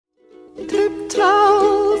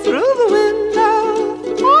Tiptoe through the window,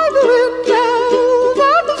 by the window,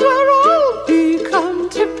 that is where I'll be. Come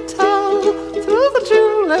tiptoe through the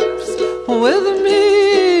tulips with me.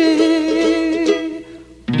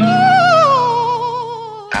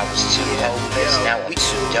 I was too hopeless, now I'm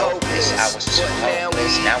too dopeless. I was too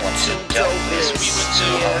hopeless, now I'm too dopeless. We were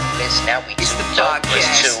too hopeless, now we too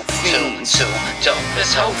dopeless. Too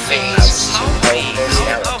dopeless, whole fiends. I was too hopeless,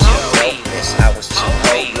 now I'm too hopeless. I was too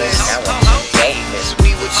hopeless, now I'm too dopeless. We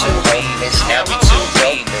were too hopeless, now we too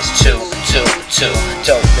dopeless. Too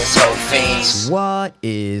dopeless, whole fiends. What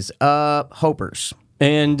is up, Hopers?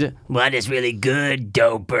 And what is really good,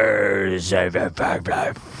 dopers?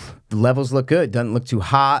 The levels look good. Doesn't look too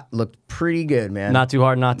hot. Looked pretty good, man. Not too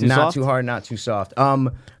hard, not too soft. Not too hard, not too soft.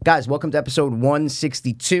 Guys, welcome to episode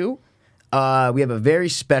 162. We have a very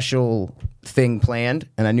special thing planned,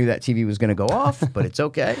 and I knew that TV was going to go off, but it's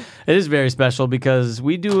okay. It is very special because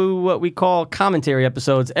we do what we call commentary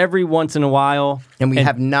episodes every once in a while. And we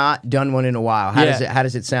have not done one in a while. How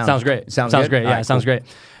does it sound? Sounds great. Sounds great. All Yeah, right, sounds cool. great.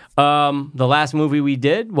 The last movie we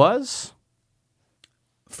did was...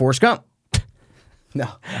 Forrest Gump. No.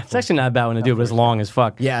 It's actually not a bad one to do, but it's long as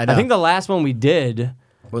fuck. Yeah, I know. I think the last one we did...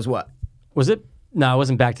 Was what? Was it? No, it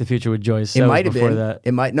wasn't Back to the Future with Joyce. It might have before been. that.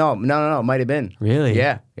 It might. No. It might have been. Really?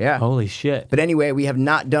 Yeah. Holy shit. But anyway, we have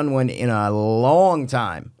not done one in a long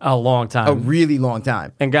time. A long time. A really long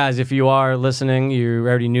time. And guys, if you are listening, you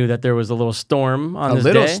already knew that there was a little storm on this day.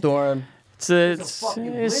 A little storm. It's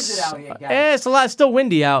fucking blizzard out here, guys. It's a lot. It's still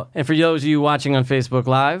windy out. And for those of you watching on Facebook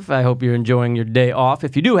Live, I hope you're enjoying your day off.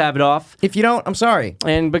 If you do have it off. If you don't, I'm sorry.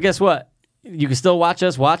 But guess what? You can still watch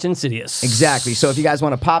us watch Insidious. Exactly. So if you guys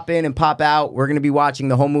want to pop in and pop out, we're going to be watching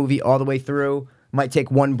the whole movie all the way through. Might take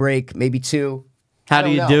one break, maybe two. How do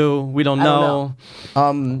you do? We don't know.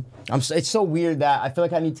 It's so weird that I feel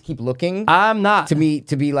like I need to keep looking. I'm not. To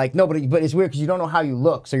be like, no, but it's weird because you don't know how you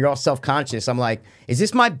look, so you're all self-conscious. I'm like, is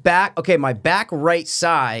this my back? Okay, my back right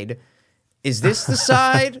side. Is this the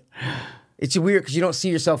side? It's weird because you don't see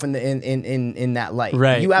yourself in that light.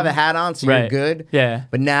 Right. You have a hat on, so you're good. Yeah.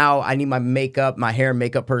 But now I need my hair and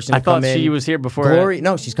makeup person to I come thought in. she was here before. Glory?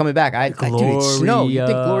 No, she's coming back. Dude, it's snow. You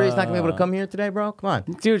think Gloria's not going to be able to Gloria. come here today, bro? Come on.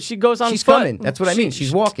 Dude, she goes on She's foot. coming. That's what I mean.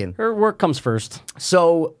 She's walking. Her work comes first.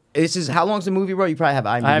 So this is, how long's the movie, bro? You probably have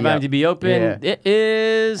IMDb I have IMDb open. Yeah. It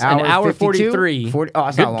is an hour 52? 43. 40, oh,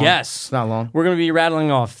 it's Good not long. guess. It's not long. We're going to be rattling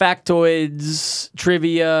off factoids,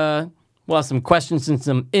 trivia, we'll have some questions and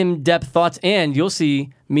some in-depth thoughts, and you'll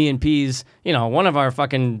see me and Peas, one of our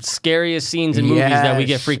fucking scariest scenes in movies that we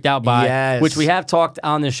get freaked out by, which we have talked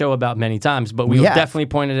on the show about many times, but we've definitely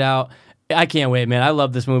pointed out. I can't wait, man. I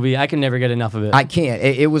love this movie. I can never get enough of it. I can't.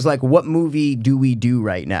 It was like, what movie do we do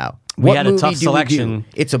right now? We had a tough selection.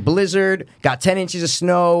 It's a blizzard, got 10 inches of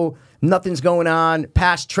snow, nothing's going on,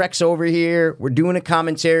 past Trek's over here, we're doing a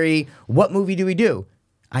commentary. What movie do we do?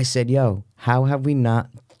 I said, yo, how have we not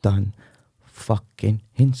done fucking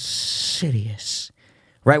Insidious?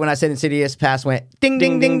 Right when I said Insidious, Pass went ding,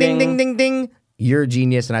 ding, ding, ding, ding, ding, ding. You're a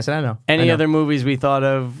genius. And I said, I know. Any other movies we thought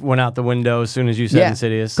of went out the window as soon as you said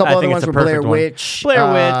Insidious. A couple I other think ones it's a were perfect Blair Witch.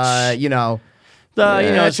 Blair Witch.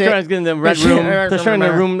 It's trying to get in the red room. They're showing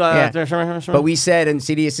the room. But we said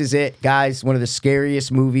Insidious is it, guys. One of the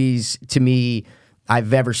scariest movies to me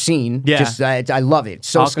I've ever seen. Yeah. I love it. It's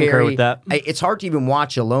so I'll scary. concur with that. It's hard to even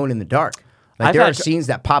watch alone in the dark. Like there are scenes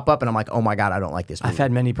that pop up, and I'm like, oh my god, I don't like this movie. I've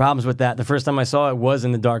had many problems with that. The first time I saw it was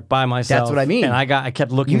in the dark by myself. That's what I mean. And I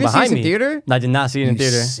kept looking You didn't behind see me. this in theater? I did not see it in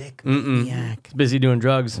theater. Sick maniac. Busy doing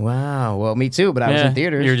drugs. Wow. Well, me too, but I was in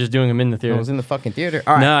theaters. You were just doing them in the theater. I was in the fucking theater.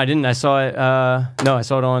 All right. No, I didn't. I saw it. I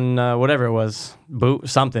saw it on whatever it was,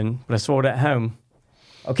 something. But I saw it at home.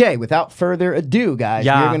 Okay, without further ado, guys,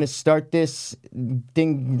 Yeah. we're going to start this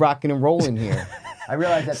thing rocking and rolling here. I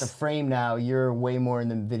realize that the frame now, you're way more in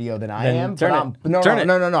the video than I Then am. turn but it.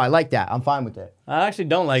 No. I like that. I'm fine with it. I actually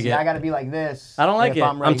don't like See, it. I got to be like this. I don't like and if it.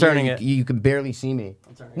 I'm, right I'm turning here, it. You can barely see me.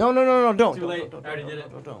 turning No, don't. Too late. Don't, I already did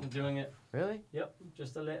it. don't. I'm doing it. Really? Yep.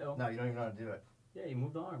 Just a little. No, you don't even know how to do it. Yeah, you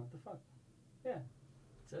moved the arm. What the fuck? Yeah.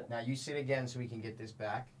 That's it. Now you sit again so we can get this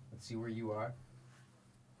back. Let's see where you are.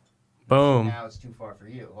 Boom. Now it's too far for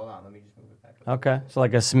you. Hold on, let me just move it back. Okay. So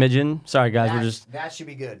like a smidgen. Sorry, guys. That should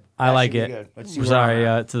be good. I That like should be it. good. Let's see where I'm Sorry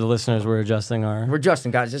at. to the listeners. We're adjusting our. We're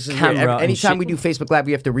adjusting, guys. This is Camera weird. and Anytime shit. we do Facebook Live,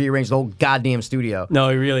 we have to rearrange the whole goddamn studio. No,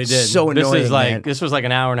 we really did. So This annoying, is like man. this was like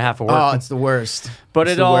an hour and a half of work. Oh, it's the worst. but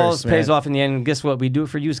It's it the all worst, pays man. off in the end. Guess what? We do it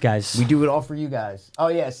for you guys. We do it all for you guys. Oh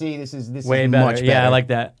yeah, see, this is Way is better. much better. Yeah, I like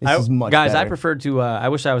that. This is much guys, better. I prefer to. I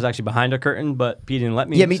wish I was actually behind a curtain, but Pete didn't let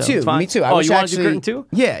me. Yeah, me so too. it's fine. Me too. Oh, wish you want actually, to do curtain too?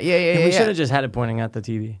 Yeah. We should have just had it pointing at the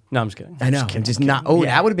TV. No, I'm just kidding. I know. Just kidding, Just just not. kidding. Oh,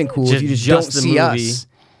 Yeah. that would have been cool if you just don't the see movie. us.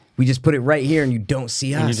 We just put it right here, and you don't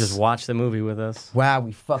see us. And you just watch the movie with us. Wow,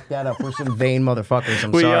 we fucked that up. We're some vain motherfuckers.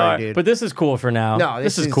 I'm We sorry, are, dude. but this is cool for now. No,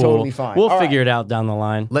 this is cool. totally fine. We'll All figure right. it out down the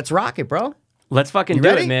line. Let's rock it, bro. Let's fucking You do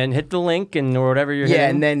ready? it, man. Hit the link and or whatever you're Yeah,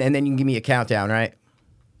 hitting. and then you can give me a countdown, right?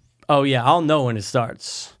 Oh yeah, I'll know when it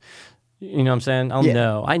starts. You know what I'm saying? I'll Yeah.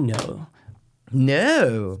 know. I know.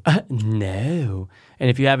 No. No. And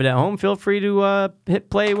if you have it at home, feel free to hit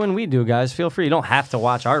play when we do, guys. Feel free. You don't have to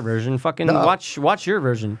watch our version. Fucking No. watch your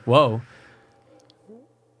version. Whoa.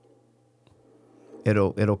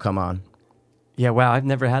 It'll come on. Yeah, wow, I've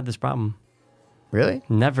never had this problem. Really?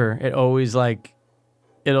 Never. It always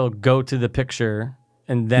it'll go to the picture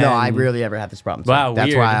and then No, I rarely ever have this problem. So Wow, that's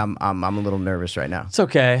weird. why I'm a little nervous right now. It's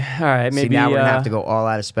okay. All right, maybe See, now we're gonna have to go all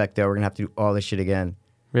out of spec though. We're gonna have to do all this shit again.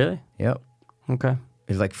 Really? Yep. Okay.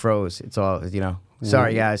 It's like froze. It's all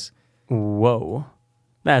Sorry, guys. Whoa.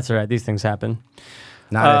 That's all right. These things happen.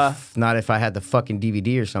 Not if I had the fucking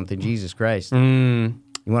DVD or something. Jesus Christ.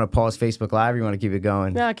 You want to pause Facebook Live or you want to keep it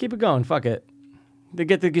going? Nah, keep it going. Fuck it. They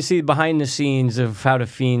get to see behind the scenes of how the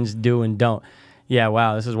fiends do and don't. Yeah,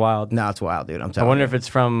 wow, this is wild. No, it's wild, dude. I'm I telling wonder you. if it's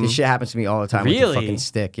from... This shit happens to me all the time with Really? the fucking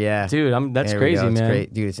stick. Yeah. Dude, that's There we crazy, go. It's man.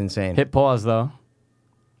 great. Dude, it's insane. Hit pause, though,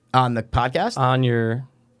 On the podcast? on your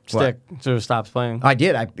stick so it stops playing. I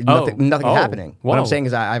did. Nothing Oh. happening. What I'm Whoa. saying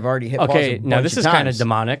is I've already hit pause Okay, a now bunch this of is kind of times.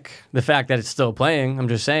 demonic. The fact that it's still playing, I'm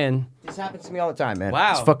just saying. This happens to me all the time, man.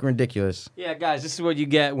 Wow. It's fucking ridiculous. Yeah, guys, this is what you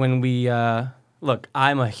get when we... look,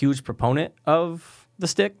 I'm a huge proponent of the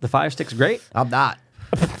stick. The Fire Stick's great. I'm not.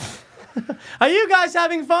 Are you guys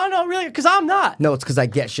having fun? Oh, really? Because I'm not. No, it's because I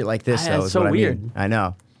get shit like this, Ah, though. it's Is so what weird. I mean. I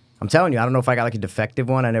know. I'm telling you, I don't know if I got like a defective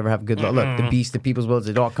one. I never have good luck. Look, the beast of people's wills,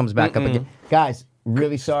 it all comes back up again. Guys,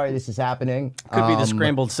 really sorry this is happening. Could be the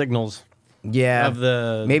scrambled signals Yeah. of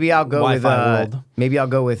the Maybe I'll go with Wi-Fi world. maybe I'll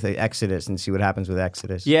go with Exodus and see what happens with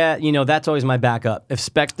Exodus. Yeah, that's always my backup. If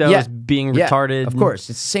Specto is being retarded, Of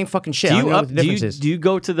course, it's the same fucking shit. Do I you don't know what the do difference you is. do you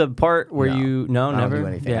go to the part where No. you I don't never do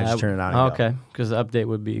anything. I just turn it on and go. okay, because the update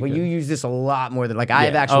would be. Well, good. you use this a lot more than I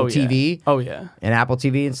have Yeah. actual Oh, yeah. TV Oh yeah, and Apple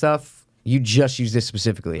TV and stuff. You just use this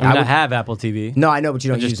specifically. I, would, have Apple TV. no, I know, but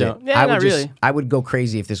you don't just use don't. it. Yeah, I would not really. I would go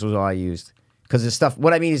crazy if this was all I used. Because the stuff.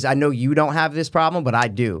 What I mean is, I know you don't have this problem, but I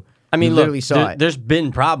do. I mean, you look, literally saw it. there's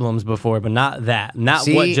been problems before, but not that. Not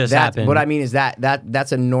See, what just happened. What I mean is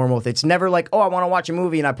that's a normal thing. It's never like, oh, I want to watch a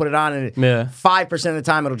movie and I put it on and Yeah. 5% of the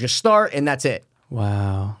time it'll just start and that's it.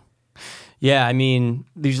 Wow. Yeah, I mean,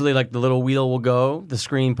 usually like the little wheel will go, the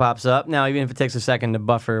screen pops up. Now, even if it takes a second to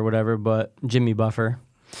buffer or whatever, but Jimmy buffer.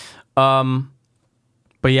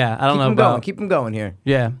 But yeah, I don't know about. Keep them going here.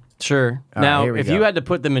 Yeah, sure. All right, Now, here we if go. you had to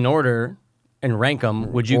put them in order and rank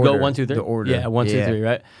them, would you go Order, 1, 2, 3? the order. Yeah, 1, 2, Yeah, 3.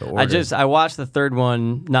 Right. the order. I watched the third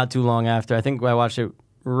one not too long after. I think I watched it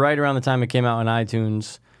right around the time it came out on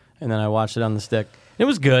iTunes, and then I watched it on the stick. It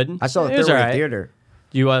was good. I saw the It was third one in alright. theater.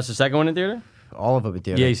 You watched the second one in theater? All of them in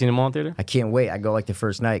theater. Yeah, you seen them all in theater? I can't wait. I go like the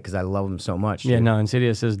first night because I love them so much. Yeah, dude. no,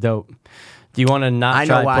 Insidious is dope. Do you want to not I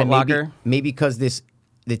try know why. Foot Locker? Maybe because the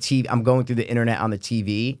TV. I'm going through the internet on the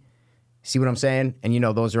TV. See what I'm saying? And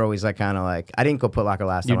those are always like kind of like I didn't go Put Locker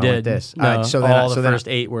last You time. I went did. this. No, All right, so then all so the then first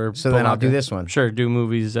 8 were. so Foot then I'll do Locker. this one. Sure, do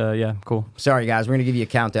movies. Yeah, cool. Sorry guys, we're gonna give you a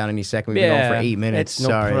countdown any second. We've been going for 8 minutes. It's no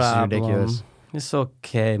Sorry, this is problem. ridiculous. It's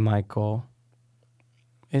okay, Michael.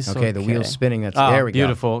 It's Okay, the wheel's spinning. There we go.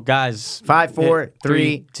 Beautiful, guys. 5, 4, Hit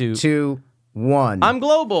 3, 2, 1. I'm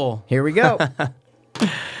global. Here we go.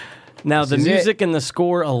 Now, the is it. music and the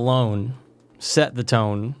score alone set the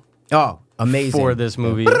tone Oh, amazing for this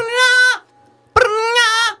movie. That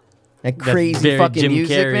That's crazy very fucking Jim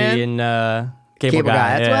music, Carrey man. and Cable, Cable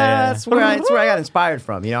Guy. That's where I got inspired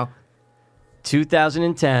from.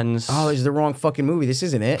 2010s. Oh, this is the wrong fucking movie. This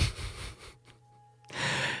isn't it.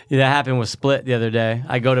 Yeah, that happened with Split the other day.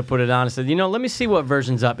 I go to put it on and said, let me see what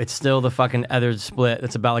version's up. It's still the fucking othered Split.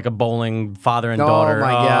 It's about like a bowling father and daughter.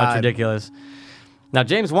 my God. It's ridiculous. Now,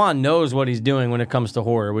 James Wan knows what he's doing when it comes to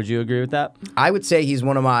horror. Would you agree with that? I would say he's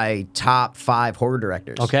one of my top 5 horror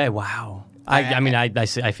directors. Okay, wow. I mean,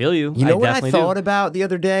 I feel you. You know what I definitely thought do. about the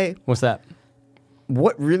other day? What's that?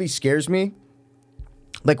 What really scares me?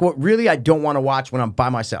 Like, what really I don't want to watch when I'm by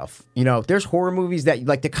myself. There's horror movies that,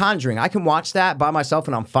 like The Conjuring, I can watch that by myself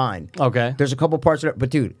and I'm fine. Okay. There's a couple parts of it,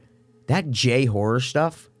 but dude, that J horror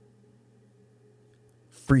stuff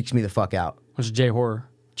freaks me the fuck out. What's J horror?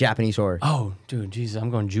 Japanese horror. Oh, dude, Jesus, I'm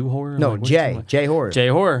going Jew horror? No, Like, what's J. going- J horror. J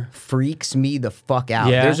horror. Freaks me the fuck out.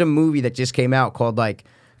 Yeah? There's a movie that just came out called like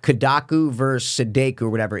Kodaku versus Sudeku or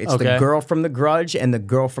whatever. It's the Okay. girl from The Grudge and the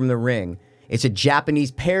girl from The Ring. It's a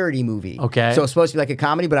Japanese parody movie. Okay. So it's supposed to be like a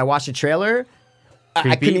comedy, but I watched the trailer. I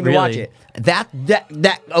Creepy? couldn't even Really? watch it.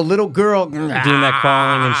 That a little girl Doing that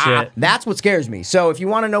crawling and shit. That's what scares me. So if you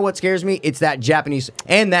want to know what scares me, it's that Japanese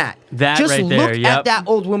and that. That Just right look there, at yep. that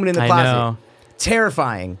old woman in the I closet. know.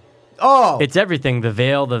 Terrifying. Oh, It's everything. The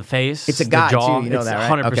veil, the face, It's a guy, the jaw. too, you know it's that,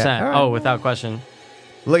 right? 100%. Okay. All right. Oh, without question.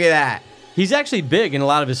 look at that. He's actually big in a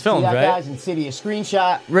lot of his See films, that, right? guys? Insidious.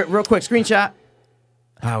 Screenshot. Real quick, screenshot.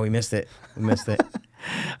 Oh, we missed it. We missed it.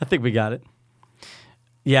 I think we got it.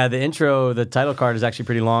 Yeah, the intro, the title card is actually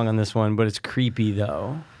pretty long on this one, but it's creepy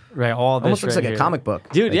though. Right, all this Almost looks right like a here. comic book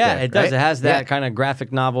Dude, right yeah, there, it does. right? It has that Yeah. kind of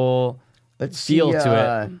graphic novel Let's feel see,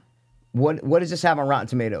 to it. What does this have on Rotten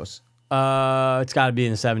Tomatoes? It's got to be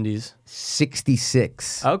in the 70s.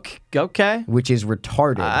 66. Okay. Which is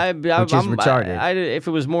retarded. If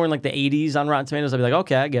it was more in like the 80s on Rotten Tomatoes, I'd be like,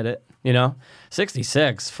 okay, I get it.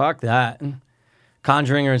 66. Fuck that.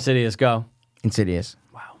 Conjuring or Insidious? Go. Insidious.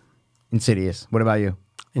 Wow. Insidious. What about you?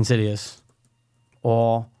 Insidious.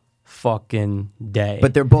 All fucking day.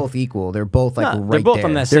 But they're both equal. They're both like No, right they're both there.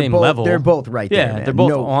 on that They're same both- level. They're both right there. Yeah, man. they're both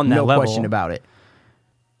no, on that no level. question about it.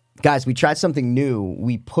 Guys, we tried something new.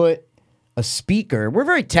 We put a speaker. We're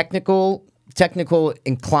very technical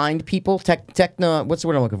inclined people. What's the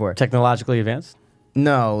word I'm looking for? Technologically advanced?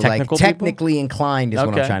 No, Technical like people? technically inclined is what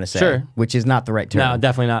I'm Okay, trying to say. sure. Which is not the right term. No,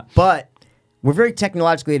 definitely not. But we're very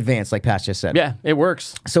technologically advanced, like Pat just said. Yeah, it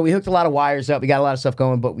works. So we hooked a lot of wires up. We got a lot of stuff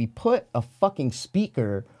going, but we put a fucking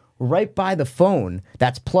speaker right by the phone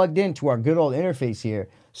that's plugged into our good old interface here.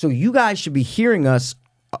 So you guys should be hearing us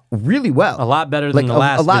really well. A lot better than the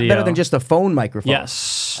last A lot video. better than just a phone microphone.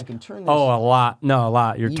 Yes. I can turn this Oh, a lot. No, a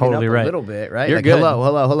lot. You're even totally up right. a little bit, right? You're like, good.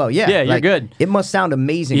 Hello. Yeah, Yeah, you're like, good. It must sound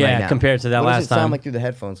amazing Yeah, right now. compared to that what last does it sound time. like through the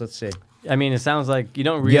headphones? Let's see. I mean, it sounds like you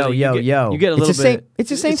don't really. Yo. You get a It's little the same- bit. It's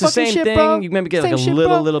the same It's the fucking same shit, thing. bro. You maybe get like Same a shit,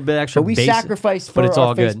 little bro. bit extra But we bass, sacrifice for but it's our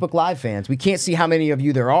all good. Facebook Live fans. We can't see how many of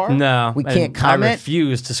you there are. No, we and can't I comment.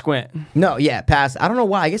 refuse to squint. No, yeah, pass. I don't know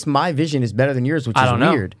why. I guess my vision is better than yours, which I is don't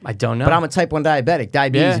know. weird. I don't know. But I'm a type 1 diabetic.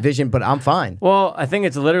 Diabetes Yeah. vision, but I'm fine. Well, I think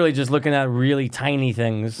it's literally just looking at really tiny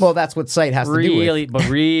things. Well, that's what sight has to do with. but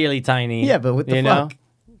really tiny. Yeah, but what the you fuck? know?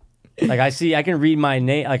 Like I can read my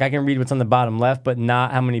name. Like I can read what's on the bottom left, but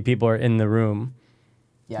not how many people are in the room.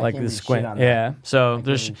 Yeah, I Like can't the read shit squint. on that. Yeah. So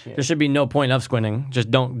read shit. there should be no point of squinting. Just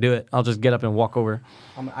don't do it. I'll just get up and walk over.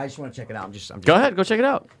 I just want to check it out. I'm just Go ahead. Go check it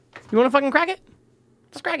out. You want to fucking crack it?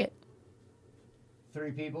 Let's crack it.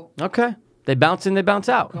 3 people Okay. They bounce in. They bounce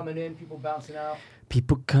out. coming in, people bouncing out.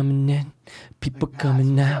 People coming in. People Like,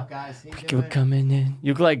 coming what's out. up, guys? How you People doing? coming in.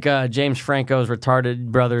 You look like James Franco's retarded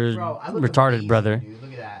brother. Bro, I look retarded amazing, brother. Dude.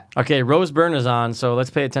 Look at that. Okay, Rose Byrne is on, so let's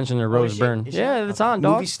pay attention to Rose Is she? Byrne. Is she? Yeah, it's Okay. on,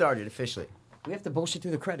 dog. Movie started officially. We have to bullshit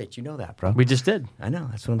through the credits. You know that, bro. We just did. I know.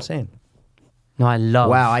 That's what I'm saying. No, I love.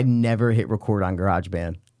 Wow, I never hit record on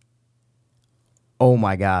GarageBand. Oh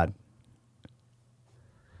my god.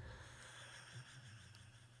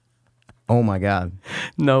 Oh my god.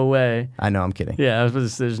 No way. I know. I'm kidding. Yeah, I was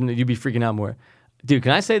supposed to say, you'd be freaking out more. Dude,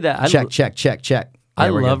 can I say that? Check. I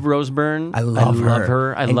Yeah, we're love good. Rose Byrne. I love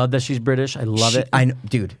her. I And love that she's British. I love it. I know,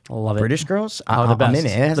 dude. I love it. British girls. Oh, the I'm in best.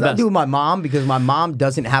 it. It has The nothing to do best. with my mom because my mom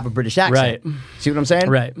doesn't have a British accent. Right. See what I'm saying?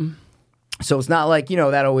 Right. So it's not like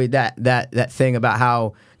that always that thing about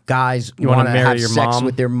how guys wanna want to marry have your sex mom?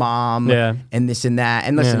 with their mom. Yeah. And this and that.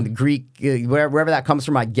 And listen, Yeah. the Greek, wherever that comes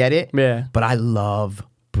from, I get it. Yeah. But I love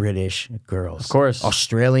British girls. Of course.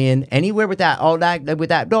 Australian, anywhere with that, all that, with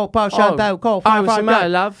that. No, I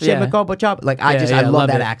love. Yeah. Like I love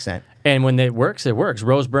that it. accent. And when it works, it works.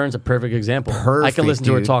 Rose Byrne's a perfect example. I Perfect, can listen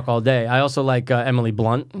to her dude. talk all day. I also like Emily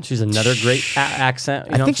Blunt. She's another great accent.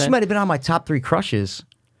 You know I think what I'm she might have been on my top 3 crushes.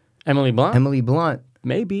 Emily Blunt? Emily Blunt.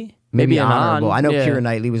 Maybe Maybe an honorable. on. I know Yeah. Keira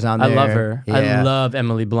Knightley was on I there. love her. I Yeah. love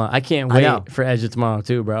Emily Blunt. I can't I know. wait for Edge of Tomorrow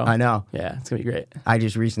too, bro. I know. Yeah, it's gonna be great. I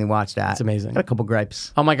just recently watched that. It's amazing. Got a couple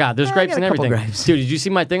gripes. Oh my God, there's Yeah, I gripes got and a couple everything. gripes. Dude, did you see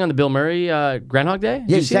my thing on the Bill Murray Groundhog Day? Did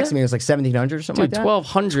Yeah, you you see texted that? me. It was like 1,700 or something Dude, like that.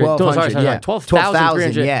 1,200. 1,200, Sorry, yeah.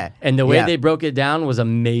 12,300. Yeah. And the way Yeah. they broke it down was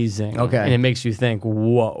amazing. Okay. And it makes you think,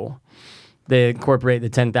 whoa. They incorporate the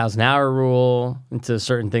 10,000 hour rule into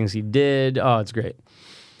certain things he did. Oh, it's great.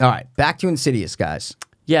 All right, back to Insidious, guys.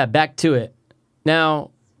 Yeah, back to it. Now,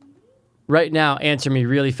 right now, answer me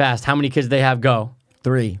really fast. How many kids they have? Go.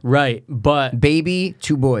 3. Right, but Baby,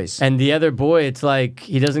 2 boys. and the other boy, it's like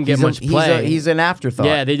he doesn't get much play. He's an afterthought.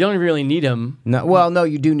 Yeah, they don't really need him. No, well, no,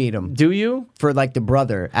 you do need him Do you? for like the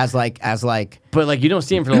brother as like. But like you don't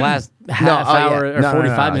see him for the last half No, oh, hour yeah. or No,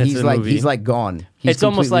 45 minutes he's of the like, movie. He's like gone. He's It's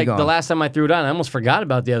almost like completely the gone. last time I threw it on, I almost forgot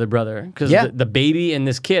about the other brother because Yeah. the baby and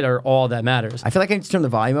this kid are all that matters. I feel like I need to turn the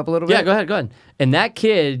volume up a little bit. Yeah, go ahead. And that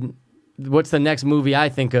kid, what's the next movie I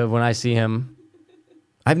think of when I see him?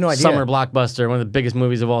 I have no idea. Summer blockbuster, one of the biggest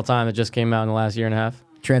movies of all time that just came out in the last year and a half.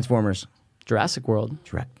 Transformers. Jurassic World.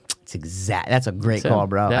 That's a great call,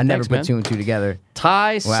 bro. Yeah, I never thanks, put man. 2 and 2 together.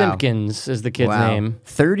 Ty Wow. Simpkins is the kid's name.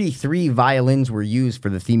 33 violins were used for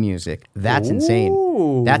the theme music. That's insane.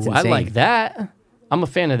 Ooh, That's insane. I like that. I'm a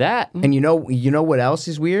fan of that. And you know what else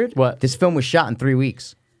is weird? What? This film was shot in 3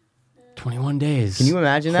 weeks. 21 days. Can you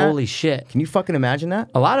imagine that? Holy shit. Can you fucking imagine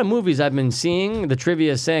that? A lot of movies I've been seeing, the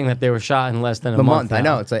trivia is saying that they were shot in less than a A month. month. I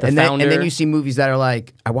now. know. It's like, The and Founder, then you see movies that are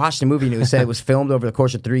like, I watched a movie and it said it was filmed over the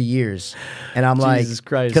course of 3 years, and I'm like, Jesus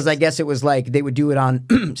Christ. because I guess it was like they would do it on,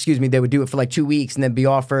 excuse me, they would do it for like 2 weeks and then be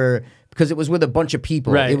off for. Because it was with a bunch of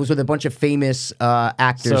people. Right. It was with a bunch of famous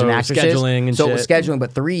actors So and actresses. scheduling and so it was shit. scheduling,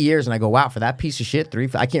 but 3 years, and I go, wow, for that piece of shit,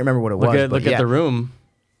 I can't remember what it was. look but at yeah. The Room.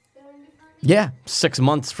 Yeah. 6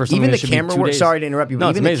 months for something Even that the should be camera 2 work. days. Sorry to interrupt you, but No,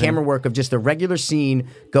 it's even the amazing. camera work of just a regular scene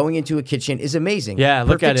going into a kitchen is amazing. Yeah,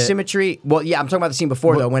 look Perfect at it. symmetry. Well, yeah, I'm talking about the scene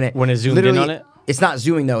before though when it zoomed in literally- on it? It's not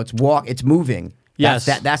zooming though. It's moving. Yes.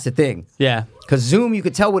 That's the thing. Yeah. Because zoom, you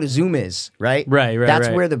could tell what a zoom is, right? Right. That's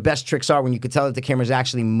right. where the best tricks are when you could tell that the camera's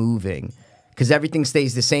actually moving. Because everything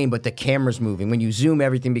stays the same, but the camera's moving. When you zoom,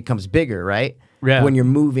 everything becomes bigger, right? Yeah. When you're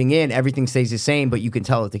moving in, everything stays the same, but you can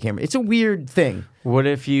tell that the camera. It's a weird thing. What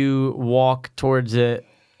if you walk towards it,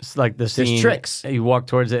 it's like the scene? tricks. You walk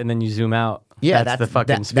towards it and then you zoom out. Yeah, that's the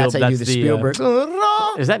fucking that's how you do the Spielberg.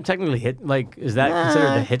 Is that technically is that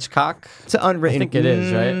considered the Hitchcock? It's an unwritten. I think it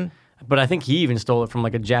is, right? But I think he even stole it from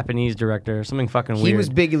like a Japanese director, something fucking weird. He was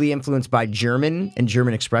bigly influenced by German and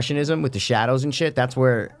German expressionism with the shadows and shit. That's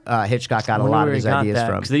where Hitchcock got a lot of his ideas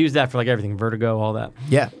from. because they used that for like everything, Vertigo, all that.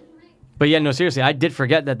 Yeah. But yeah, no, seriously, I did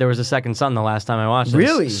forget that there was a second son the last time I watched this.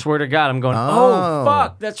 Really? Swear to God, I'm going, Oh. oh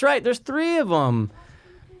fuck, that's right, there's 3 of them.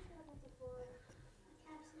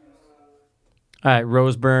 All right,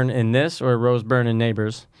 Rose Byrne in this or Rose Byrne in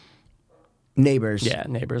Neighbors? Neighbors. Yeah,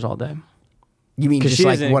 Neighbors all day. You mean 'Cause just she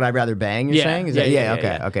like isn't- what I'd rather bang, you're Yeah, saying? Is yeah, that, yeah, okay,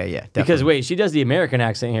 yeah. okay, yeah. Because definitely. wait, she does the American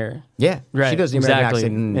accent here. Yeah, Right, she does the American exactly.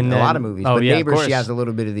 accent in And a lot then- of movies. oh, But yeah, of Neighbors, she course. has a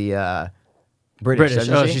little bit of the British. British.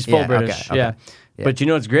 doesn't Oh, she? she's full Yeah, British. okay, Yeah. okay. Yeah. But you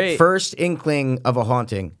know what's great? First inkling of a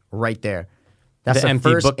haunting right there. That's The the empty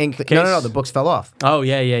first book inkling. case? No, the books fell off. Oh,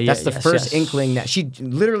 yeah. That's the yes, first yes. inkling that she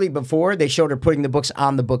literally before they showed her putting the books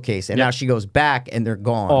on the bookcase, and Yep. now she goes back and they're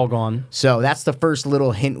gone. All gone. So that's the first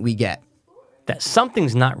little hint we get. That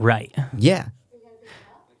something's not right. Yeah.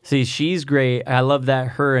 See, she's great. I love that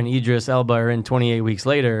her and Idris Elba are in 28 Weeks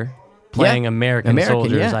Later playing Yeah. American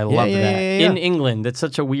soldiers. yeah. I Yeah, love yeah, that. yeah, yeah. In England, that's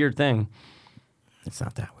such a weird thing. It's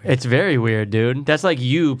not that weird. It's very weird, dude. That's like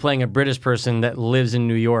you playing a British person that lives in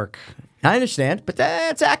New York. I understand, but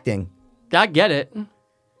that's acting. I get it.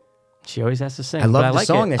 She always has to sing. I love but the like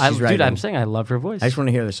song it. that she's Dude, writing. I'm saying I love her voice. I just want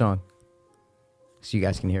to hear the song, so you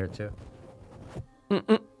guys can hear it too.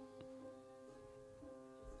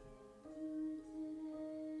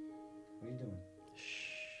 What are you doing?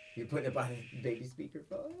 Shh. You're putting it by the baby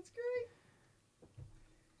speakerphone. That's great.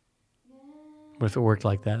 What if it worked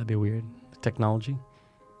like that? That'd be weird. Technology.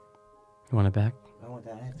 You want it back? I want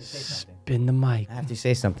that. I have to say something. Spin the mic. I have to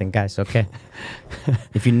say something, guys. Okay.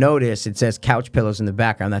 If you notice, it says couch pillows in the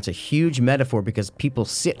background. That's a huge metaphor because people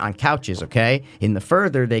sit on couches. Okay. In the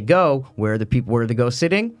further they go, where do they go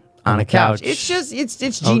sitting? On a couch. It's just it's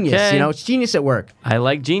genius. Okay. You know, it's genius at work. I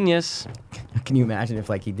like Genius. Can you imagine if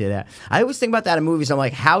like he did that? I always think about that in movies. I'm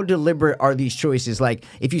like, how deliberate are these choices? Like,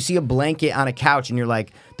 if you see a blanket on a couch and you're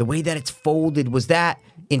like, the way that it's folded, was that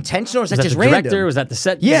intentional or is Was that that just the random? director? Was that the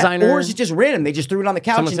set Yeah, designer? or is it just random? They just threw it on the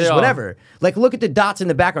couch Someone and say, just "Oh." whatever. Like, look at the dots in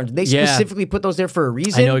the background. Did they Yeah. specifically put those there for a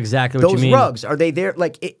reason? I know exactly what you those mean. rugs, are they there?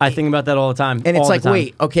 Like, I think about that all the time. and all it's the like, time.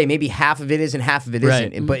 wait, okay, maybe half of it is and half of it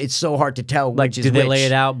Right. isn't. But it's so hard to tell Like, which is do they which. lay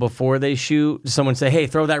it out before they shoot? Does someone say, "Hey,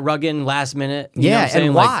 throw that rug in last minute"? You know what Yeah, I'm saying?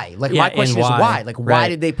 and why? Like, yeah, my question and is why? Like, why Right.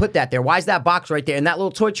 did they put that there? Why is that box right there and that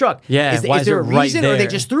little toy truck? Yeah, is, why is is there a it right reason or they there?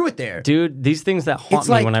 just threw it there? Dude, these things that haunt It's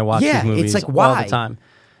me like- when I watch yeah, these movies it's like, all why? the time.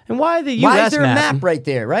 And why the U.S. Why is there a map right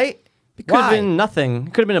there? Right? It could have Why? been nothing.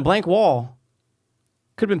 It could have been a blank wall.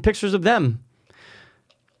 Could have been pictures of them.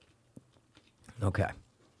 Okay.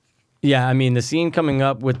 Yeah, I mean, the scene coming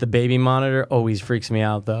up with the baby monitor always freaks me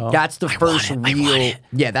out, though. That's the first real.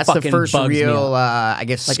 Yeah, that's the Fucking first bugs me real. out. I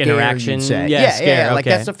guess Like scare interaction? you'd say. Yeah, scare, Like okay.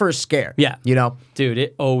 that's the first scare. Yeah. you know. Dude,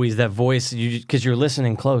 it always, that voice, because you're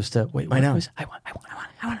listening close to, wait, what I know. voice? I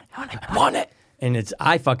want it. And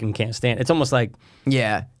I fucking can't stand it. It's almost like,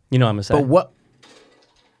 Yeah, you know what I'm going to say. but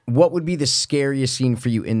what would be the scariest scene for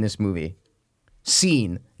you in this movie?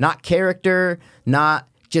 Scene, not character, not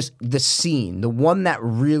just the scene, the one that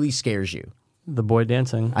really scares you. The boy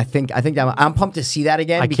dancing. I think I'm pumped to see that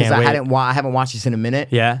again I because can't I wait. haven't watched this in a minute.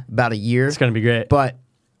 Yeah. about a year. It's going to be great. But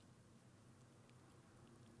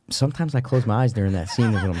sometimes I close my eyes during that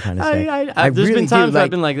scene. Is what I'm trying to say. There's been times where I've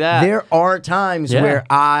been like that. There are times where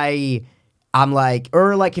I'm like,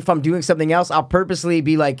 or like if I'm doing something else, I'll purposely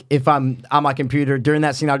be like, if I'm on my computer during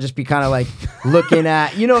that scene, I'll just be kind of like looking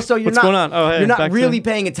at, you know, so you're What's not going on? Oh, hey, you're not really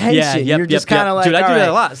paying attention. You're just kind of like, dude, I do all that a right,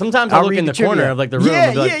 lot. Sometimes I look read in the trivia. corner of like the room. Yeah,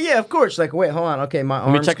 and be like, yeah, of course. Like, wait, hold on. Okay, my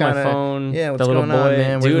arms let me check my kinda, phone. Yeah, what's the little going boy. on,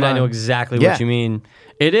 man? Where's Dude, I know mine? exactly what you mean.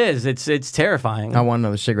 It is. It's terrifying. I want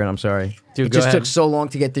another cigarette. I'm sorry. Dude, it go just ahead. took so long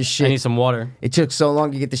to get this shit. I need some water. It took so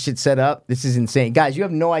long to get this shit set up. This is insane. Guys, you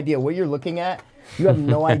have no idea what you're looking at. You have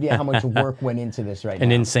no idea how much work went into this right now.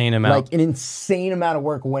 An insane amount. Like, an insane amount of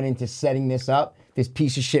work went into setting this up. This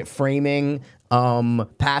piece of shit framing,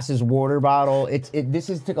 Pass's water bottle. This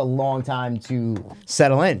took a long time to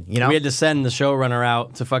settle in, you know? We had to send the showrunner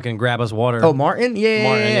out to fucking grab us water. Oh, Martin? Yeah,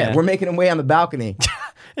 Martin, yeah. We're making him wait on the balcony.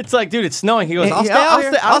 It's like, dude, it's snowing. He goes, Yeah, I'll stay out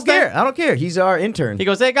here. I don't care. I don't care. He's our intern. He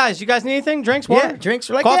goes, hey, guys, you guys need anything? Drinks, water? Yeah, drinks.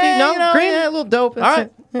 We're like, coffee? yeah, No? you know, Cream? Yeah, a little dope. All right.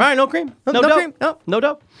 All right, no cream. No, no dope. cream. No. No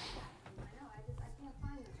dope.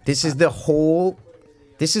 This is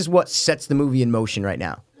this is what sets the movie in motion right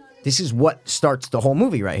now. This is what starts the whole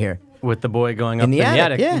movie right here. With the boy going up In the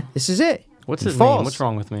attic. Yeah, Yeah. this is it. What's He his falls. name? What's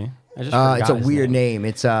wrong with me? I just forgot It's a his weird name.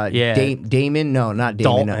 It's Damon. No, not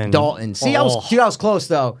Damon. Dalton. No, Dalton. See, I Oh. was close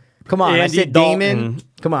though. Come on, I Andy said Dalton. Damon.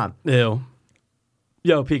 Come on. Ew.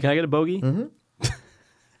 Yo, Pete, can I get a bogey? Mm-hmm.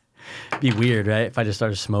 Be weird, right? If I just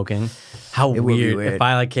started smoking. How It would be weird. weird. If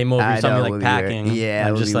I like came over I and saw know, me it like would be weird. packing. Yeah, it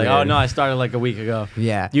I'm would just be like, oh weird. no, I started like a week ago.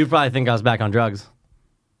 Yeah. You'd probably think I was back on drugs.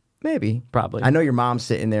 Maybe. Probably. I know your mom's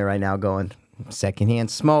sitting there right now going,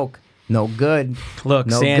 secondhand smoke. No good. Look,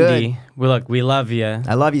 No Sandy, we love you.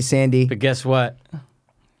 I love you, Sandy. But guess what?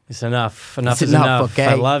 It's enough. Enough It's is enough, enough. okay?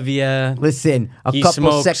 I love you. Listen, a He couple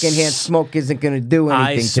smokes. secondhand smoke isn't going to do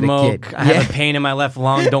I anything to smoke. the kid. I have a pain in my left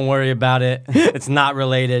lung. Don't worry about it. It's not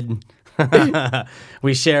related.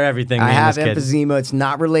 We share everything. I me and have this kid. emphysema. It's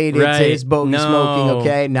not related to Right. his bogey No. smoking,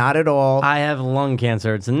 okay? Not at all. I have lung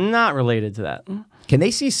cancer. It's not related to that. Can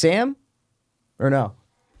they see Sam? Or no?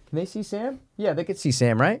 Can they see Sam? Yeah, they could see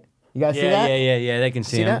Sam, right? You guys see that? Yeah. They can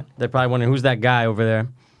see him. that? They're probably wondering who's that guy over there.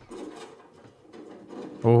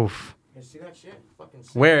 Oof. You see that shit? Fucking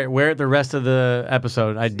Wear it the rest of the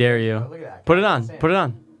episode. I dare you. Look at that. Put it on. Put it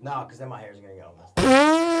on. No, because then my hair's going to get all messed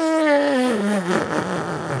up.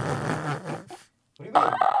 What do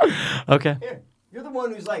you mean? Okay. Here. You're the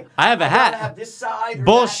one who's like, I have a I'd rather hat. have this side or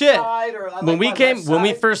Bullshit. that side, or I like When we my came, left when we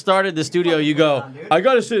side. first started the studio, you go, Dude. I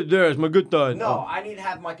gotta sit there. It's my good side. No, I need to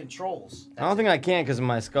have my controls. I don't think I can because of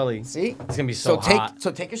my Scully. See? It's gonna be so hot.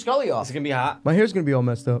 take your Scully off. It's gonna be hot. My hair's gonna be all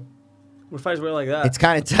messed up. What if I just wear it like that? It's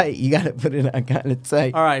kind of tight. You gotta put it on kind of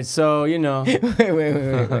tight. All right, so you know. wait.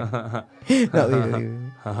 No, leave it.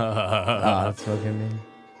 Oh, that's fucking me.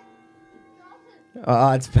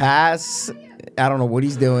 It's Pass. I don't know what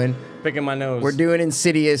he's doing. Picking my nose. We're doing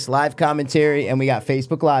Insidious live commentary, and we got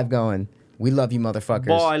Facebook Live going. We love you, motherfuckers.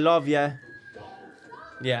 Boy, I love ya.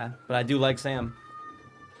 Yeah, but I do like Sam.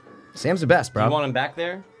 Sam's the best, bro. You want him back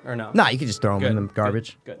there or no? Nah, you can just throw him Good, in the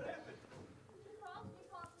garbage. Good.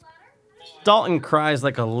 Dalton cries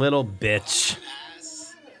like a little bitch.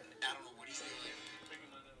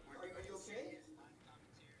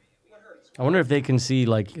 I wonder if they can see,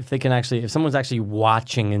 like, if someone's actually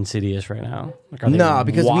watching Insidious right now. Like, are they No,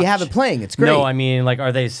 because we have it watch- playing. It's great. No, I mean, like,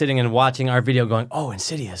 are they sitting and watching our video going, oh,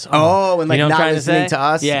 Insidious. Oh, and like You know what I'm not trying listening say? to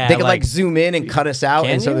us. Yeah, They could like zoom in and cut us out,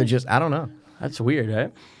 Can and so you? they're just, I don't know. That's weird,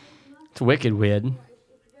 right? It's wicked weird.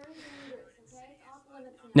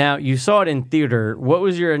 Now, you saw it in theater. What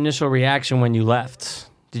was your initial reaction when you left?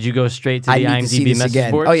 Did you go straight to I the need to see IMDb this message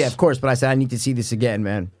again. boards? Oh yeah, of course. But I said I need to see this again,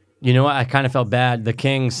 man. You know what? I kind of felt bad. The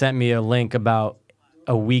King sent me a link about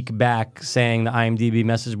a week back saying the IMDb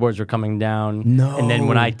message boards were coming down. No. And then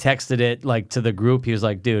when I texted it like to the group, he was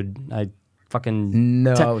like, "Dude, I fucking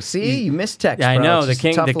No, see, you missed text. Yeah, I bro. know It's the just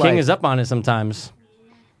King. tough The King life. is up on it sometimes.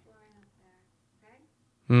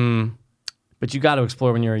 But you got to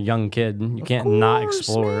explore when you're a young kid. You can't not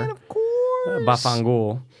explore. Man, of course.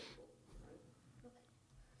 Bafangul.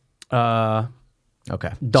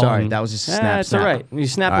 Okay. Dawn. Sorry, that was just a snap. It's snap. all right. You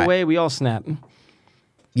snap All right. away, we all snap.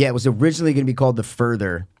 Yeah, it was originally going to be called The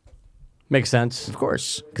Further, Makes sense. of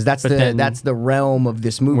course, because that's But the then- that's the realm of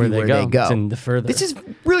this movie Where they go. they go. It's in The Further. This is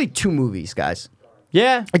really two movies, guys.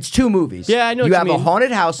 Yeah. It's two movies. Yeah, I know You what have you a mean.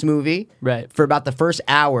 haunted house movie, Right. for about the first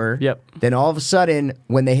hour. Yep. Then all of a sudden,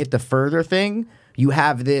 when they hit the Further thing, you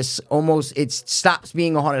have this almost. It stops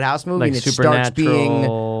being a haunted house movie Like and it starts being.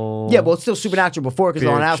 supernatural. Yeah, well, it's still supernatural before because it's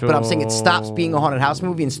a haunted house, but I'm saying it stops Spiritual. being a haunted house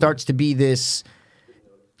movie and starts to be this,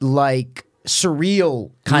 like,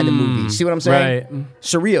 surreal kind of movie. See what I'm saying? right.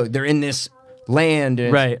 Surreal. They're in this land.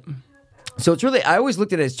 And Right. So it's really, I always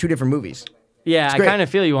looked at it as two different movies. Yeah, I great. kind of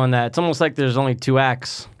feel you on that. It's almost like there's only 2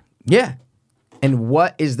 acts. Yeah. And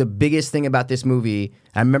what is the biggest thing about this movie?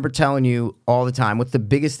 I remember telling you all the time, what's the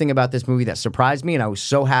biggest thing about this movie that surprised me and I was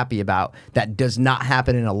so happy about that does not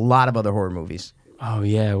happen in a lot of other horror movies? Oh,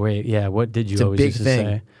 yeah, wait. Yeah, what did you a always big used to thing.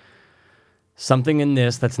 say? Something in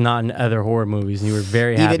this that's not in other horror movies, and you were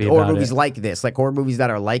very happy Even about horror movies it. like this, like horror movies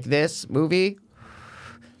that are like this movie,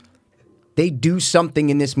 they do something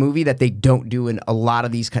in this movie that they don't do in a lot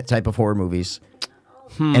of these type of horror movies.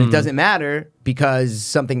 And it doesn't matter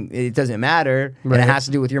because it doesn't matter, and Right. it has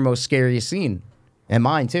to do with your most scariest scene. And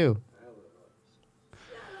mine too.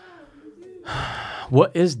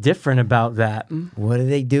 What is different about that? What do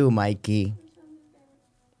they do, Mikey?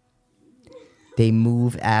 They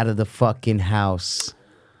move out of the fucking house.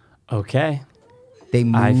 Okay. They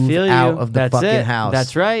move I feel you. out of the That's fucking it. house.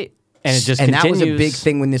 That's right. And it just and continues. that was a big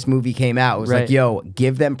thing when this movie came out. It was Right. like, yo,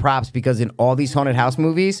 give them props because in all these haunted house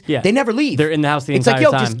movies, Yeah. they never leave. They're in the house the it's entire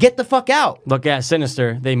like, yo, time. just get the fuck out. Look at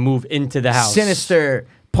Sinister. They move into the house. Sinister,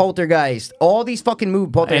 Poltergeist, all these fucking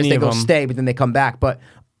movies. Poltergeist, Any they of go them. stay, but then they come back. But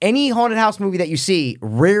any haunted house movie that you see,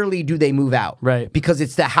 rarely do they move out. Right. Because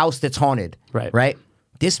it's the house that's haunted. Right. Right?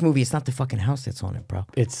 This movie, it's not the fucking house that's haunted, bro.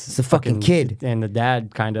 It's the fucking kid. And the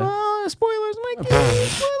dad, kind of. Oh, spoilers, Mikey.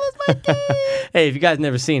 Spoilers, Mikey. Hey, if you guys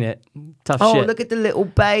never seen it, tough Oh, shit. look at the little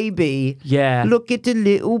baby. Yeah. Look at the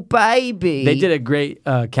little baby. They did a great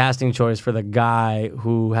casting choice for the guy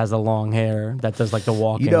who has the long hair that does like the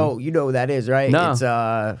walking. You know who that is, right? No. It's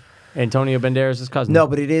Antonio Banderas' cousin. no,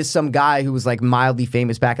 but it is some guy who was like mildly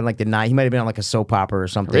famous back in like the night. He might have been on like a soap opera or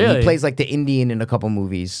something. Really? He plays like the Indian in a couple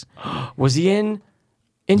movies. Was he in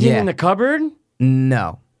Indian Yeah. in the Cupboard?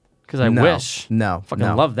 No. Because I No. wish. No. Fucking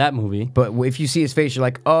no. love that movie. But if you see his face, you're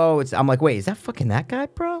like, oh, I'm like, wait, is that fucking that guy,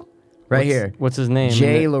 bro? Right here. What's his name?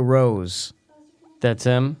 Jay LaRose. That's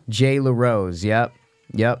him. Jay LaRose. Yep.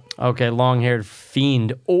 Okay, long-haired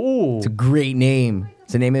fiend. Oh. It's a great name.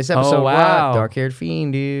 It's the name of this episode. wow. What? Dark-haired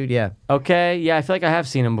fiend, dude. Yeah. Okay, yeah, I feel like I have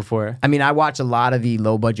seen him before. I mean, I watch a lot of the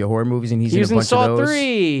low-budget horror movies, and he's He in was a in bunch Saw of those.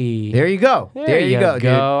 3. There you go. There you go, dude.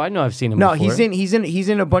 I know I've seen him No, before. he's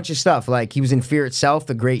in a bunch of stuff. Like he was in Fear Itself,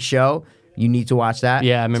 the great show. You need to watch that.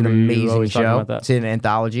 Yeah, I remember it's an you amazing always talking show. about that. It's an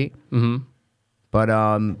anthology. Mm-hmm.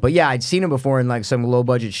 But yeah, I'd seen him before in like some low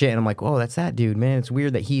budget shit, and I'm like, oh, that's that dude, man. It's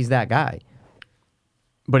weird that he's that guy.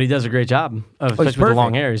 But he does a great job, especially with the perfect.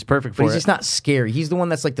 long hair. He's perfect for But he's it. just not scary. He's the one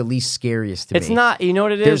that's like the least scariest to It's me. not, you know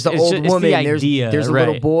what it is? There's the It's old ju- it's woman. the idea, there's a right.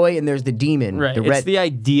 little boy, and there's the demon. Right. The It's red. the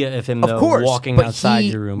idea of him, Of though, course, walking but outside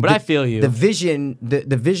he- your room. But the- I feel you. The vision, the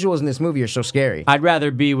visuals in this movie are so scary. I'd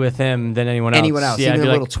rather be with him than anyone else. Anyone else, Yeah, even I'd be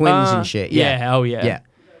the little like, twins and shit. Yeah. Oh, yeah. Yeah.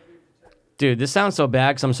 Dude, this sounds so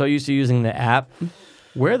bad because I'm so used to using the app.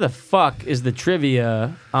 Where the fuck is the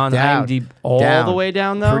trivia on Down. IMDb? All Down. the way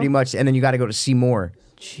down, though? Pretty much, and then you got to go to see more.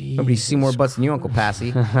 Nobody see more Jesus butts than you, Uncle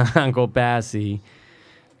Passy. Uncle Bassy.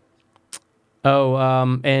 Oh,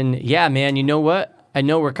 and yeah, man, you know what? I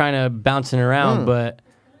know we're kind of bouncing around, but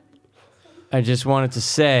I just wanted to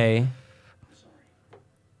say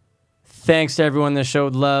thanks to everyone that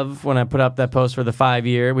showed love when I put up that post for the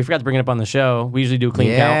 5-year. We forgot to bring it up on the show. We usually do a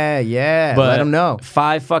clean count. Yeah. But Let them know.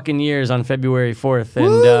 5 fucking years on February 4th.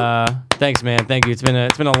 And thanks, man. Thank you. It's been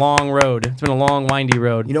a long road. It's been a long, windy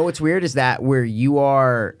road. You know what's weird is that where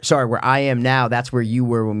I am now, that's where you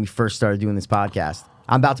were when we first started doing this podcast.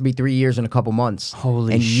 I'm about to be 3 years in a couple months.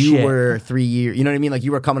 Holy and shit. you were 3 years. You know what I mean? Like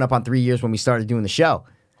you were coming up on 3 years when we started doing the show.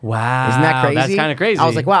 Wow. Isn't that crazy? That's kind of crazy. I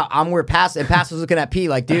was like, wow, I'm where Pass and Pass was looking at P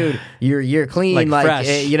like, dude, you're clean, Like like fresh.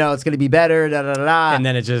 it's gonna be better, da da da da. And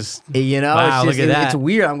then it just, it's wow, just, look at that. It's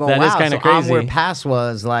weird. I'm going, That wow, is kinda so I'm crazy. where Pass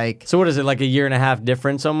was like. so what is it, like a year and a half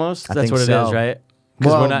difference almost? I That's think what it so. is, right?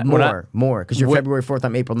 Well, more, because you're What- February 4th,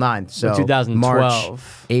 I'm April 9th. So 2012. March,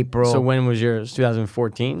 April. So when was yours?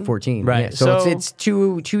 2014? 14. Right. Yeah. So it's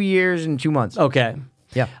 2 years and 2 months. Okay.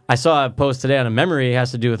 Yeah. I saw a post today on a memory. It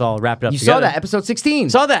has to do with all wrapped up You together. saw that, episode 16.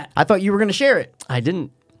 Saw that. I thought you were going to share it. I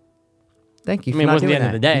didn't. Thank you I for mean, it not wasn't the doing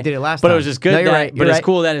end of the that. day. You did it last but time. it was just good. No, you're that, right. But You're it's right.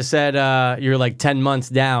 cool that it said you're like 10 months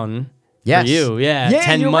down Yes. for you. Yeah. Yeah,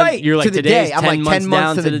 10 you're months. right. You're like, To the today's day. I'm 10 like, months 10 months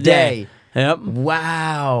down to to the the day. day. Yep.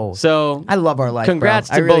 Wow. So I love our life. Congrats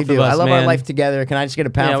bro. to I really both do. of us, I love man. our life together. Can I just get a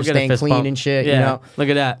pound yeah, for we'll get a staying fist clean bump. and shit? Yeah. You know, Look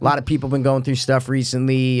at that. a lot of people been going through stuff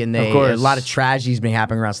recently, and a course. lot of tragedies been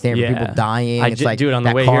happening around Stanford. Yeah. People dying. It's like dude, on the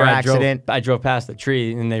that way car here, accident. I drove past the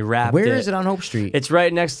tree and they wrapped Where it. is it on Hope Street? It's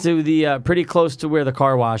right next to the, pretty close to where the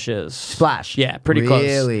car wash is. Splash. Yeah, pretty close.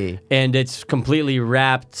 Really? And it's completely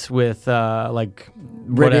wrapped with, like,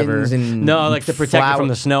 whatever. Ribbons and no, like to protect it from flower-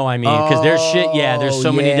 the snow, I mean. Because there's shit, yeah, there's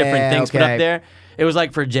so many different things put okay. up there. It was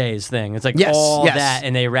like for Jay's thing. It's like Yes, all yes. that,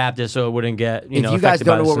 and they wrapped it so it wouldn't get If you guys affected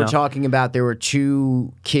don't by know the what we're snow. talking about, there were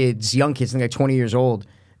 2 kids, young kids, I think like 20 years old,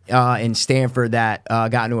 in Stanford that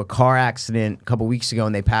got into a car accident a couple weeks ago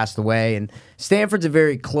and they passed away. And Stanford's a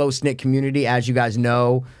very close-knit community, as you guys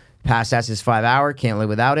know. Past that's his 5 Hour. Can't live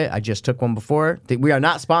without it. I just took one before. We are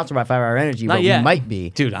not sponsored by 5 Hour Energy, Not but yet. we might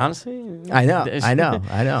be. Dude, honestly, I know.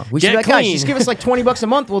 We should Get be like, guys, clean. just give us like $20 a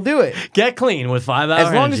month. We'll do it. Get clean with 5 Hour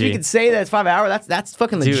As long as Energy. we can say that it's 5 Hour, that's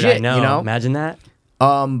fucking legit. Dude, I know. You know. Imagine that.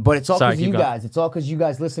 But it's all Sorry, because keep you going. guys. It's all because you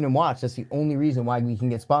guys listen and watch. That's the only reason why we can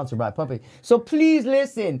get sponsored by Pumping. So please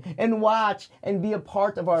listen and watch and be a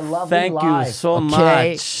part of our lovely Thank lives. you so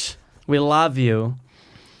okay? much. We love you.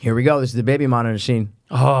 Here we go. This is the baby monitor scene.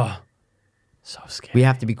 Oh, so scary. We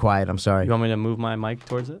have to be quiet. I'm sorry. You want me to move my mic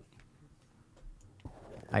towards it?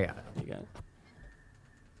 I got it. You got it.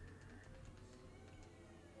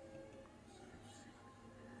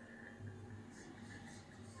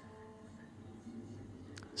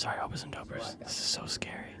 Sorry, Opus and Dopers. This is so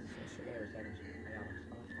scary.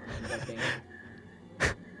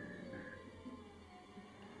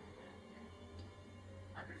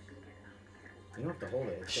 You don't have to hold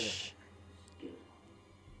it. It's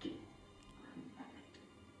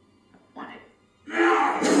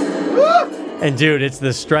And dude, it's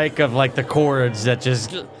the strike of like the chords that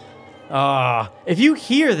just if you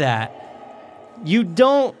hear that, you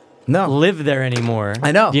don't No. live there anymore.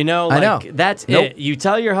 I know. You know, I like know. that's Nope. it. You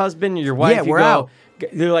tell your husband, your wife, Yeah, you we're go, out.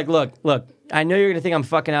 They're like, look, I know you're gonna think I'm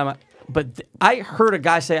fucking out, but I heard a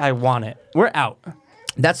guy say I want it. We're out.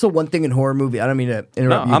 That's the one thing in horror movie. I don't mean to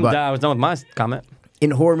interrupt you, but I was done with my comment.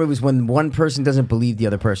 in horror movies, when one person doesn't believe the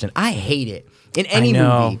other person, I hate it. In any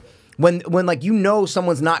know. movie. When like you know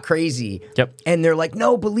someone's not crazy, Yep. and they're like,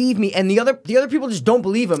 no, believe me, and the other people just don't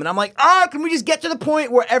believe them, and I'm like, can we just get to the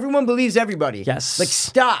point where everyone believes everybody? Yes. Like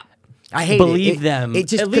stop. I hate Believe it. them. It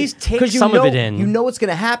just At least take 'cause you some of know- it in. You know what's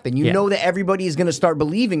gonna happen. You Yeah. know that everybody is gonna start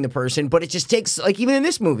believing the person, but it just takes like even in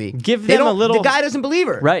this movie, Give they them a don't- little- The guy doesn't believe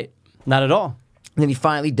her, Right. Not at all. And then he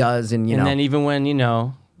finally does, and you And know, then even when,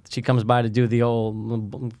 she comes by to do the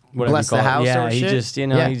old whatever Bless you call the house it. Yeah, or he shit? just,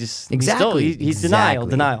 Yeah. he just Exactly. he's denial.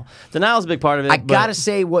 Exactly. Denial's a big part of it. I but- gotta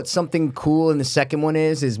say, what something cool in the second one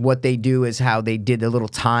is what they do is how they did the little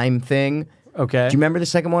time thing. Okay. Do you remember the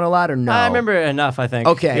second one a lot or no? I remember it enough, I think.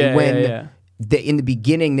 Okay, Yeah, when yeah. in the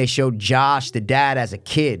beginning they showed Josh, the dad, as a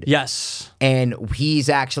kid. Yes. And he's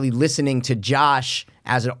actually listening to Josh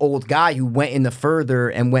as an old guy who went in the further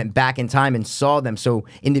and went back in time and saw them. So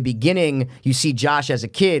in the beginning, you see Josh as a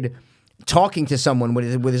kid talking to someone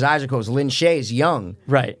with his eyes are closed. Lin Shaye is young.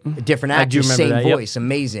 Right. A different I do actor, remember same that, yep. voice,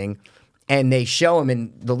 amazing. And they show him,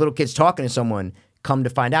 and the little kid's talking to someone. Come to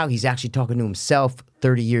find out, he's actually talking to himself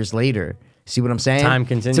 30 years later. See what I'm saying? Time It's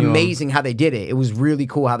continuum. amazing how they did it. It was really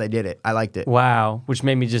cool how they did it. I liked it. Wow. Which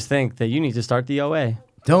made me just think that you need to start the OA.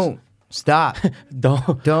 Don't stop.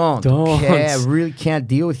 Don't. Don't. Don't. Okay, I really can't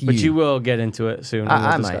deal with you. But you will get into it soon. and I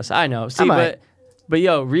we'll might. discuss. I know. See, might. but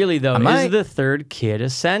yo, really though, might. is the third kid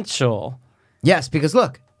essential? Yes, because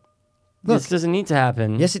look. This doesn't need to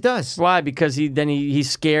happen. Yes, it does. Why? Because he's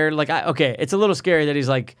scared. Like, okay, it's a little scary that he's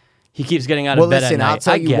like, he keeps getting out Well, of bed listen, at night. I'll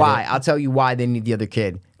tell I you get why. it. I'll tell you why they need the other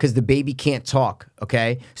kid. Because the baby can't talk,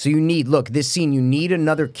 okay? So you need, look, this scene, you need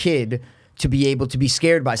another kid to be able to be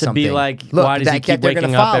scared by something. be like, look, why does he that keep they're gonna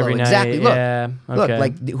waking up follow. every night? Exactly. Look, Yeah, look, okay.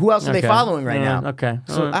 like who else are they Okay. following right now? Okay.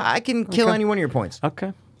 So I can kill Okay. any one of your points. Okay.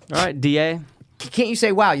 All right, DA. Can't you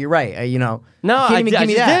say, "Wow, you're right"? You know, No, you can't I even give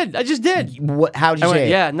me just that. did. I just did. What? How'd you I say? went, it?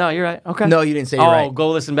 yeah, no, you're right. Okay. No, you didn't say you're Oh, right. go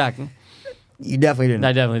listen back. You definitely didn't.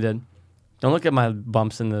 I definitely did. Don't look at my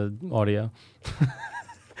bumps in the audio.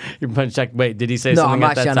 You're going to check. Wait, did he say No, something I'm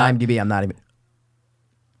at that actually time? on IMDb. I'm not even.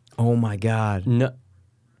 Oh my god! No.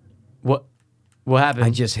 What happened? I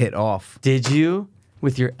just hit off. Did you?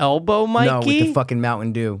 With your elbow, Mikey? No, with the fucking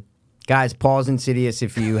Mountain Dew. Guys, pause Insidious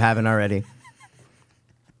if you haven't already.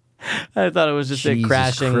 I thought it was just it Jesus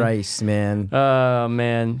crashing. Christ, man. Oh,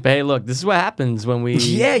 man. But hey, look, this is what happens when we...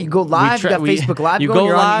 Yeah, you go live, you got Facebook Live You going, go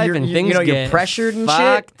you're on- live you're- and you things know, you're get pressured and shit.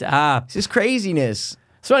 fucked up. It's just craziness.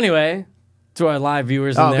 So anyway, to our live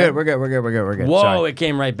viewers in Oh, there. good. We're good. Whoa, Sorry. it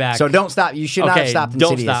came right back. So don't stop. You should not have stopped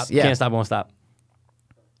don't Insidious. stop. Yeah. Can't stop, won't stop.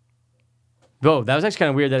 Whoa, that was actually kind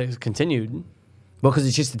of weird that it continued. Well, because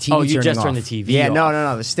it's just the TV Oh, you turning just off. turned the TV Yeah, off.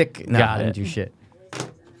 no. The stick. No, Got I didn't it. do shit.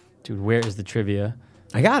 Dude, where is the trivia?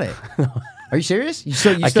 I got it. Are you serious? You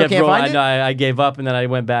still I can't kept rolling. find it? I gave up and then I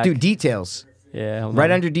went back. Dude, details. Yeah, hold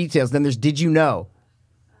Right on. under details. Then there's Did You Know?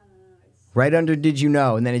 Right under Did You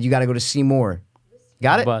Know? And then you got to go to See More.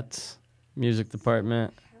 Got it? But music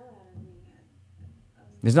department.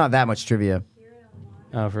 There's not that much trivia.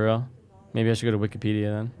 Oh, for real? Maybe I should go to Wikipedia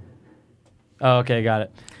then. Oh, okay, got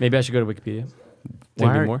it. Maybe I should go to Wikipedia.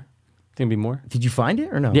 Think there'd be more? Think there'd be more? Did you find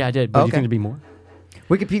it or no? Yeah, I did. But do you Okay. think there'd be more?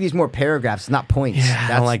 Wikipedia's more paragraphs, not points. Yeah,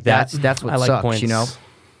 I don't like that. That's what I like sucks, points. you know?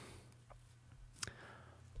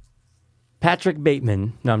 Patrick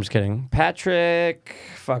Bateman. No, I'm just kidding. Patrick.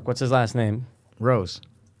 Fuck, what's his last name? Rose.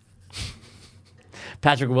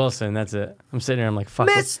 Patrick Wilson. That's it. I'm sitting here. I'm like, fuck.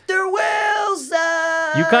 what- Mr. Wilson!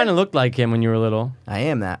 You kind of looked like him when you were little. I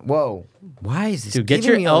am that. Whoa. Why is this? Dude, get giving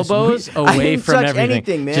your me all this elbows weird- I away didn't from touch everything.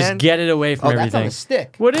 anything, man. Just get it away from Oh, that's everything. on a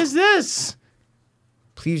stick. What is this?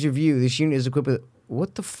 Please review. This unit is equipped with.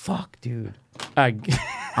 What the fuck, dude? I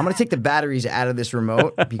I'm gonna take the batteries out of this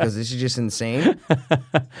remote because this is just insane.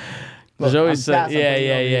 There's Look, always I'm fast, I'm yeah, putting it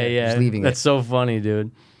yeah, over yeah, here. yeah. Just leaving That's it. so funny,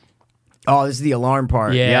 dude. Oh, this is the alarm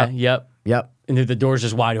part. Yeah, Yep. yep. And the door's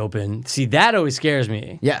just wide open. See, that always scares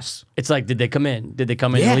me. Yes. It's like, did they come in? Did they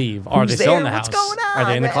come in Yeah. and leave? Are Who's they still in there? the What's house? going on, Are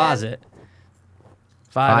they in the man? closet?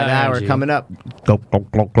 5 hour energy. coming up. Clock,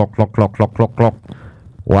 clock, clock, clock, clock, clock, clock, clock, clock.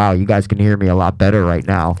 Wow, you guys can hear me a lot better right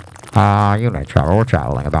now. Unit travel. We're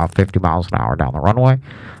traveling about 50 miles an hour down the runway.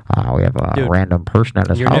 We have a Dude, random person at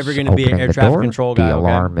his you're house never gonna be an opening air the traffic door. control guy, The okay?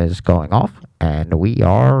 alarm is going off, and we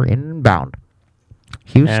are inbound.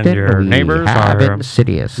 Houston, And your we neighbors have are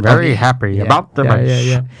Insidious. very Okay. happy Yeah. about the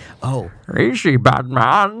Yeah. Oh, Easy,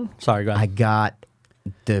 Batman. Sorry, go I ahead. got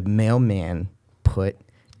the mailman put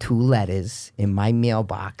 2 letters in my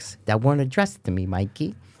mailbox that weren't addressed to me,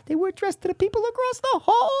 Mikey. They were addressed to the people across the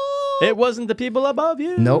hall. It wasn't the people above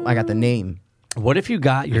you. Nope, I got the name. What if you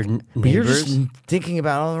got your But you're neighbors? just thinking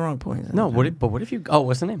about all the wrong points. No, what if you... Oh,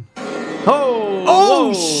 what's the name? Oh! Oh,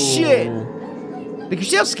 whoa. shit. Like, you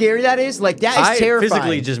see how scary that is? Like, that is I terrifying.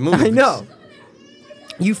 physically just moved. I know.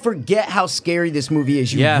 You forget how scary this movie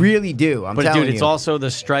is. You Yeah. really do. I'm But telling dude, you. it's also the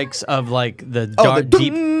strikes of like the Oh, dark, the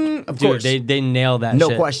deep. ding, of Dude, course. they nail that. No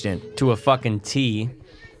shit question. to a fucking T.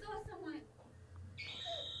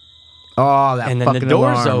 Oh, that And then the fucking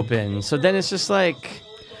doors alarm. open. So then it's just like,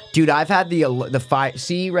 Dude, I've had the fire.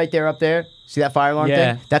 See right there up there? See that fire alarm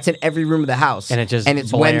Yeah. thing? That's in every room of the house. And it just And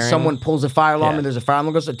it's blaring. when someone pulls a fire alarm Yeah. and there's a fire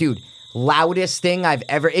alarm goes. Dude, loudest thing I've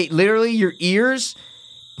ever. It literally, your ears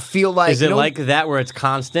feel like. is it like that where it's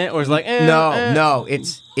constant, or is it like No,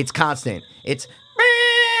 it's constant. It's.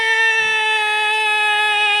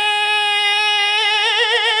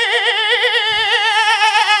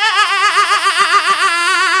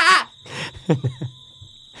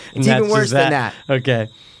 It's even worse than that. Okay.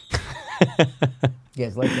 You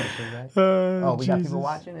guys like that shit, right? Oh, we got people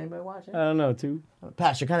watching? Anybody watching? I don't know, too.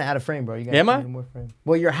 Pass, you're kind of out of frame, bro. You got Am I? more frame.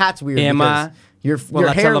 Well, your hat's weird. Am because I? Your, Well, your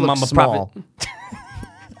that's hair how the looks mama small. prophet-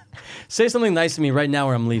 Say something nice to me right now,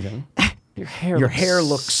 or I'm leaving. Your hair. Your hair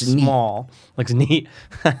looks neat. small. Looks neat.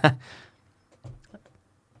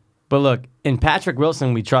 But look, in Patrick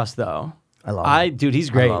Wilson, we trust though. I love him. Dude, he's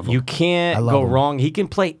great. love him. You can't I love go him. wrong. He can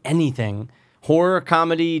play anything. Horror,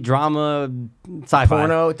 comedy, drama, sci-fi.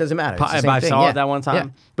 Porno, it doesn't matter. It's the same I thing. saw Yeah. it that one time.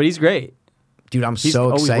 Yeah. But he's great. Dude, I'm He's so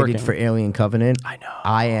always excited working. for Alien Covenant. I know.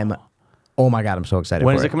 I am. Oh my god, I'm so excited.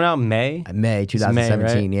 When for is it coming out? May? May It's May,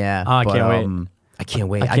 2017. right? Yeah. Oh, I But, can't wait. I can't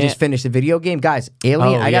wait. I I can't- just finished the video game, guys.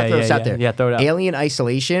 Alien. Oh, I gotta yeah, throw yeah, this out yeah. there. Yeah, throw it out. Alien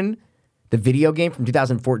Isolation, the video game from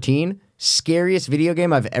 2014, scariest video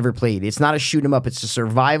game I've ever played. It's not a shoot 'em up. It's a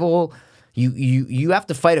survival. You have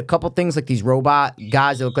to fight a couple things like these robot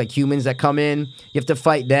guys that look like humans that come in. You have to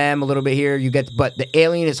fight them a little bit here. But the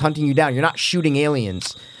alien is hunting you down. You're not shooting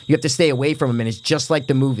aliens. You have to stay away from them, and it's just like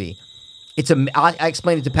the movie. I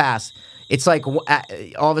explained it to Pass. It's like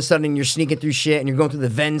all of a sudden you're sneaking through shit and you're going through the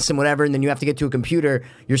vents and whatever, and then you have to get to a computer.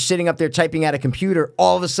 You're sitting up there typing at a computer.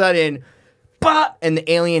 All of a sudden, bah, and the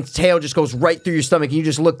alien's tail just goes right through your stomach. And you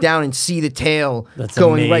just look down and see the tail That's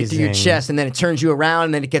going right through your amazing. chest, and then it turns you around,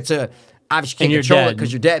 and then it gets obviously And you you're can't control it dead.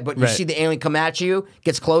 because you're dead. But you Right. see the alien come at you,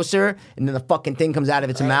 gets closer, and then the fucking thing comes out of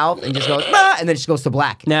its mouth and just goes, bah, and then it just goes to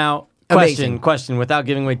black. Now, Amazing. question, without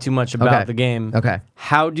giving away too much about Okay. the game. Okay.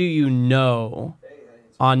 How do you know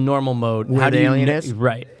on normal mode Where how the do you alien kn- is?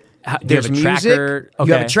 Right. Do you There's have a music. tracker? You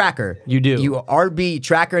have Okay. a tracker. You do. You RB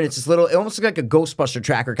tracker, and it's this little. It almost looks like a Ghostbuster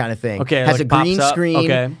tracker kind of thing. Okay, It has like a pops green up. screen.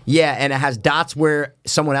 Okay. Yeah, and it has dots where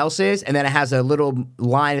someone else is, and then it has a little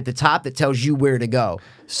line at the top that tells you where to go.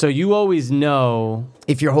 So you always know.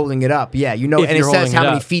 If you're holding it up, yeah, you know, If and it you're says holding how it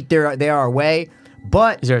many up. feet they are away.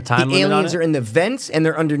 But Is there a time the limit on aliens it? are in the vents and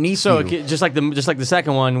they're underneath So you. it, just like the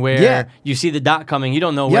second one where Yeah. you see the dot coming, you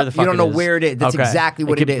don't know where Yep, the fuck you don't know it is. where it is. That's Okay. exactly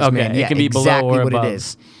what it can- is, okay. man. Yeah, It can be exactly below or what above. it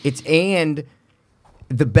is. It's and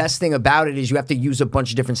the best thing about it is you have to use a bunch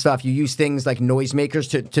of different stuff. You use things like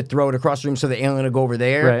noisemakers to throw it across the room so the alien will go over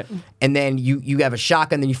there. Right. And then you have a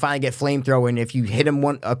shotgun, then you finally get flamethrower, and if you hit them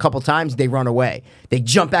a couple times, they run away. They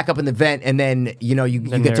jump back up in the vent, and then you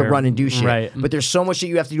get to run and do shit. Right. But there's so much that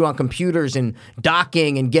you have to do on computers and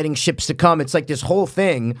docking and getting ships to come. It's like this whole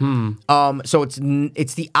thing. So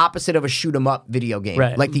it's the opposite of a shoot 'em up video game.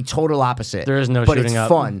 Right. Like the total opposite. There is no but shooting it's up.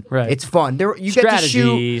 fun. Right. It's fun. You Strategy, get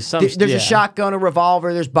to shoot. There's yeah. a shotgun, a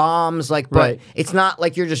revolver, there's bombs, but Right. it's not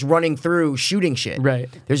like you're just running through shooting shit. Right.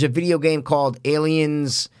 There's a video game called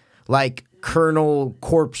Aliens, like Colonel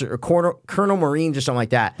Corpse or Colonel Marines or something like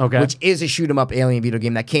that. Okay. Which is a shoot 'em up alien video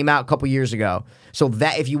game that came out a couple years ago. So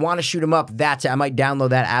that if you want to shoot 'em up, that's it. I might download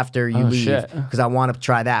that after you leave shit. because I want to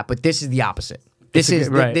try that. But this is the opposite. This is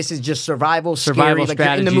right. this is just survival Survival scary, like in the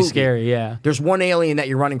strategy movie. scary, yeah. There's one alien that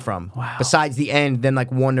you're running from. Wow. Besides the end, then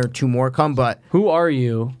like one or two more come, but Who are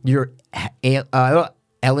you? you're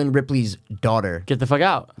Ellen Ripley's daughter. Get the fuck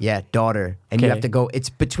out. Yeah, daughter. And you Okay. have to go, it's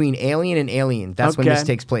between Alien and Alien. That's when this Okay.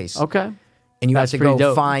 takes place. Okay. And you That's have to pretty go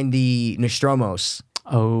dope. find the Nostromos.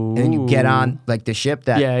 Oh. And then you get on like the ship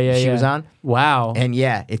that she was on. Wow. And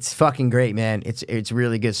yeah, it's fucking great, man. It's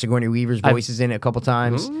really good. Sigourney Weaver's voice is in it a couple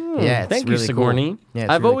times. Yeah, it's Thank really you, Sigourney. Cool. Yeah,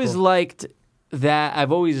 it's I've really always cool. liked that. I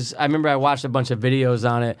remember I watched a bunch of videos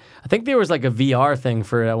on it. I think there was like a VR thing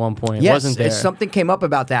for it at one point, Yes, wasn't there? something came up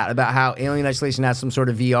about that, about how Alien Isolation has some sort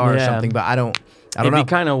of VR or Yeah. something, but I don't It'd know. be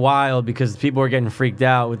kind of wild because people are getting freaked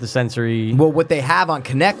out with the sensory Well, what they have on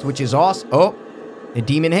Kinect, which is awesome. Oh, a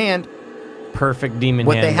demon hand. perfect demon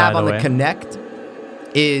What hand, they have by on the way. Kinect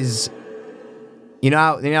is, you know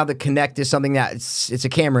how the Kinect is something that it's a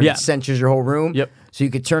camera and Yeah. it censors your whole room. Yep. So you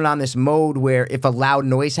could turn on this mode where if a loud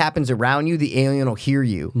noise happens around you, the alien will hear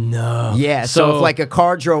you. No. Yeah. So if like a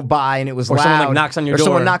car drove by and it was Or loud, someone, like, knocks on your or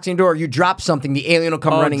someone door. knocks on your door, you drop something, the alien will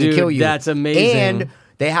come Oh, running dude, and kill you. that's amazing. And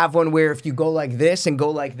they have one where if you go like this and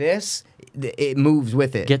go like this, it moves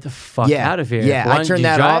with it. Get the fuck out of here. Yeah, Why I did turned you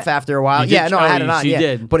that try off it? after a while. You did Yeah, no, I had it on. You Yeah,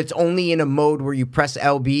 did. but it's only in a mode where you press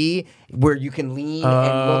LB, where you can lean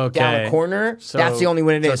and look down Okay. a corner. So- That's the only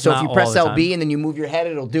one it so is. it's So if not you all press the time. LB and then you move your head,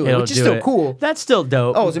 it'll do it, It'll which is do still it. cool. That's still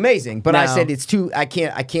dope. Oh, it's amazing. But I Now- said it's too. I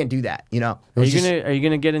can't do that. You know. It Are was you just-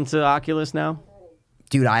 gonna get into Oculus now?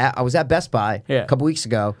 Dude, I was at Best Buy Yeah. a couple weeks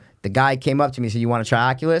ago. The guy came up to me and said, "You want to try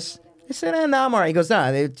Oculus?" I said, "No, I'm all right." He goes,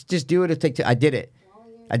 "No, just do it. It'll take I did it.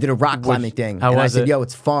 I did a rock climbing thing. how and I was said, it? "Yo,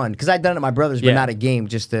 it's fun." Because I'd done it at my brother's, but Yeah. not a game,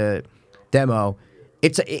 just a demo.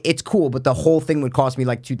 It's cool, but the whole thing would cost me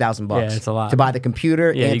like $2,000. Yeah, it's a lot. To buy the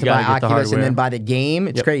computer Yeah, and you to buy gotta get the Oculus and hardware. then buy the game.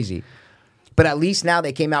 It's Yep. crazy. But at least now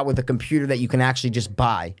they came out with a computer that you can actually just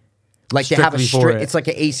buy. Like they have a Strictly for it. it's like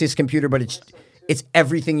an Asus computer, but it's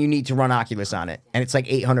everything you need to run Oculus on it, and it's like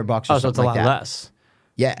 $800 or Oh, so something it's a lot like that. less.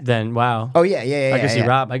 Yeah. Then wow. Oh yeah. I can see yeah.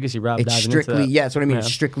 Rob. I can see Rob It's diving strictly into that. yeah. That's what I mean. Yeah.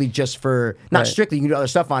 It's strictly just for not Right. strictly. You can do other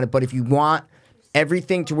stuff on it, but if you want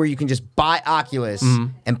everything to where you can just buy Oculus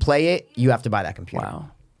and play it, you have to buy that computer. Wow.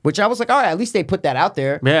 Which I was like, all right, at least they put that out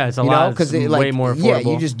there. Yeah, it's a you lot. know, It's because way more Yeah,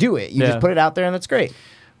 affordable. you just do it. You Yeah. just put it out there, and that's great.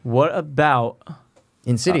 What about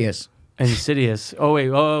Insidious. Insidious? Oh wait,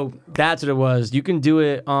 that's what it was. You can do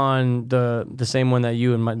it on the same one that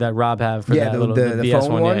you and that Rob have for Yeah, that the- little the BS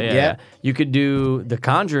phone one. one? Yeah. Yeah. You could do the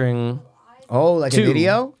Conjuring Oh, like 2. a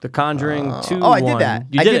video? The Conjuring 2. Oh, I did one. that.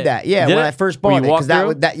 You I did did it. that. Yeah, You did when it? I first Will bought you it, walk because that through?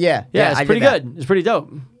 would that yeah. Yeah, it's I did pretty that. good. It's pretty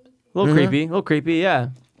dope. A little creepy. A little creepy. Yeah.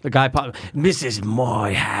 The guy pop. This is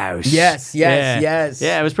my house. Yes, yes, Yeah. yes.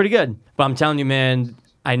 Yeah, it was pretty good. But I'm telling you, man,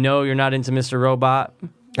 I know you're not into Mr. Robot.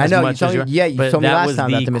 I as know, you much told as me- yeah, you but told me that last was time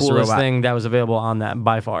the about the Mr. coolest Robot. thing that was available on that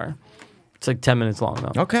by far. It's like 10 minutes long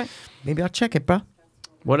though. Okay, maybe I'll check it, bro.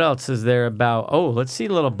 What else is there about? Oh, let's see a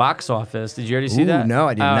little box office. Did you already see Ooh, that? no,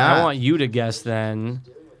 I did I not. want you to guess then.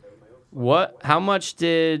 How much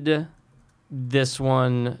did this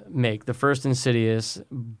one make? The first Insidious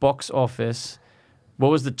box office. What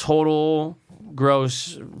was the total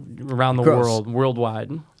gross around the Gross.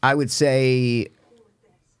 worldwide? I would say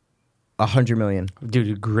 100 million.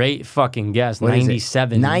 Dude, great fucking guess. What is it?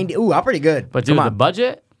 97. 90. Ooh, I'm pretty good. But dude, Come the on.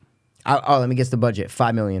 budget? Let me guess the budget.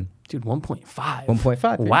 5 million. Dude, 1.5.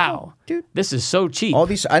 1.5. Wow. Dude. This is so cheap. All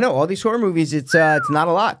these horror movies. It's not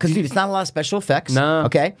a lot because dude, it's not a lot of special effects. No.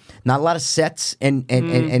 Okay, not a lot of sets and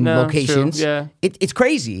no, locations. true, yeah. It's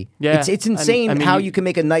crazy. Yeah. it's insane I mean, how you can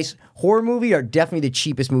make a nice horror movie are definitely the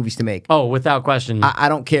cheapest movies to make. Oh, without question. I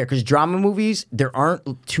don't care because drama movies there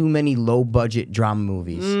aren't too many low budget drama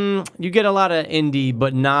movies. You get a lot of indie,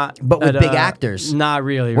 but not. But with at, big actors. Not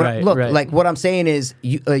really, What- right? look, right. like what I'm saying is,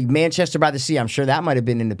 Manchester by the Sea. I'm sure that might have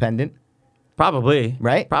been independent, Probably.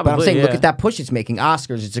 right? Probably. But I'm saying, yeah. look at that push it's making.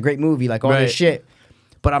 Oscars. It's a great movie. Like all Right. this shit.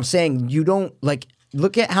 But I'm saying you don't like.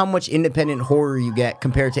 look at how much independent horror you get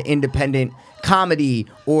compared to independent comedy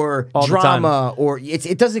or All the drama, or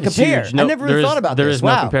it doesn't It's compare. huge. No, I never really thought about there this. is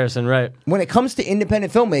Wow. no comparison, right? When it comes to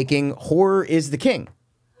independent filmmaking, horror is the king.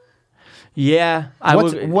 Yeah,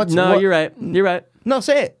 you're right. You're right. No,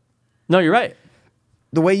 say it. No, you're right.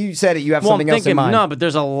 The way you said it, you have Well, something I'm else in thinking, mind. no, but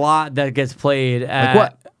there's a lot that gets played at... Like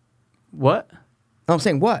what? What? No, I'm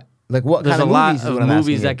saying what? Like what There's kind a of lot movies is of what I'm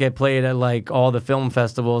movies asking that you. get played at like all the film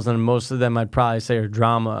festivals, and most of them I'd probably say are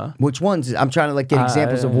drama. Which ones? I'm trying to like get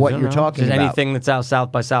examples of what I don't you're know. talking Just about. anything that's out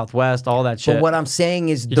South by Southwest, all that shit. But what I'm saying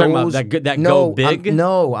is You're talking those about that no, go big?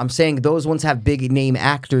 No, I'm saying those ones have big name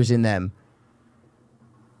actors in them.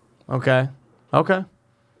 Okay.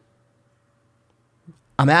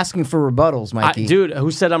 I'm asking for rebuttals, Mikey. Dude,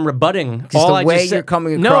 who said I'm rebutting? Because the way you're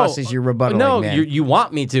coming across is you're rebuttaling, No, man. you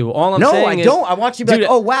want me to. All I'm No, saying I is... don't. I want you to be Dude,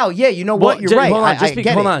 like, oh, wow, yeah, you know well, what? You're right. Hold on, I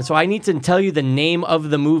get hold it. on. So I need to tell you the name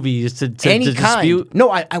of the movies to Any to kind. dispute.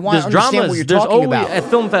 No, I want to There's understand dramas. what you're There's talking always, about. at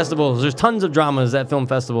film festivals. There's tons of dramas at film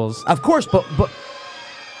festivals. Of course, but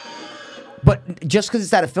just because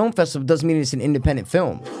it's at a film festival doesn't mean it's an independent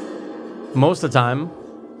film. Most of the time,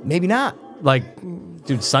 Maybe not. like,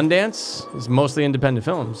 dude, Sundance is mostly independent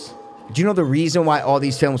films. Do you know the reason why all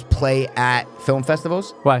these films play at film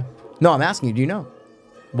festivals? Why? No, I'm asking you. Do you know?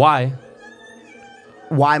 Why?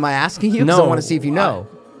 Why am I asking you? Because I want to see if you know.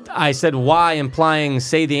 I said why, implying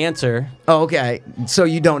say the answer. Oh, okay. So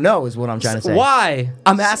you don't know is what I'm trying to say. Why?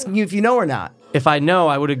 I'm asking you if you know or not. If I know,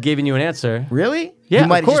 I would have given you an answer. Really? Yeah, You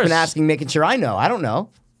might of have just been course. asking, making sure I know. I don't know.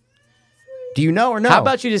 Do you know or no? How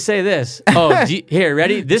about you just say this? Oh, here,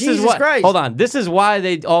 ready? This is Jesus what. Christ. Hold on. This is why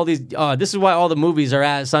this is why all the movies are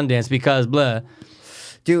at Sundance, because blah.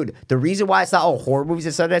 Dude, the reason why it's not all horror movies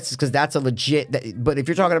at Sundance is because that's a legit... but if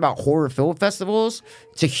you're talking about horror film festivals,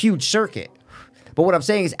 it's a huge circuit. But what I'm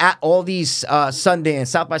saying is at all these Sundance,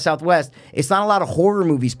 South by Southwest, it's not a lot of horror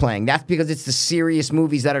movies playing. That's because it's the serious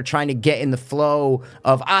movies that are trying to get in the flow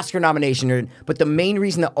of Oscar nomination. But the main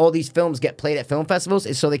reason that all these films get played at film festivals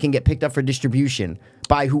is so they can get picked up for distribution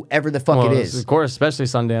by whoever the fuck it is. Of course, especially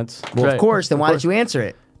Sundance. Well, Right. of course. Then why course. did you answer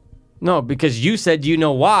it? No, because you said you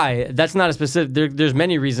know why. That's not a specific. There's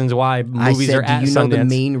many reasons why movies I said, are at do you know Sundance. the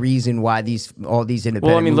main reason why all these independent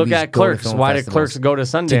Well, I mean, look movies at go to Clerks. film Why did festivals? Clerks go to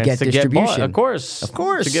Sundance To get bought? distribution. Of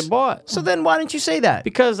course, to get bought. So then why didn't you say that?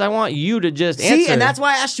 Because I want you to just See, answer. and that's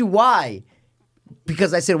why I asked you why.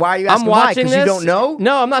 Because I said, why are you asking I'm why? watching Because this. you don't know?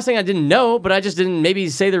 No, I'm not saying I didn't know, but I just didn't maybe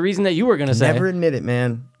say the reason that you were going to say. Never admit it,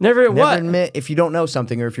 man. Never Never what? admit if you don't know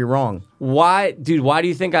something or if you're wrong. Why, dude? Why do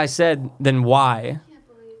you think I said then why?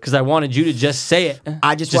 Because I wanted you to just say it.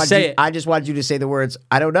 I just wanted you to say the words,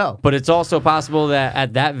 I don't know. But it's also possible that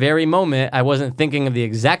at that very moment, I wasn't thinking of the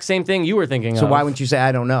exact same thing you were thinking So of. why wouldn't you say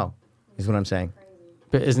I don't know? Is what I'm saying.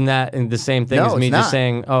 But isn't that the same thing No, as me it's just not.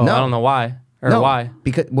 saying, oh, No. I don't know why? Or No, why?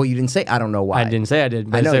 Because you didn't say I don't know why. I didn't say I did.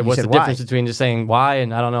 But I know, said, you what's said the why. difference between just saying why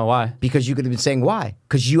and I don't know why? Because you could have been saying why.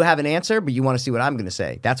 Because you have an answer, but you want to see what I'm going to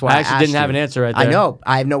say. That's why I I actually asked didn't have you. an answer right I there. know.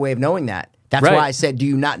 I have no way of knowing that. That's Right. why I said, do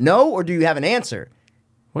you not know or do you have an answer?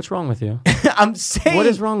 What's wrong with you? I'm saying. What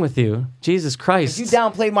is wrong with you? Jesus Christ. You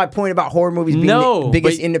downplayed my point about horror movies being No, the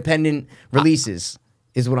biggest but- independent releases,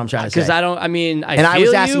 is what I'm trying to say. Because I don't, I mean, I and I feel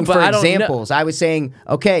was asking you, but for I don't know. examples. I was saying,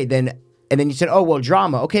 okay, then, and then you said, oh, well,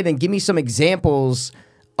 drama. Okay, then give me some examples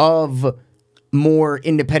of more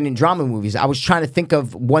independent drama movies. I was trying to think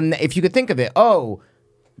of one, if you could think of it. Oh,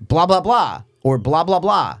 blah, blah, blah, or blah, blah,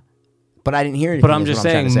 blah. But I didn't hear anything. But I'm is just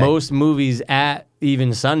what trying saying, to say. most movies at even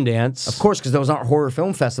Sundance. Of course, because those aren't horror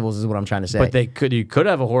film festivals, is what I'm trying to say. But you could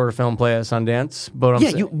have a horror film play at Sundance. But I'm Yeah,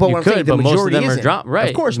 saying, but what I'm saying, the but most of majority them are isn't. drama, right?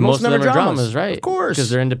 Of course, most of them are dramas, right? Of course,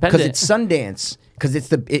 because they're independent. Because it's Sundance. Because it's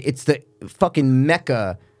the fucking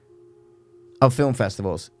mecca of film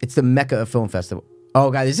festivals. It's the mecca of film festival.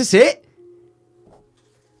 Oh god, is this it?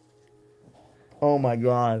 Oh my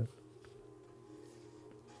god.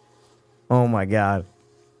 Oh my god.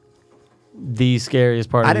 the scariest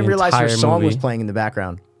part. I of didn't the realize your entire song movie. was playing in the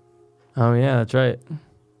background. Oh yeah, that's right.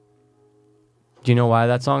 Do you know why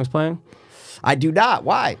that song's playing? I do not.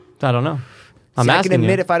 Why? I don't know. I'm See, I asking can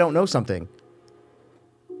admit you. if I don't know something.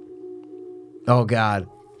 Oh god.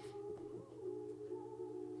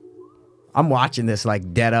 I'm watching this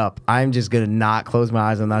like dead up. I'm just gonna not close my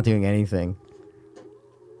eyes. I'm not doing anything.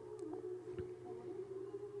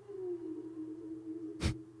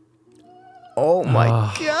 Oh my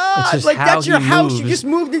it's god! just Like how that's your he house. You moves. just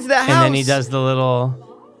moved into that house. And then he does the little.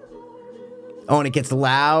 Oh, and it gets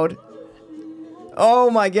loud.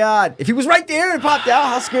 Oh my god! If he was right there and popped out,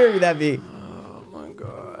 how scary would that be?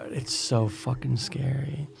 It's so fucking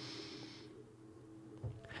scary.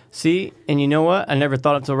 See, and you know what? I never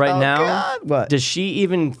thought up till right now. God, what? Does she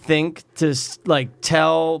even think to like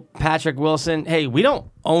tell Patrick Wilson, "Hey, we don't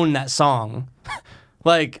own that song"?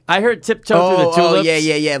 Like I heard "Tiptoe Through the Tulips."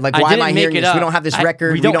 Yeah. Like, I why am didn't I make hearing it this? up. We don't have this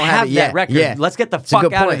record. We don't have it. that record. Yeah. Let's get the It's a fuck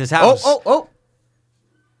good out of point. this house. Oh.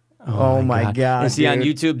 Oh my God. And see on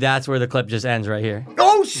dude. YouTube, that's where the clip just ends right here.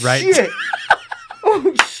 Oh Right? shit!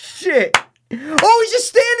 Oh shit! Oh, he's just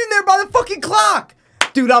standing there by the fucking clock,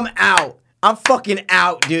 dude. I'm out. I'm fucking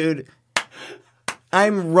out, dude.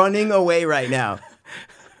 I'm running away right now.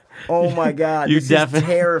 Oh my God, You this defi- is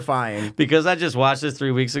terrifying. Because I just watched this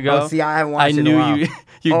 3 weeks ago. Oh, see, I haven't watched it in a knew while. you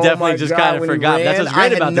Oh definitely my just God, kind of when he forgot. That's ran, what's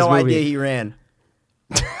great about this I had no movie. idea he ran.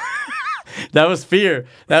 That was fear.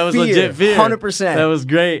 That was Fear, legit fear. 100%. That was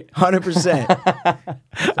great. 100%.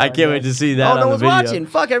 I can't wait to see that Oh, on no the one's video. watching.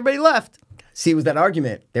 Fuck, everybody left. See, it was that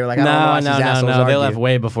argument. They were like, I don't want to watch these assholes No. argue. They left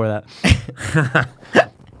way before that.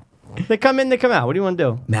 They come in, they come out. What do you want to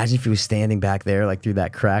do? Imagine if he was standing back there, like through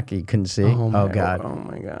that crack, you couldn't see. Oh God. Oh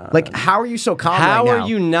my God. Like, how are you so calm How right now? are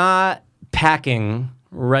you not packing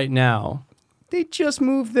right now? They just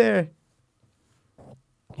moved there.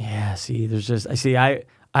 Yeah, see,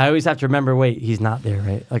 I always have to remember, wait, he's not there,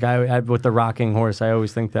 right? Like I with the rocking horse, I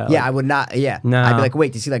always think that. Yeah, like, I would not. Yeah. No. I'd be like,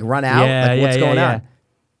 wait, does he like run out? Yeah, like, what's yeah, going yeah. on?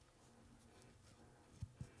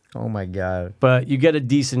 Oh my God. But you get a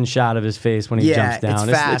decent shot of his face when he Yeah, jumps down.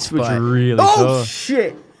 it's fast, it's but... really Oh, cool.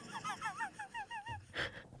 shit.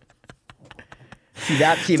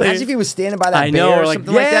 See, imagine if he was standing by that I bear know, or or like,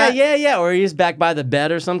 something like that. yeah, or he's back by the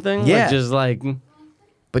bed or something. Yeah. Like, just like,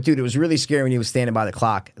 But dude, it was really scary when he was standing by the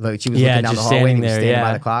clock. Like she was Yeah, looking down the just hallway and he standing was there, standing by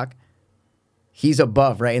yeah. the clock. He's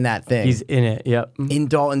above, right in that thing. he's in it. Yep. in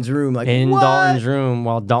Dalton's room, like In what? Dalton's room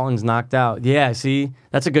while Dalton's knocked out. Yeah, see,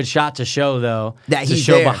 that's a good shot to show though. That to he's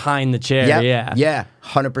show there. behind the chair. Yep. Yeah.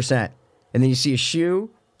 100%. And then you see a shoe.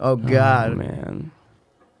 Oh God. Oh, man.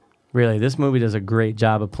 Really, this movie does a great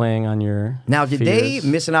job of playing on your Now, did they fears.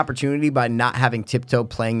 miss an opportunity by not having Tiptoe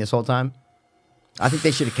playing this whole time? I think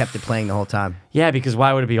they should have kept it playing the whole time, Yeah, because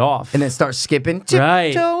why would it be off? and then start skipping. Tiptoe,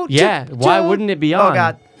 Right. Yeah, tiptoe. why wouldn't it be Oh on?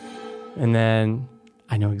 God. And then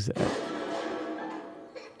I know exactly.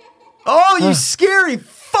 Oh, you scary.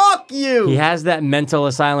 Fuck you. He has that mental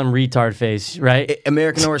asylum retard face, right?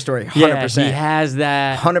 American Horror Story. 100%. Yeah, he has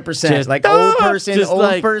that. 100%. just- Like old person, just old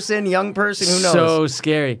like person, young person. Who knows? So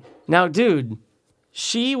scary. Now, dude,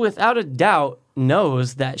 she without a doubt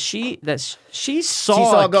knows that she saw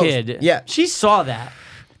saw a a ghost. kid. Yeah. she saw that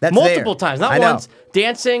That's multiple there. times, not I know. once.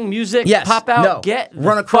 Dancing, music, Yes. pop out, No. get the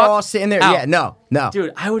run across, fuck sit in there. out. Yeah. No.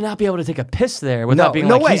 Dude, I would not be able to take a piss there without No, being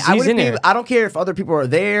no like, way. he's I in wouldn't there. be. I don't care if other people are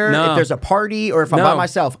there, No. if there's a party, or if I'm by No.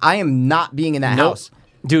 myself. I am not being in that Nope. house.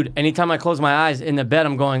 Dude, anytime I close my eyes in the bed,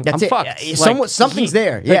 I'm going, That's I'm it. fucked. Yeah, something's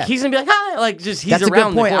there, Like, yeah. he's gonna be like, hi, like just he's That's a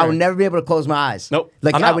around good point. the I corner. would never be able to close my eyes. Nope.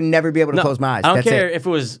 Like I'm I out. would never be able to No, close my eyes. I don't That's care it. if it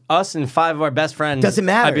was us and 5 of our best friends. Doesn't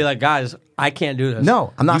matter. I'd be like, guys, I can't do this.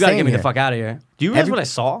 No, I'm not You gotta staying get me here. the fuck out of here. Do you realize Every- what I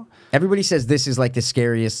saw? Everybody says this is like the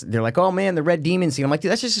scariest. They're like, oh man, the red demon scene. I'm like,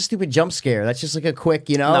 dude, that's just a stupid jump scare. That's just like a quick,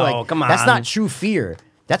 No, like, come That's on. not true fear.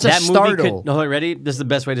 That's a That movie startle. could. No, ready? This is the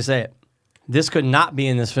best way to say it. This could not be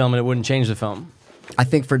in this film, and it wouldn't change the film. I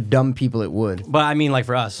think for dumb people it would. But I mean, like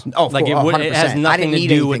for us, Oh, like for, it would. 100%. It has I nothing didn't to need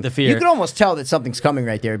do anything. with the fear. You can almost tell that something's coming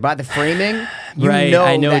right there by the framing. You Right, know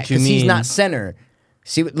I know that, what you 'cause he's mean. not center.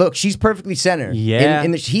 See, look, she's perfectly center. Yeah.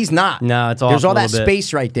 he's not. No, it's off There's a all that little bit.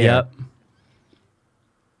 space right there. Yep.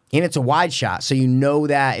 And it's a wide shot, so you know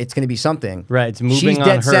that it's going to be something. Right. It's moving She's on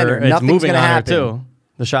dead her. center. It's Nothing's moving going to on happen. her too.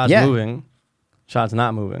 The shot's Yeah. moving. Shot's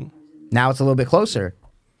not moving. Now it's a little bit closer.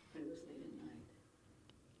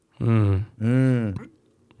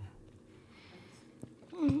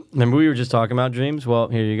 Remember we were just talking about dreams? Well,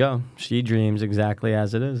 here you go. She dreams exactly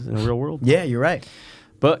as it is in the real world. Yeah, you're right.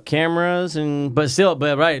 But cameras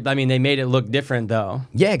but right. I mean, they made it look different though.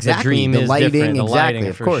 Yeah, exactly. The dream The is lighting, different. The exactly, lighting,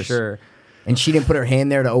 of for course. sure. And she didn't put her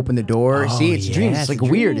hand there to open the door. Oh, See, it's a dream. yeah, It's it's like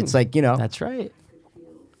a weird. dream. It's like, you know, That's right.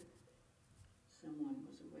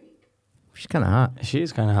 she's kind of hot. She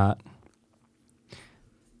is kind of hot.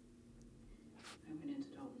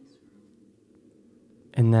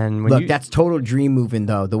 And then when Look, you, that's total dream moving,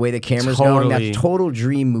 though. The way the camera's going, Totally. that's total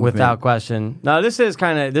dream movement. without question. Now this is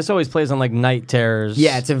kind of this always plays on like night terrors.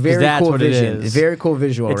 Yeah, it's a 'cause very that's cool what vision. It is. A very cool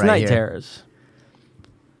visual It's right night here. terrors.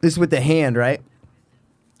 This is with the hand, right?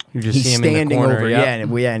 You just He's see him in standing the corner. over, yep.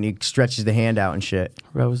 and he stretches the hand out and shit.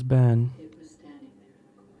 Rose Ben.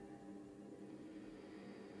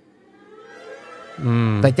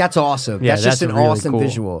 Like, that's awesome. Hmm. Yeah, that's just that's an really awesome cool.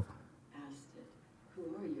 visual. Who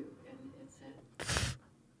are you? And it said, it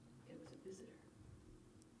was a visitor.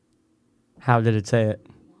 How did it say it?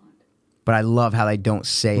 but I love how they don't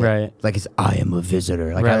say it. Right. Like it's I am a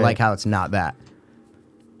visitor. Like I Right. like how it's not that.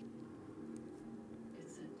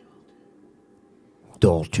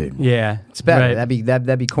 Dalton. Yeah. It's better. Right.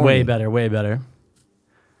 That'd be corny. way better. Way better.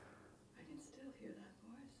 I can still hear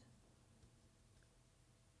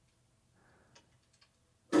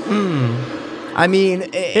that voice. I mean,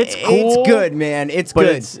 It's it's cool, good, man. It's but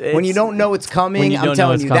good. it's- when you don't know it's coming, when you I'm don't know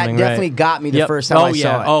telling it's you, coming, that right. definitely got me the Yep. first time Oh, I yeah.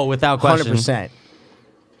 saw it. Oh, without question. 100%.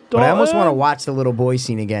 But I almost want to watch the little boy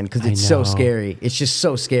scene again because it's so know. scary. It's just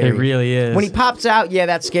so scary. It really is. When he pops out, yeah,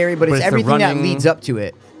 that's scary, but, But it's it's the everything that running- leads up to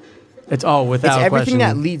it. It's It's without everything question.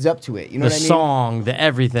 that leads up to it. You know the what I mean? song, the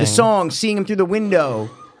everything. The song, seeing him through the window.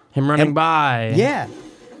 Him running by. Yeah.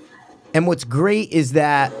 And what's great is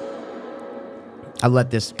that I'll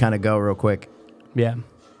let this kind of go real quick. Yeah.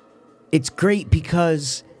 It's great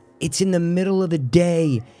because it's in the middle of the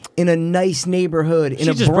day in a nice neighborhood, in She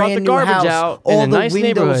a just brought the brand new garbage house, out in all a the nice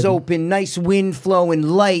windows neighborhood. open, nice wind flowing,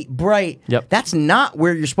 light, bright. Yep. That's not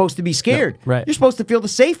where you're supposed to be scared. No, right. You're supposed to feel the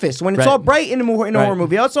safest when it's Right. all bright in a horror Right.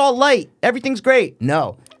 movie. Oh, it's all light. Everything's great.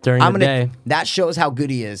 No. During the day. That shows how good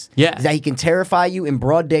he is. Yeah. That he can terrify you in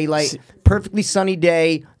broad daylight, perfectly sunny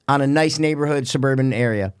day on a nice neighborhood, suburban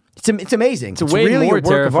area. It's amazing. It's way really more a work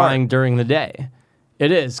of art. terrifying during the day.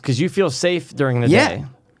 It is, because you feel safe during the Yeah. day.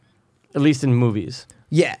 At least in movies.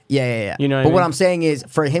 Yeah. You know what I but what mean? I'm saying is,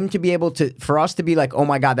 for him to be able to, for us to be like, oh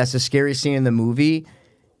my God, that's the scariest scene in the movie,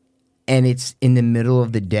 and it's in the middle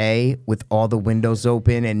of the day with all the windows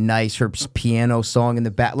open and nice, her piano song in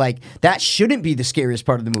the back, like, that shouldn't be the scariest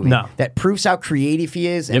part of the movie. No. That proves how creative he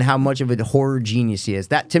is and Yep. how much of a horror genius he is.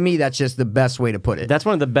 That, to me, that's just the best way to put it. That's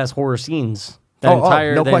one of the best horror scenes. That Oh,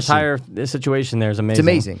 no the question. entire situation there is amazing. It's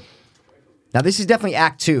amazing. Now, this is definitely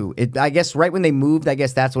Act 2. I guess right when they moved, I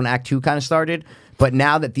guess that's when Act 2 kind of started. But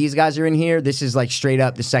now that these guys are in here, this is like straight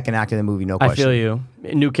up the second act of the movie, no I question. feel you.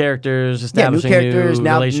 New characters, Yeah, new establishing characters.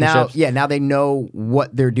 Now, relationships. now they know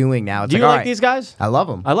what they're doing now. It's Do you like, all like right, these guys? I love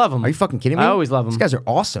them. I love 'em. Are you fucking kidding me? I always love 'em. These guys are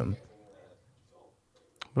awesome.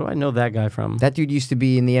 Where do I know that guy from? That dude used to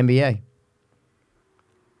be in the NBA.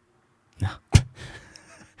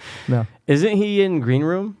 No. Isn't he in Green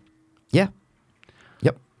Room? Yeah.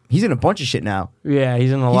 Yep. He's in a bunch of shit now. Yeah,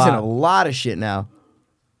 he's in a He's lot. in a lot of shit now.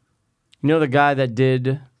 You know the guy that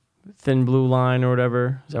did Thin Blue Line or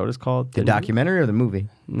whatever? Is that what it's called? The documentary or the movie?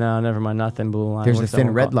 No, never mind. Not Thin Blue Line. There's What's the that Thin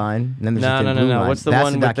one Red called? Line, and then there's No, the no, Thin no, Blue no. Line. What's the That's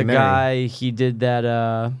one with the documentary. guy? He did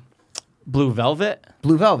that Blue Velvet.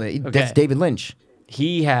 Blue Velvet. That's Okay. David Lynch.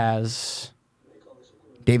 He has.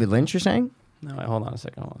 David Lynch, you're saying? No, wait, hold on a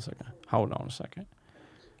second. Hold on a second.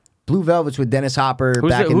 Blue Velvet's with Dennis Hopper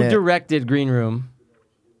back in Who the... directed Green Room?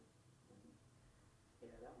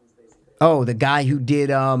 Oh, the guy who did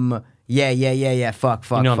yeah. Fuck.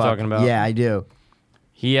 You know what I'm talking about. Yeah, I do.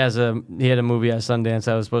 He had a movie at Sundance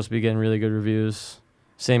that was supposed to be getting really good reviews.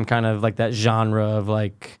 Same kind of like that genre of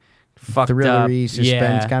like fucked up, Thrillery,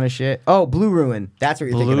 suspense yeah. kind of shit. Oh, Blue Ruin. That's what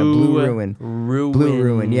you're thinking of. Blue Ruin. Blue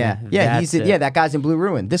Ruin. Yeah. Yeah, That's he's it. yeah, that guy's in Blue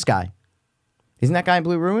Ruin. This guy. Isn't that guy in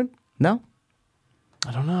Blue Ruin? No?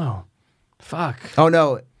 I don't know. Fuck. Oh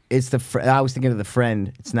no, it's the I was thinking of the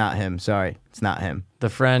friend. It's not him. Sorry. It's not him. The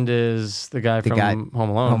friend is the guy from guy- Home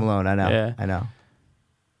Alone. Home Alone, I know. Yeah. I know.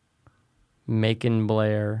 Macon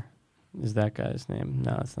Blair is that guy's name.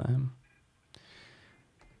 No, it's not him.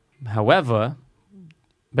 However,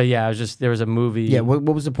 but yeah, there was a movie. Yeah, what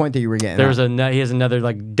was the point that you were getting? There at? was he has another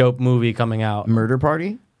like dope movie coming out. Murder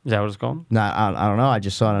Party? Is that what it's called? No, I don't know. I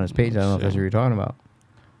just saw it on his page. I don't know if that's what you're talking about.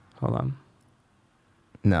 Hold on.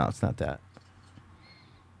 No, it's not that.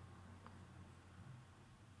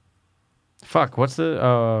 Fuck, what's the...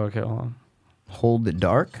 Oh, okay, hold on. Hold the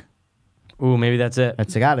Dark? Ooh, maybe that's it.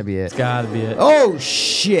 That's gotta be it. Gotta be it. Oh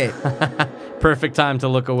shit! Perfect time to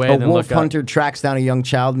look away A then wolf look up. hunter tracks down a young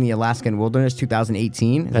child in the Alaskan wilderness,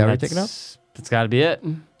 2018. Is that what you're thinking of? That's gotta be it.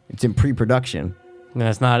 It's in pre-production. No,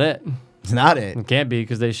 that's not it. It's not it. It can't be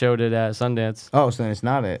because they showed it at Sundance. Oh, so then it's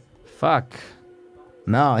not it. Fuck.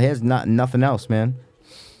 No, he has nothing else, man.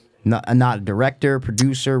 Not a director,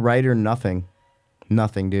 producer, writer, nothing.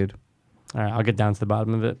 Nothing, dude. All right, I'll get down to the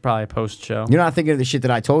bottom of it. Probably post-show. You're not thinking of the shit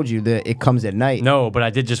that I told you, that it comes at night. No, but I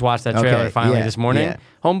did just watch that trailer Okay, finally yeah, this morning. yeah.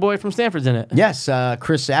 Homeboy from Stanford's in it. Yes,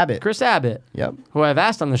 Chris Abbott. Chris Abbott, Yep. who I've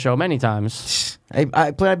asked on the show many times.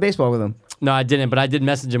 I played baseball with him. No, I didn't, but I did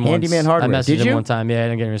message him once. Handyman Hardware. I messaged Did him you? one time. Yeah, I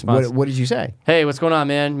didn't get a response. What did you say? Hey, what's going on,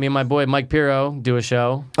 man? Me and my boy Mike Pirro do a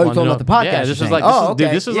show. Oh, you Wanted told to him about the know- podcast Yeah, you're this was saying. like, Oh, dude,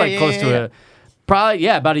 okay. this was Yeah, like yeah, close yeah, to yeah. probably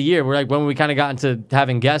about a year. We're like when we kind of got into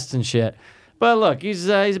having guests and shit. But look, he's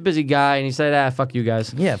a busy guy, and he said, fuck you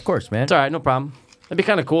guys. Yeah, of course, man. It's all right, no problem. That'd be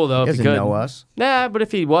kind of cool though He if he doesn't could. know us. Nah, but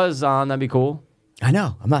if he was on, that'd be cool. I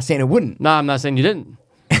know. I'm not saying it wouldn't. No, I'm not saying you didn't.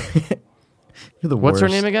 You're the What's her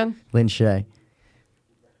worst. name again? Lynn Shay.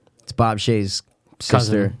 It's Bob Shay's sister.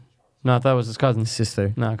 Cousin. No, I thought it was his cousin.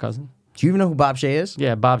 Sister. No, cousin. Do you even know who Bob Shay is?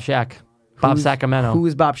 Yeah, Bob Shack. Bob Sacramento. Who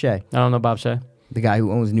is Bob Shay? I don't know Bob Shay. The guy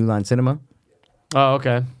who owns New Line Cinema. Oh,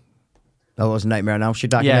 okay. Oh, those Nightmare on Elm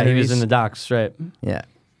Street documentaries. Yeah, he was in the docs, right? Yeah.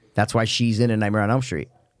 That's why she's in a Nightmare on Elm Street.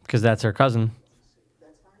 Because that's her cousin.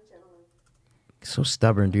 So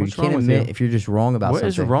stubborn, dude. What's you can't wrong with admit you? if you're just wrong about What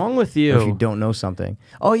something. is wrong with Or if you you? don't know something.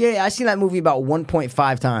 Oh, yeah, I seen that movie about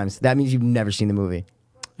 1.5 times. That means you've never seen the movie.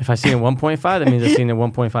 If I seen it 1.5, that means I've seen it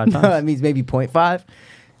 1.5 times. That means maybe 0.5.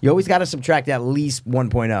 You always got to subtract at least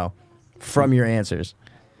 1.0 from your answers.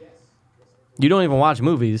 You don't even watch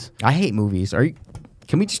movies. I hate movies.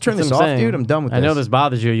 Can we just turn That's this what off, I'm saying. dude? I'm done with this. I know this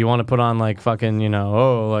bothers you. You want to put on like fucking,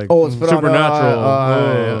 like let's put Supernatural.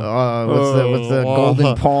 on what's the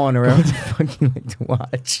Golden Pawn or whatever the fuck you like to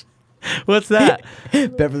watch. What's that?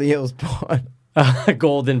 Beverly Hills Pawn.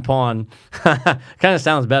 Golden Pawn. Kind of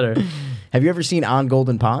sounds better. Have you ever seen On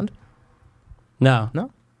Golden Pond? No.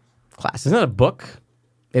 No. Classic. Isn't that a book?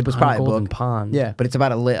 It was On probably a Golden book. Pond. Yeah, but it's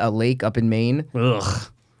about a lake up in Maine.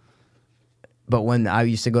 Ugh. But when I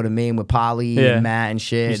used to go to Maine with Polly Yeah. and Matt and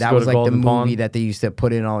shit, Used to that go was to like the Golden movie Pond. that they used to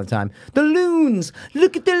put in all the time. The loons!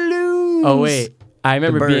 Look at the loons! Oh, wait. I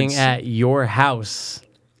remember being birds. at your house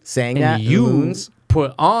Saying and that? you Loons?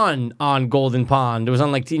 put on Golden Pond. It was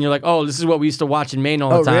on like, and you're like, oh, this is what we used to watch in Maine all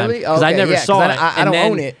the Oh, time. really? Because I Okay, never yeah, 'cause saw I- it. I And don't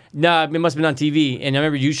then- own it. No, it must have been on TV. And I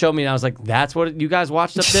remember you showed me, and I was like, that's what you guys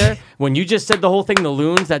watched up there? When you just said the whole thing, the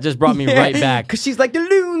loons, that just brought me right back. Because she's like, the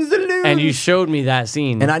loons, the loons! And you showed me that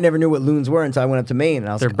scene. And I never knew what loons were until I went up to Maine, and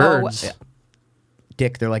I was They're like, oh, birds. yeah.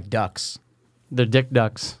 Dick, they're like ducks. They're dick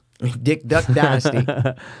ducks. Dick Duck Dynasty.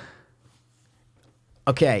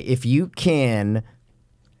 Okay, if you can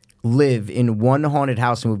live in one haunted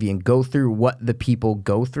house movie and go through what the people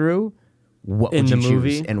go through, what In would you the choose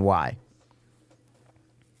movie? and why?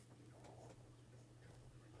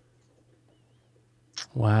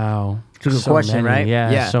 Wow. It's a good So question, many. right?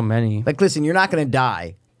 Yeah, Yeah. so many. Like, listen, you're not gonna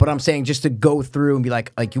die, but I'm saying just to go through and be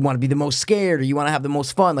like you want to be the most scared or you want to have the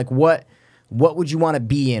most fun. Like, what would you want to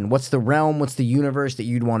be in? What's the realm? What's the universe that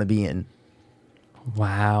you'd want to be in?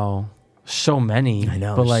 Wow. So many. I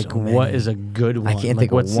know, But like, so what many. is a good one? can't Like,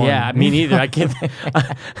 think of what's, one. Yeah, me neither. I can't.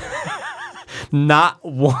 Not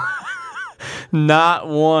one. Not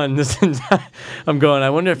one. I'm going. I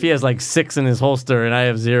wonder if he has like 6 in his holster and I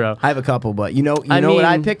have 0. I have a couple, but you know what mean-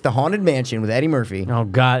 I'd pick? The Haunted Mansion with Eddie Murphy. Oh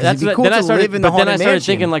God, 'Cause that's it'd be what, cool then I to started. live in the But then I Haunted started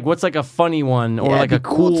Mansion. thinking like, what's like a funny one or Yeah, like it'd a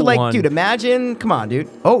be cool to, like, one? dude, imagine, come on, dude.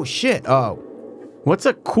 Oh shit. Oh, What's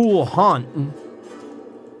a cool haunt?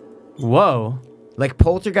 Whoa. like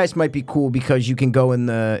Poltergeist might be cool because you can go in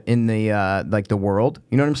the like the world.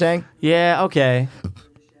 You know what I'm saying? Yeah. Okay.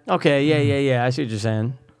 Okay. Yeah. I see what you're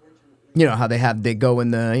saying. You know how they go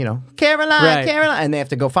in the Caroline, Right. Caroline, and they have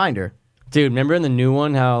to go find her. Dude, remember in the new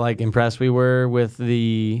one how like impressed we were with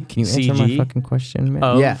the Can you CG? answer my fucking question, man?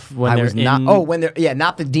 Of Yeah, when I they're was not. in- Oh, when they're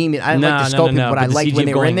not the demon. I didn't like the sculpting, but I the liked CG when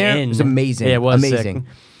they were in going there. It was in. amazing. Yeah, it was amazing.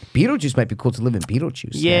 sick. Beetlejuice might be cool to live in Beetlejuice.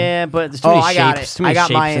 Yeah, man. but there's too many I got shapes. it. Too many I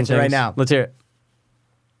got my shapes and answer right things. now. Let's hear it.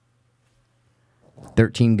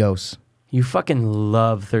 13 Ghosts. You fucking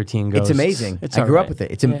love 13 Ghosts. It's amazing. It's I grew up alright. with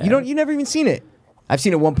it. It's Yeah. you never even seen it. I've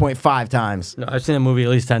seen it 1.5 times. No, I've seen the movie at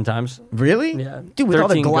least 10 times. Really? Yeah. Dude, with all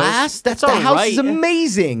the 13 glass, ghosts. that's It's the house is alright.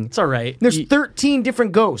 amazing. It's all right. There's You- 13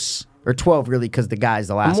 different ghosts. Or 12, really, because the guy's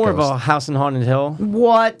the I'm last more ghost. of a House on Haunted Hill.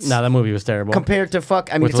 What? No, that movie was terrible. Compared to fuck,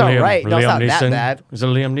 I mean, With it's all Liam- right. No, it's Liam not that Neeson. bad. Is it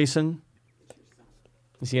Liam Neeson?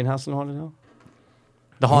 Is he in House on Haunted Hill?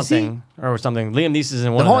 The Is he? Haunting or something. Liam Neeson's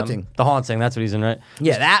in one The of Haunting. them. The Haunting. That's what he's in, right?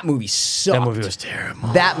 Yeah, that movie sucked. That movie was terrible.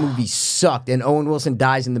 That movie sucked. And Owen Wilson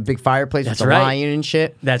dies in the big fireplace That's with the right. lion and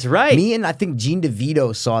shit. That's right. Me and I think Gene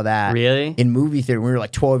DeVito saw that. Really? In movie theater when we were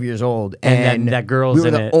like 12 years old. And that girl's we were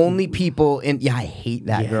in the it. only people in. Yeah, I hate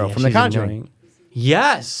that girl from The she's Conjuring. annoying.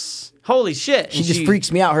 Yes. Holy shit. She And just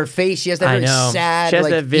freaks me out. Her face, she has that I very know. sad, She has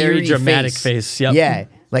like, that very eerie dramatic face. Yep. Yeah,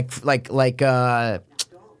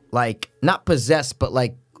 like not possessed, but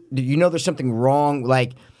like there's something wrong.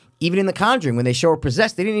 Like even in The Conjuring, when they show her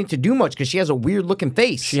possessed, they didn't need to do much because she has a weird looking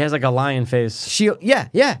face. She has like a lion face. Yeah.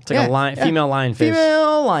 It's like a lion, female lion face.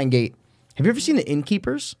 Female lion gate. Have you ever seen The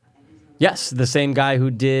Innkeepers? Yes, the same guy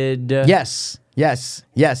who did. Yes, because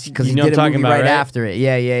You he know did what a I'm movie talking about, right right? after it.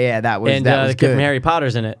 Yeah. That was And that the was kid from good. Harry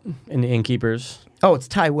Potter's in it, in the Innkeepers. Oh, it's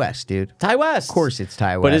Ty West, dude. Ty West. Of course, it's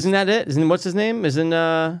Ty West. But isn't that it? Isn't what's his name? Isn't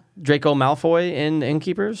Draco Malfoy in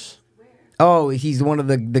Innkeepers? Oh, he's one of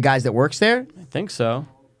the guys that works there. I think so.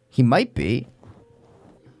 He might be.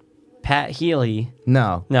 Pat Healy.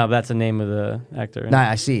 No. No, that's the name of the actor. Nah,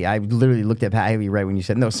 I see. I literally looked at Pat Haley right when you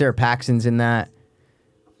said no. Sarah Paxton's in that.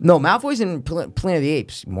 No, Malfoy's in Planet of the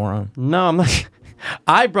Apes, you moron. No, I'm not.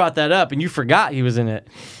 I brought that up, and you forgot he was in it.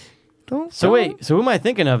 So wait, so who am I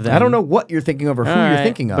thinking of then? I don't know what you're thinking of or who you're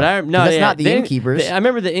thinking of. But no, that's yeah, not the Innkeepers. I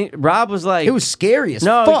remember Rob was like, It was scary as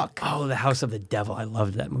no, fuck. Oh, The House of the Devil. I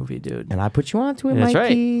loved that movie, dude. And I put you onto it, That's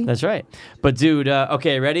Mikey. right. That's right. But dude,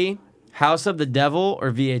 okay, ready? House of the Devil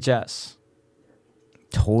or VHS?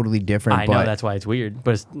 Totally different. I but know that's why it's weird,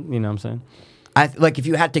 but it's, you know what I'm saying? like if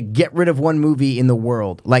you had to get rid of one movie in the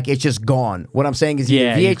world, like it's just gone. What I'm saying is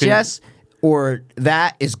Yeah, either you VHS or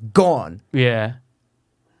that is gone. Yeah.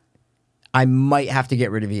 I might have to get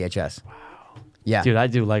rid of VHS. Wow. Yeah. Dude, I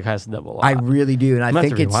do like House of the Devil a lot. I really do, and I I'm gonna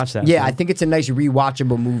think have it's to rewatch that, yeah. too. I think it's a nice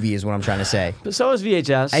rewatchable movie, is what I'm trying to say. But so is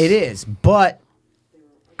VHS. It is, but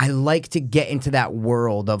I like to get into that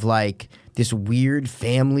world of like this weird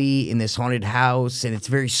family in this haunted house, and it's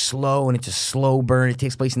very slow, and it's a slow burn. It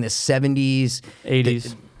takes place in the 70s.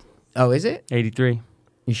 80s. Oh, is it? 83.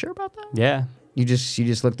 You sure about that? Yeah. You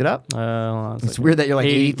just looked it up? Hold on a It's second. weird that you're like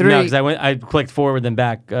 83. No, because I clicked forward then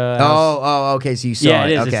back. Okay, so you saw yeah,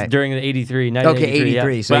 it. it is. Okay. It's during the 83, Okay,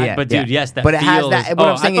 83. Yeah. So but, yeah, but dude, yeah. yes, that but it has feels, that. What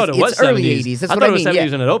I'm saying I thought is it was it's early 70s. 80s. That's I what thought I it was mean. 70s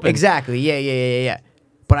Yeah. when it opened. Exactly. Yeah.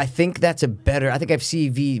 But I think that's a better. I think I've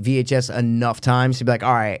seen VHS enough times to be like,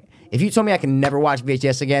 all right. If you told me I can never watch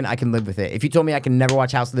VHS again, I can live with it. If you told me I can never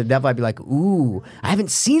watch House of the Devil, I'd be like, ooh, I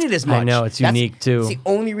haven't seen it as much. I know, it's unique, too. It's the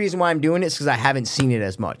only reason why I'm doing it is because I haven't seen it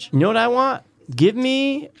as much. You know what I want? Give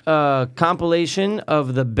me a compilation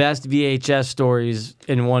of the best VHS stories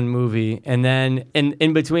in one movie, and then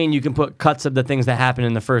in between you can put cuts of the things that happen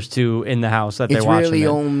in the first two in the house that It's they're watching. really in.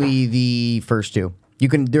 only the first two.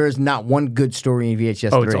 There is not one good story in VHS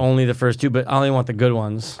 3. Oh, it's only the first two, but I only want the good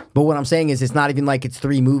ones. But what I'm saying is it's not even like it's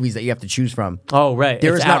 3 movies that you have to choose from. Oh, right.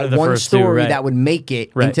 There It's is out not of the one first two, story right. that would make it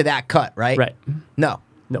Right. into that cut, right? Right. No.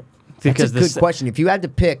 Nope. That's Because a good question. If you had to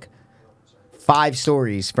pick 5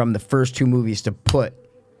 stories from the first 2 movies to put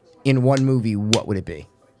in one movie, what would it be?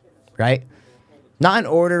 Right? Not in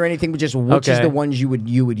order or anything, but just which is Okay. the ones you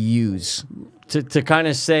would use. to kind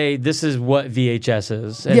of say this is what VHS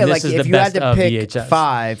is, and Yeah, this like is if the you had best to of pick VHS.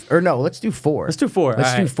 5, or no, let's do 4. Let's do 4.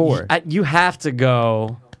 Let's All do right. 4. You have to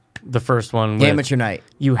go the first one with Amateur Night.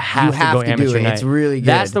 You have, to go to do Amateur it. Night. It's really good.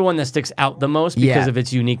 That's the one that sticks out the most because Yeah. of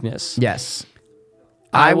its uniqueness. Yes.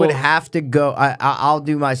 I I would will- have to go. I'll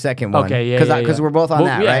do my second one. Okay, yeah, Because yeah. we're both on Well,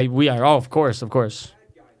 that, yeah, right? we are. Oh, of course, of course.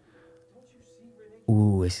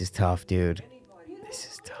 Ooh, this is tough, dude. This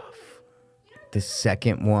is tough. The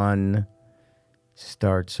second one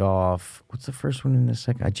starts off. What's the first one in the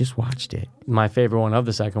second? I just watched it. My favorite one of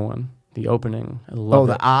the second one, the opening. I love Oh, it.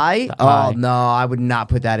 the Eye? The Oh, Eye. no, I would not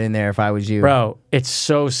put that in there if I was you. Bro, it's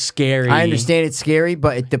so scary. I understand it's scary,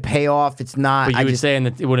 but the payoff, it's not. But you would say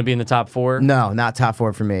it wouldn't be in the top 4? No, not top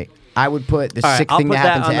 4 for me. I would put the All right, sixth I'll thing put that that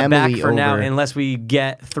happened on to the Emily back for over. now, unless we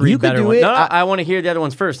get 3 You could better do ones. it. No, I want to hear the other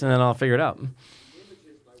ones first, and then I'll figure it out.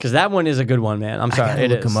 Because that one is a good one, man. I'm sorry, gotta it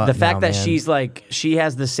look is. 'em up The fact now, that man. she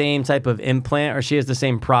has the same type of implant, or she has the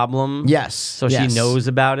same problem. Yes. So yes. she knows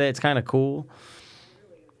about it. It's kind of cool.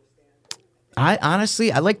 I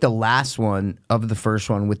honestly, I like the last one of the first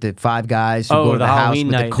one with the 5 guys who Oh, go to the the house Halloween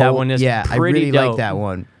with night. the That cold. one is yeah, I pretty really dope. like that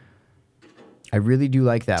one. I really do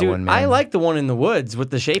like that Dude, one, man. I like the one in the woods with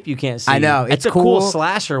the shape you can't see. I know, It's it's a cool cool.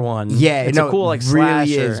 slasher one. Yeah, it's no, a cool like it really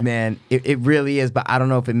slasher. is, man. It really is, but I don't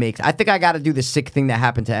know if it makes. I think I got to do the sick thing that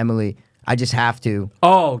happened to Emily. I just have to.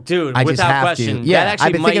 Oh, dude, I just without have to. question. Yeah, that actually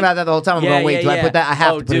I've been thinking about that the whole time. I'm going, wait, do I put that? I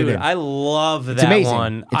have to put dude, it in. I love that amazing.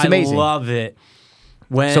 one. It's amazing. I love it.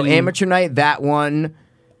 When So Amateur Night, that one.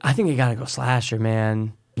 I think you gotta go slasher,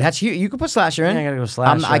 man. That's you. You could put slasher in. I gotta go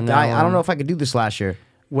slasher on that I don't one. know if I could do the slasher.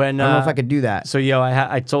 When I don't know if I could do that. So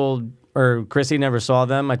I told, or Chrissy never saw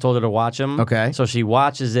them. I told her to watch them. Okay. So she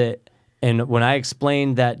watches it, and when I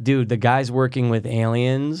explained that, dude, the guy's working with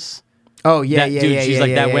aliens. Oh yeah, That, yeah, dude, yeah. she's yeah, like,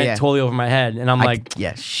 yeah, that yeah, went yeah. totally over my head, and I'm like,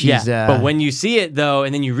 yeah, she's. But when you see it though,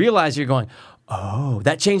 and then you realize you're going, oh,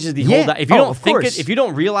 that changes the Yeah. whole. If you Oh, don't of think course. if you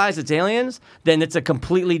don't realize it's aliens, then it's a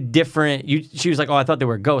completely different. She was like, oh, I thought they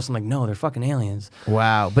were ghosts. I'm like, no, they're fucking aliens.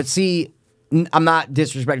 Wow. But see, I'm not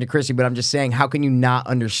disrespecting Chrissy, but I'm just saying, how can you not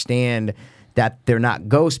understand that they're not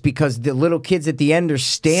ghosts? Because the little kids at the end are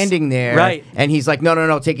standing there, Right. And he's like,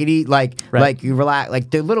 no, take it easy, Right. like you relax.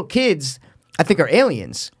 Like the little kids, I think are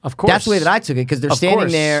aliens. Of course. That's the way that I took it, because they're Of standing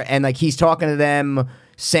course. there and like he's talking to them,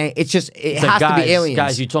 saying it It's has like, to be aliens.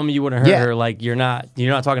 Guys, you told me you wouldn't hurt Yeah. her. Like you're not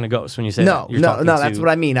talking to ghosts when you say no, that. You're no, talking no. to- That's what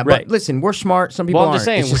I mean. Right. But listen, we're smart. Some people Well, I'm aren't. just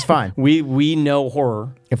saying, It's just fine. We know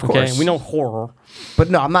horror. Of Okay? course. We know horror.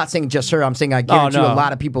 But no, I'm not saying just her. I'm saying I guarantee you no. a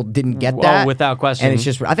lot of people didn't get Oh, that. without question. And it's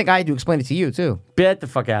just, I think I had to explain it to you too. Get the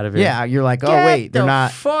fuck out of here. Yeah, you're like, oh Get wait, they're the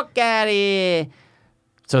not. Fuck out of here.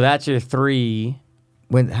 So that's your 3.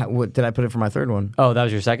 What did I put it for my third one? Oh, that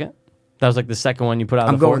was your second? That was like the second one you put out.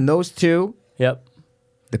 I'm of the going four? those two. Yep.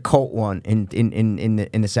 The Colt one in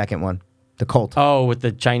the second one. The Colt. Oh, with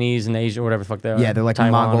the Chinese and Asia, whatever the fuck they are. Yeah, they're like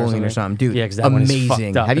Taiwan Mongolian or something. Dude, Yeah, because that one is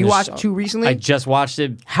amazing. fucked up. Have you and watched it's- two recently? I just watched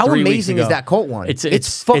it. How 3 weeks amazing is ago. that Colt one?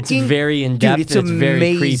 It's fucking very in depth. Dude, it's and it's very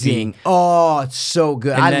amazing. creepy. Oh, it's so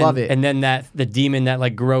good. And I then- love it. And then the demon that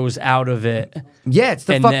like grows out of it. Yeah, it's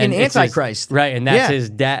the and fucking then it's his- Antichrist. right? And that's Yeah. his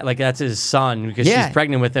dad. Like that's his son because Yeah. she's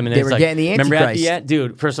pregnant with him. And They it's were like, getting the remember at Antichrist. the end,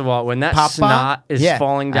 dude. First of all, when that Papa? snot is Yeah,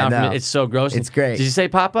 falling I down from know. it, it's so gross. It's great. Did you say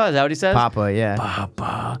Papa? Is that what he says? Papa, yeah.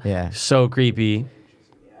 Papa. Yeah. So creepy.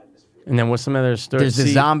 And then what's some other story? There's the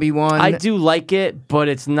zombie one. I do like it, but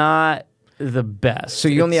it's not the best. So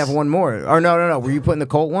you only It's- have one more. Or no. Were you putting the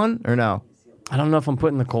Colt one or no? I don't know if I'm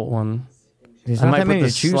putting the Colt one. There's I not might that many put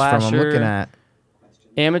to the choose from. I'm slasher. looking at.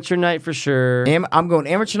 Amateur Night for sure. I'm going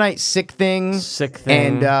Amateur Night, Sick Thing, Sick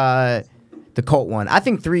Thing. and the Colt one. I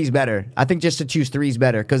think 3's better. I think just to choose 3's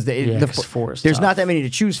better because Yeah, 'cause 4 is there's tough. not that many to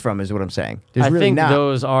choose from, is what I'm saying. There's I really think not.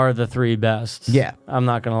 those are the 3 best. Yeah. I'm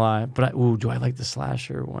not gonna lie, but do I like the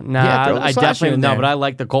slasher one? Nah, Yeah, throw the I slasher definitely in no, there. but I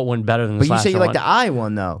like the Colt one better than the But you slasher say you like one. the eye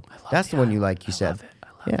one though. That's the one you like. You said.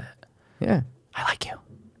 Yeah. Yeah. I like you.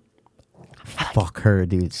 Fuck her,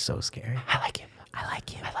 dude. It's so scary. I like you. I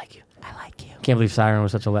like you. I like you. I like you. Can't believe Siren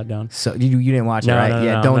was such a letdown. So you didn't watch No, it, right? no,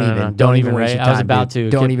 Yeah. no, Don't no, no, even. no. Don't even waste right? your time. I was about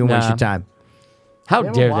dude. to. Don't even waste Nah. your time. How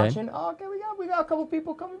dare they? Oh, okay, we got a couple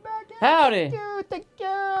people coming back. Howdy. Thank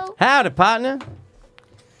you. Howdy, partner.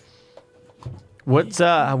 What's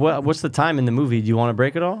the time in the movie? Do you want to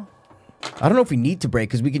break it all? I don't know if we need to break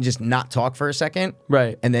because we can just not talk for a second.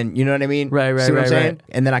 Right. And then, you know what I mean? Right, See what I'm right, saying? right.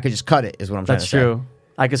 And then I could just cut it, is what I'm trying That's to say. true.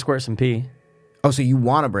 I could squirt some pee. Oh, so you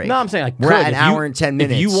want to break? No, I'm saying I We're could. at an If hour and 10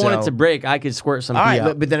 minutes. If you wanted so- to break, I could squirt some All pee right,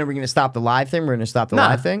 out. but then are we going to stop the live thing? We're going to stop the Nah.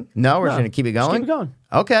 live thing? No, we're No. just going to keep it Just going? keep it going.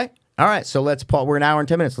 Okay. All right, so let's pause. We're an hour and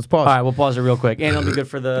 10 minutes. Let's pause. All right, we'll pause it real quick, and it'll be good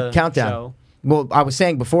for the Countdown. show. Well, I was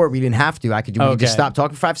saying before we didn't have to. I could do. We could just Okay. stop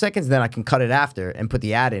talking for 5 seconds, then I can cut it after and put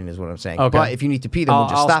the ad in. Is what I'm saying. Okay. But if you need to pee, then I'll, we'll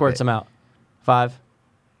just I'll stop squirt it. some out. 5,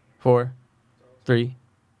 4, 3,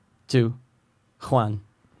 2, 1.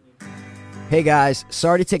 Hey guys,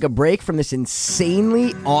 sorry to take a break from this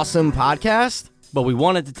insanely awesome podcast. But we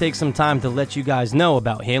wanted to take some time to let you guys know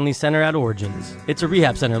about Hanley Center at Origins. It's a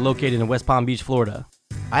rehab center located in West Palm Beach, Florida.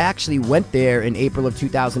 I actually went there in April of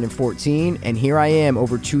 2014, and here I am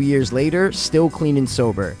over 2 years later, still clean and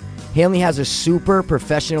sober. Hanley has a super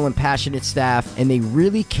professional and passionate staff, and they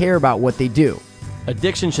really care about what they do.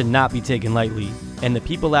 Addiction should not be taken lightly, and the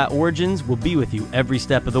people at Origins will be with you every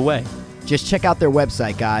step of the way. Just check out their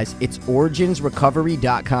website, guys. It's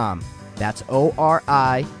originsrecovery.com. That's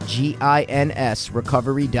ORIGINS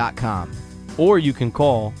recovery.com. Or you can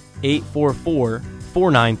call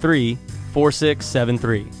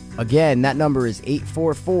 844-493-4673. Again, that number is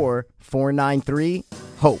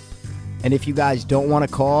 844-493-HOPE. And if you guys don't want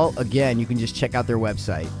to call, again, you can just check out their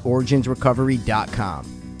website,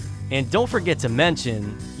 originsrecovery.com. And don't forget to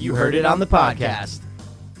mention you heard it on the podcast.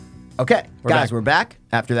 Okay, guys, back. we're back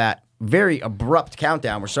after that very abrupt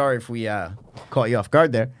countdown. We're sorry if we caught you off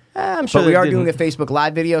guard there. I'm sure But we that are didn't- doing a Facebook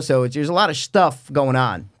Live video, so there's a lot of stuff going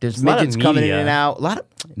on. There's a lot of midgets coming in media. and out. A lot of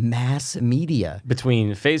mass media.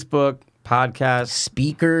 Between Facebook, podcasts,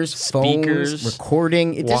 Speakers, phones, Speakers,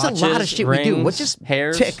 recording. There's a lot of watches, shit we do. What rings, just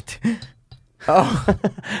hairs. ticked?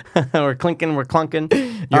 we're clinking, we're clunking.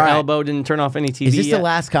 Your All right. elbow didn't turn off any TV Is this yet. the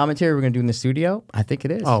last commentary we're going to do in the studio? I think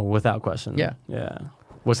it is. Oh, without question. Yeah. Yeah.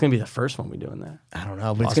 What's going to be the first one we do in there? I don't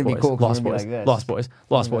know, but Lost it's going to be Boys, cool. 'cause Lost we're gonna Boys, be like this. Lost Boys,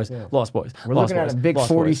 Lost Boys, this. Lost Boys. We're Lost looking Boys, at a big Lost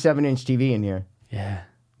Boys. 47-inch TV in here. Yeah.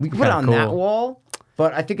 We can put it Kinda on that cool. wall,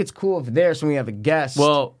 but I think it's cool if there, so we have a guest.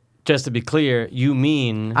 Well, just to be clear, you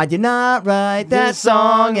mean I did not write that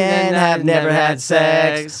song and have never had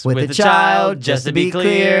sex with a child, just to be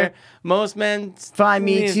clear. Most men Find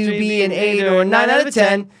me to be an 8 or 9 out of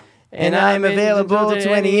 10. And I'm available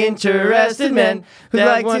to any interested men who'd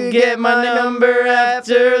like to get my number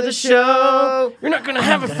after the show. You're not gonna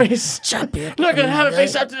have a face. You're not gonna have a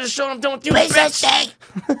face after the show. I'm done with you, bitch.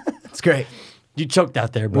 It's great. You choked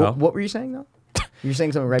out there, bro. What were you saying, though? You were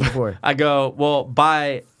saying something right before. I go, well,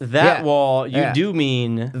 by that Yeah. wall, you Yeah. do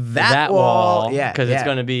mean That wall, yeah, because it's yeah.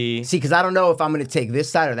 going to be See, because I don't know if I'm going to take this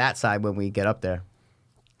side or that side when we get up there.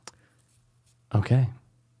 okay.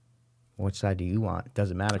 Which side do you want?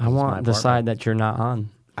 Doesn't matter. 'cause I it's my want the apartment. side that you're not on.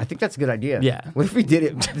 I think that's a good idea. Yeah. What if we did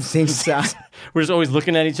it the same side? We're just always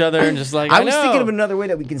looking at each other and just like I was know. thinking of another way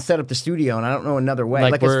that we can set up the studio, and I don't know another way.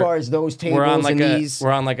 Like as we're- far as those tables we're on like and a these.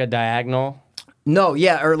 we're on like a diagonal. No,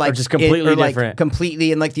 yeah, or like just completely like different.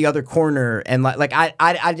 completely in like the other corner, and like I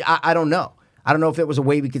don't know. I don't know if there was a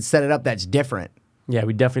way we could set it up that's different. Yeah,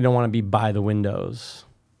 we definitely don't want to be by the windows.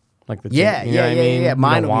 Like the Yeah, you know what I mean? yeah. We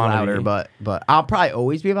Mine don't will be wanna louder, but I'll probably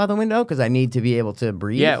always be by the window because I need to be able to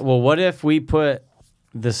breathe. Yeah, well, what if we put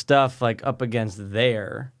the stuff like up against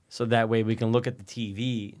there so that way we can look at the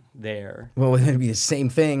TV there? Well, it'd be the same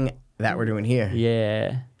thing that we're doing here.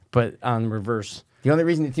 Yeah, but on reverse. The only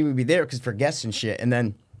reason the TV would be there because for guests and shit, and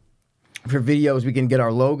then for videos we can get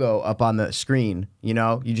our logo up on the screen. You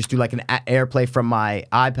know, you just do like an AirPlay from my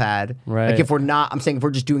iPad. Right. Like if we're not, I'm saying if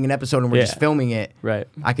we're just doing an episode and we're just filming it. Right.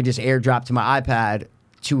 I could just AirDrop to my iPad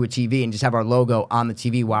to a TV and just have our logo on the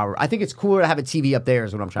TV while we're. I think it's cooler to have a TV up there.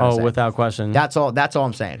 Is what I'm trying to say. Oh, without question. That's all. That's all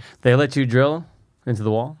I'm saying. They let you drill into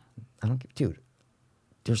the wall? I don't give, dude.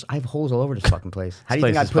 I have holes all over this fucking place. How do you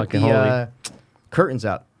This think I place put is the fucking curtains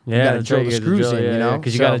up? Yeah, you gotta that's drill right, the you gotta screws drill, in, yeah, you know,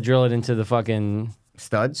 because you So- got to drill it into the fucking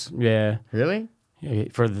studs. yeah. Really? Yeah,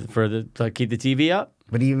 for the to keep the TV up.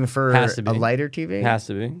 But even for Has to a be. lighter TV? Has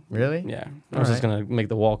to be. Really? Yeah. I was just gonna make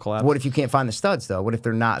the wall collapse. What if you can't find the studs though? What if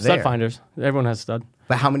they're not Stud there? finders? Everyone has stud.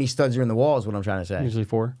 But how many studs are in the wall is what I'm trying to say. Usually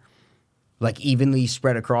 4. Like evenly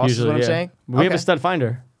spread across Usually, is what I'm yeah. saying? We have Okay. a stud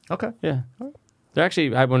finder. Okay. Yeah. They're actually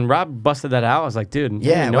when Rob busted that out, I was like, dude, I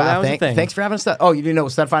Yeah, didn't know that was a thing. thanks for having a stud. Oh, you didn't know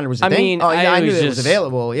Stud Finder was a I thing? mean, oh, yeah, I I knew was it was just-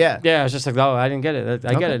 available. Yeah. Yeah, I was just like, oh, I didn't get it. I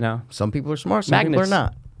get Okay. it now. Some people are smart, some people are Magnets.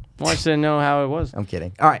 not. I wanted to know how it was. I'm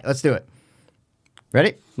kidding. All right, let's do it.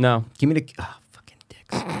 Ready? No. Give me the fucking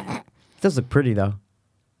dicks. It does look pretty though.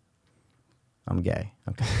 I'm gay.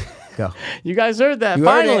 Okay. Go. You guys heard that. You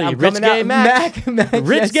heard it. Finally. I'm Rich coming Gay out. Mac. Mac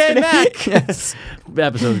Rich Gay yesterday. Mac. Yes. The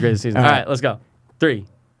episode was great season. All All right. right, let's go. 3,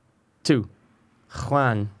 2,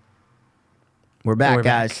 Juan. We're back, We're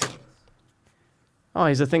back. guys. Oh,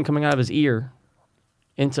 he's a thing coming out of his ear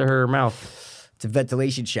into her mouth. It's a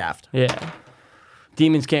ventilation shaft. Yeah.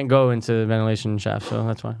 Demons can't go into the ventilation shaft, so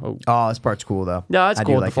that's why. Oh. Oh, this part's cool though. No, it's I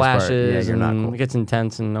do cool. like The this part. flashes Yeah, you're not and cool. it gets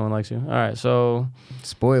intense and no one likes you. All right, so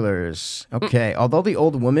Spoilers. Okay. Although the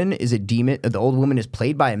old woman is a demon, the old woman is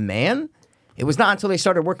played by a man. It was not until they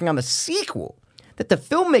started working on the sequel that the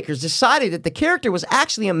filmmakers decided that the character was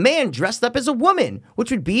actually a man dressed up as a woman, which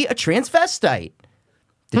would be a transvestite.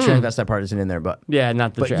 The transvestite part isn't in there, but yeah,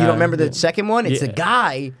 not the. you don't remember the second one? It's the Yeah.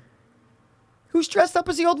 guy who's dressed up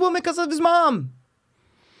as the old woman because of his mom.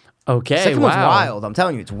 Okay, Second wow. one's wild. I'm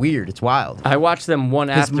telling you, it's weird. It's wild. I watched them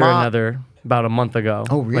one after mom- another about a month ago.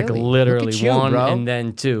 Oh, really? Like Look literally at you, one bro. and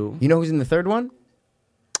then 2. You know who's in the third one?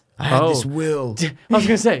 I have this Oh. will. I was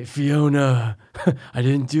gonna say Fiona. I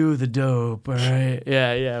didn't do the dope. All right.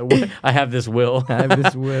 Yeah. I have this will. I have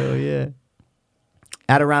this will, yeah.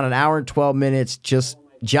 At around an hour and 12 minutes,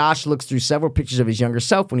 Josh looks through several pictures of his younger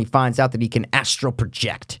self when he finds out that he can astral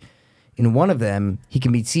project. In one of them, he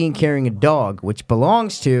can be seen carrying a dog, which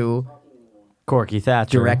belongs to Corky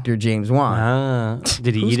Thatcher. director James Wan. Ah,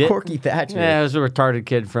 did he Who's eat it? Corky Thatcher? Yeah, it was a retarded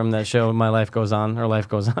kid from that show. My Life Goes On, or Life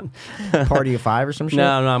Goes On. Party of Five or some shit?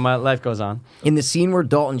 No, My Life Goes On. In the scene where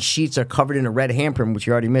Dalton's sheets are covered in a red handprint, which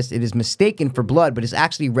you already missed, it is mistaken for blood, but it's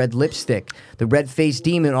actually red lipstick. The red-faced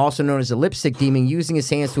demon, also known as the lipstick demon, using his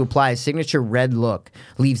hands to apply his signature red look,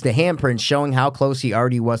 leaves the handprint showing how close he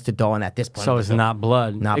already was to Dalton at this point. So it's not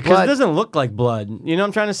blood. Not because blood. it doesn't look like blood. You know what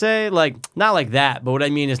I'm trying to say? Like, not like that, but what I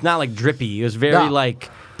mean is not like drippy. It was very No. like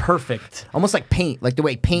perfect. Almost like paint, like the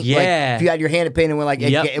way paint, Yeah. like if you had your hand in paint and went like,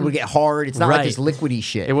 Yep. it would get hard. It's not like Right. this liquidy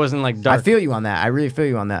shit. It wasn't like I dark. feel you on that. I really feel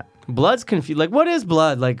you on that. Blood's confused. Like, what is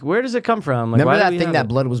blood? Like, where does it come from? Like, Remember why do that we thing have that it?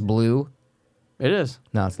 blood was blue? It is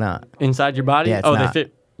No, it's not. inside your body. Yeah, it's oh, not. they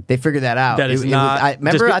fit. They figured that out. That is It was- not. I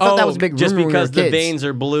remember, I thought that was a big just rumor when we because were the kids. veins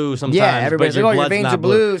are blue sometimes. Yeah, but everybody's like, oh, your blood's veins not are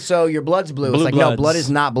blue, so your blood's blue. It's like, no, bloods. blood is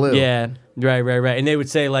not blue. Yeah, right. And they would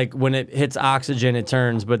say like when it hits oxygen, it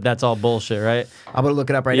turns, but that's all bullshit, right? I'm gonna look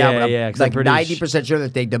it up right Yeah, now. But yeah, I'm 'cause I'm like pretty 90% sure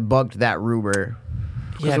that they debunked that rumor.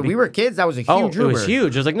 Because Yeah, when we were kids, that was a huge Oh, rumor. it was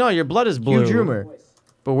huge. It was like, no, your blood is blue. Huge rumor.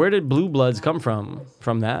 But where did blue bloods come from?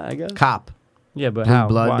 From that, I guess. Cop. Yeah, but Blue how?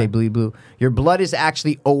 blood, Why? they bleed blue. Your blood is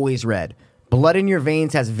actually always red. Blood in your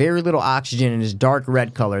veins has very little oxygen and is dark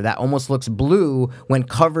red color that almost looks blue when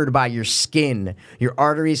covered by your skin. Your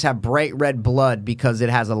arteries have bright red blood because it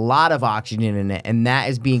has a lot of oxygen in it, and that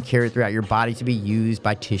is being carried throughout your body to be used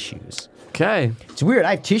by tissues. Okay. It's weird.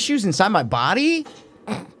 I have tissues inside my body?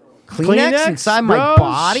 Kleenex inside my bros?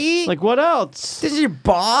 body? Like what else? This is your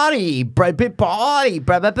body, body, body.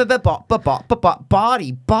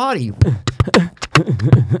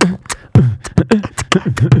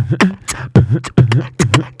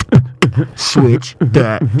 Switch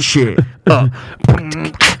that shit up.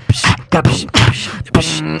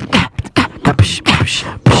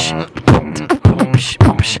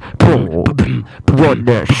 Run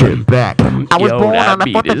that shit back. I was Yo, born that on the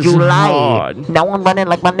beat 4th of is July. hard. Now I'm running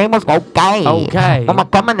like my name was okay. Okay. I'm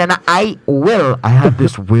coming and I will. I have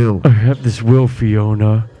this will. I have this will,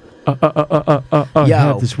 Fiona. I Yo,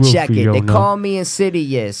 have this will, check it. Fiona. They call me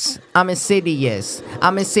insidious. I'm insidious.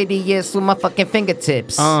 I'm insidious with my fucking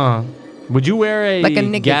fingertips. Would you wear a, Like a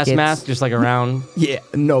nigga gas gets. mask just like around? Yeah,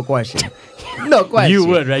 no question. No question. You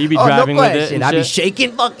would, right? You'd be Oh, driving no with it question. and I'd be shit?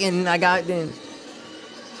 shaking fucking. I got then.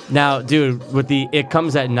 Now, dude, with the it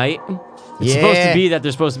comes at night. It's supposed to Yeah. be that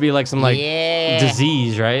there's supposed to be like some like Yeah.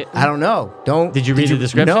 disease, right? I don't know. Don't. Did you read the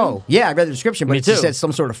description? No. Yeah, I read the description, but Me it just too. said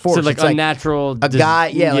some sort of force. So like It's unnatural. a guy,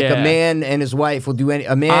 like a man and his wife will do any.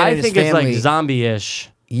 A man I and his think it's family. like zombie-ish.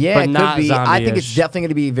 Yeah, but it not could be. I think it's zombie-ish. definitely going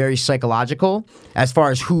to be very psychological as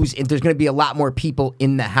far as who's. There's going to be a lot more people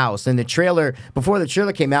in the house. And the trailer, before the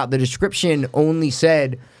trailer came out, the description only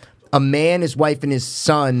said a man, his wife, and his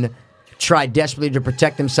son tried desperately to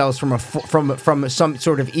protect themselves from some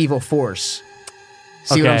sort of evil force.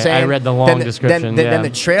 See what I'm Okay, saying? I read the long description, Then yeah. the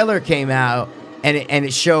trailer came out and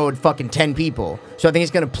it showed fucking 10 people. So I think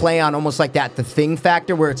it's going to play on almost like that, the Thing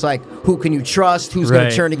factor, where it's like, who can you trust? Who's going Right.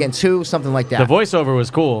 to turn against who? Something like that. The voiceover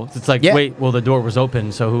was cool. It's like, Yeah. wait, well, the door was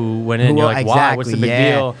open, so who went in? You're like, wow, what's the big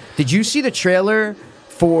yeah. deal? Did you see the trailer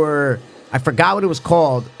for? I forgot what it was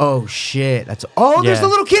called. Oh shit! There's Yeah. the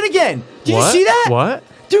little kid again. Did What? you see that? What?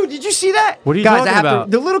 Dude, did you see that? What are you guys, talking I have about?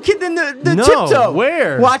 To, the little kid in the No, tiptoe.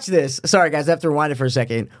 where? Watch this. Sorry, guys, I have to rewind it for a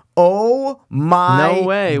second. Oh my No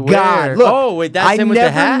way, God! where? Look, Oh, wait, that's I him with the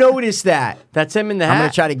never hat? noticed that. That's him in the I'm gonna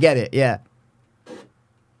hat. try to get it. Yeah,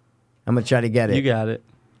 I'm gonna try to get it. You got it.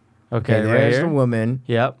 Okay, Okay, right there's here. the woman.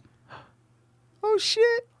 Yep. Oh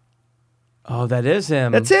shit! Oh, that is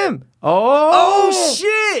him. That's him. Oh, Oh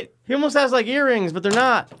shit! He almost has like earrings, but they're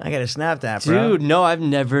not. I gotta snap that, bro. Dude, no, I've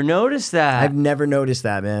never noticed that. I've never noticed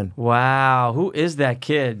that, man. Wow, who is that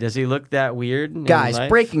kid? Does he look that weird? in Guys, life?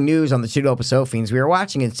 breaking news on the Two Dope Fiends. We were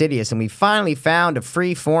watching Insidious, and we finally found a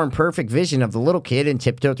free-form, perfect vision of the little kid in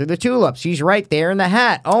Tiptoe Through the Tulips. He's right there in the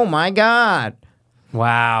hat. Oh my God!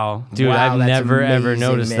 Wow, dude, Wow, I've that's never ever amazing,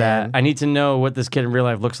 noticed man. that. I need to know what this kid in real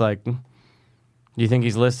life looks like. Do you think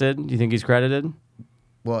he's listed? Do you think he's credited?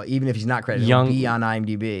 Well, even if he's not credited, Young- he'll be on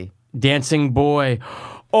IMDb. Dancing boy.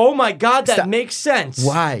 Oh my God, that Stop. makes sense.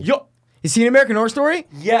 Why? Yo, Is he an American Horror Story?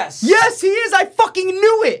 yes. Yes, he is. I fucking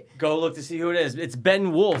knew it. Go look to see who it is. It's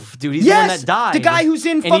Ben Wolf, dude. He's the one Yes, that died. the guy who's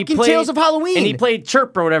in And he fucking Tales of Halloween. And he played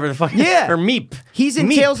Chirp or whatever the fuck. Yeah. Or Meep. He's in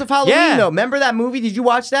Meep. Tales of Halloween, Yeah. though. Remember that movie? Did you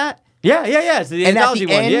watch that? Yeah. It's the And at anthology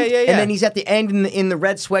the one. end, Yeah. and then he's at the end in the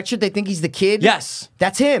red sweatshirt. They think he's the kid. Yes.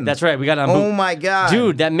 That's him. That's right. We got it on Oh boot. my God,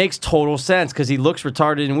 Dude, that makes total sense because he looks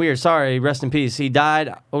retarded and weird. Sorry, rest in peace. He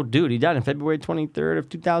died. Oh, dude, he died on February 23rd of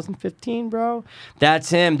 2015, bro. That's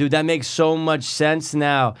him, dude. That makes so much sense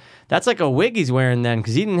now. That's like a wig he's wearing then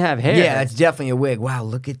because he didn't have hair. Yeah, that's definitely a wig. Wow,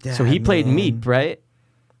 look at that. so he played man. Meep, right?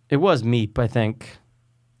 It was Meep, I think.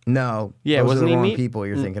 No. Yeah, those wasn't are the he wrong Meep? people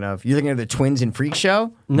you're thinking of. You're thinking of the twins in Freak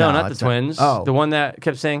Show? No, not the that's twins. Oh. The one that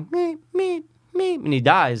kept saying Meep, Meep, Meep, and he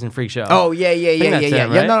dies in Freak Show. Oh, yeah. think that's Yeah,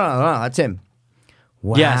 him, right? no, that's him.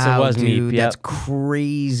 Wow, Yes, it was Meep, dude, yep. that's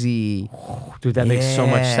crazy. Dude, that makes so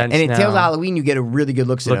much Yeah. sense And in now. Tales of Halloween, you get a really good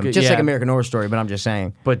look at him. Just like yeah. American Horror Story, but I'm just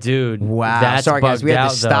saying. But dude, Wow. that's Sorry, guys, we bugged have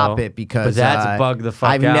out, to stop though. it because but that's bugged the fuck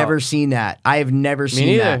I've out. never seen that. I have never Me seen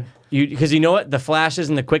neither. that. Because you know what? The flashes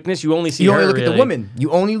and the quickness, you only see You her, only look at the really. woman.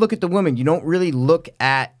 You only look at the woman. You don't really look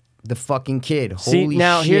at the fucking kid. See, Holy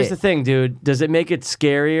now shit. here's the thing, dude. Does it make it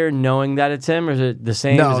scarier knowing that it's him, or is it the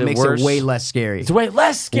same? No, is it makes worse? it way less scary. It's way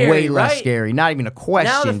less scary. Way less right? scary. Not even a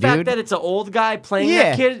question, Now the dude. fact that it's an old guy playing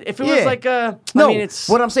Yeah, that kid, if it yeah. was like a, No, I mean, it's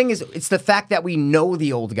what I'm saying is it's the fact that we know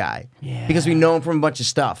the old guy because we know him from a bunch of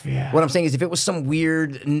stuff. What I'm saying is if it was some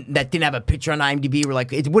weird that didn't have a picture on IMDb, we're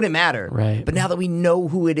like, it wouldn't matter. Right. But now that we know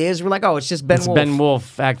who it is, we're like, oh, it's just Ben it's Wolf. Ben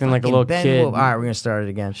Wolf acting like a Fucking little Ben kid. Wolf. All right, we're gonna start it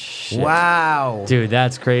again. Wow, Dude,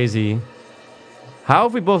 that's crazy. How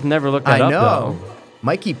have we both never looked that I up, know. though?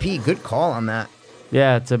 Mikey P, good call on that.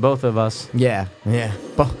 Yeah, to both of us. Yeah. Yeah,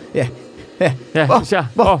 Oh, sha,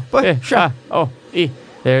 oh, oh, yeah, sha. sha, oh,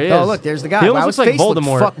 there he is. Oh, look, there's the guy. He Wow, almost his looks like face looked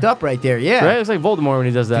Voldemort. fucked up right there. Yeah. Right? It looks like Voldemort when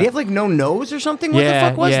he does that. Did he have like no nose or something? What yeah, the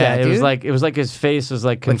fuck was yeah, that, it dude? was like his face was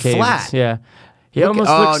like concave. flat. Yeah. He Look- almost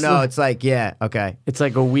oh looks no, like, it's like okay. it's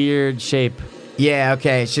like a weird shape. Yeah,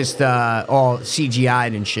 okay. It's just all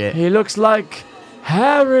CGI'd and shit. He looks like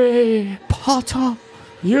Harry Potter.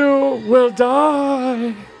 You will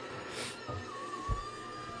die.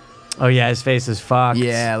 Oh yeah, his face is fucked.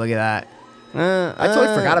 Yeah, look at that. I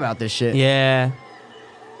totally forgot about this shit. Yeah.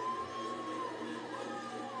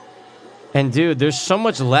 And dude, there's so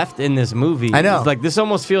much left in this movie. I know. It's like this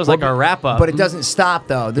almost feels like a wrap up. But it doesn't stop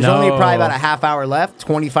though. There's No. only probably about a half hour left,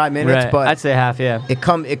 25 minutes. Right. But I'd say half, yeah. it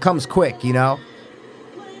comes quick, you know.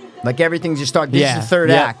 Like everything just starts. This Yeah. is the third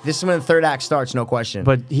Yeah. act. This is when the third act starts, no question.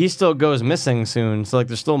 But he still goes missing soon, so like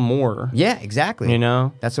there's still more. yeah, exactly. You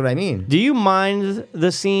know? That's what I mean. Do you mind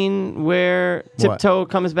the scene where What? Tiptoe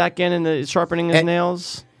comes back in and is sharpening his And-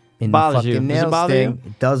 nails? In Bothers the you? fucking Does it nails bother thing, you?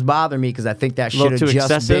 it does bother me because I think that little should have too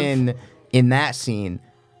just excessive? been in that scene,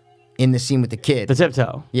 in the scene with the kid. The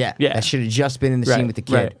Tiptoe. yeah, Yeah. that should have just been in the scene with the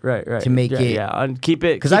kid. Right. To make yeah, it. Yeah, and keep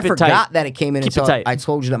it. Because I keep it forgot tight. that it came in Keep it until tight. I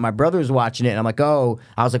told you that my brother was watching it, and I'm like, oh,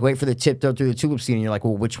 I was like, wait for the tiptoe through the tulip scene, and you're like,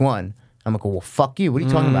 well, which one? I'm like, well, fuck you. What are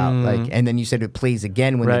you talking about? Like, and then you said it plays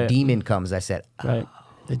again when the Right. demon comes. I said, Right.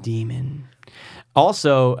 The demon.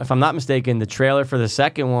 Also, if I'm not mistaken, the trailer for the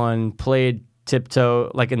second one played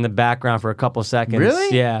Tiptoe like in the background for a couple seconds.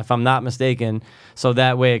 Really? Yeah, if I'm not mistaken. So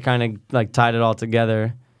that way it kind of like tied it all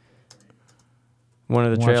together. One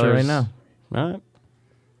of the Watch it trailers. right now. All right.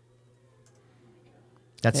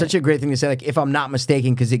 That's such a great thing to say. Like, if I'm not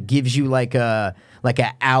mistaken, because it gives you like a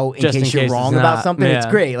out in Just in case you're case wrong it's about not- something. It's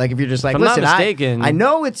yeah. great. Like if you're just like, If I'm not listen, mistaken- I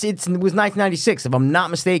know it was 1996. If I'm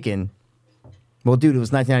not mistaken, well, dude, it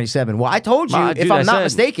was 1997. Well, I told you. Well, if dude, I'm I not said,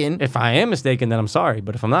 mistaken, If I am mistaken, then I'm sorry.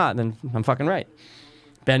 But if I'm not, then I'm fucking right.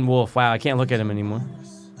 Ben Wolf. Wow, I can't look at him anymore.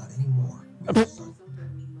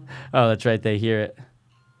 Oh, that's right. They hear it.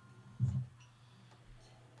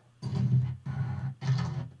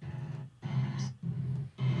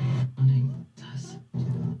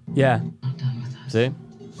 Yeah. See?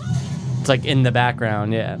 It's like in the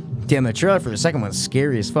background, yeah. damn, the trailer for the second one's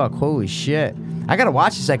scary as fuck. Holy shit! I gotta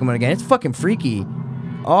watch the second one again. It's fucking freaky.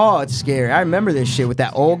 Oh, it's scary. I remember this shit with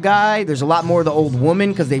that old guy. There's a lot more of the old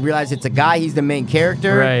woman because they realize it's a guy. He's the main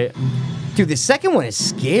character. Right. Dude, the second one is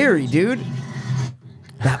scary, dude.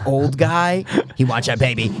 That old guy, he wants that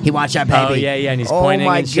baby. He wants that baby. Oh, yeah, and he's oh pointing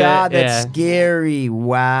my and shit. God, that's Yeah. scary.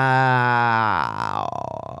 Wow.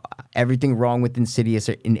 Everything wrong with Insidious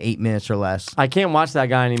in 8 minutes or less. I can't watch that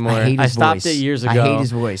guy anymore. I hate his stopped voice. it years ago. I hate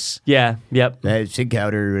his voice. Yeah, yep. Sig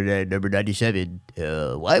Counter, number 97.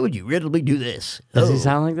 Why would you randomly do this? Does he Oh.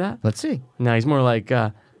 sound like that? Let's see. No, he's more like,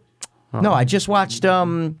 No, I just watched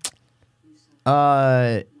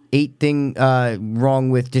 8 thing wrong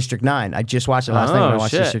with District 9. I just watched it last night when I Oh,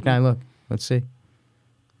 watched shit. District 9. Look, let's see.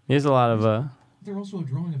 he has a lot of, There's also a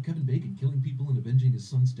drawing of Kevin Bacon killing people and avenging his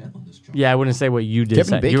son's death on this chart. yeah, I wouldn't say what you did.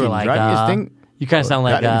 Kevin say. You were Bacon like, driving his thing. you kind of sound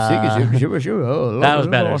like, that was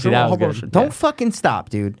better. See, that was good. Don't Yeah. fucking stop,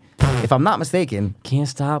 dude. If I'm not mistaken, can't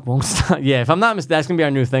stop, won't stop. Yeah, if I'm not mistaken, that's going to be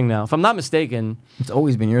our new thing now. If I'm not mistaken, it's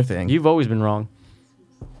always been your thing. you've always been wrong.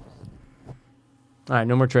 All right,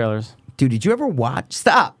 no more trailers. Dude, did you ever watch?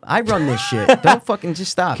 Stop. I run this shit. Don't fucking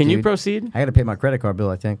just stop. Can you dude. proceed? I got to pay my credit card bill,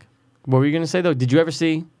 I think. What were you going to say, though? Did you ever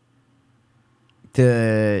see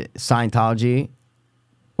The Scientology.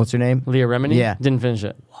 What's her name? Leah Remini? Yeah. Didn't finish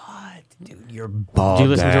it. Dude, you're Did you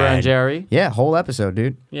listen to her on Jerry? Yeah, whole episode,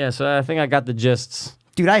 dude. Yeah, so I think I got the gists.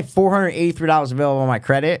 Dude, I have $483 available on my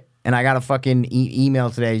credit, and I got a fucking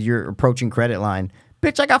email today. You're approaching credit line.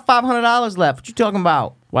 Bitch, I got $500 left. What you talking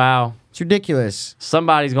about? Wow. It's ridiculous.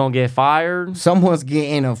 Somebody's going to get fired. Someone's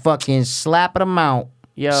getting a fucking slap of the mount.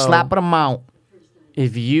 Yo. Slap of the mount.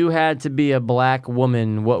 If you had to be a black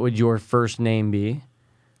woman, what would your first name be?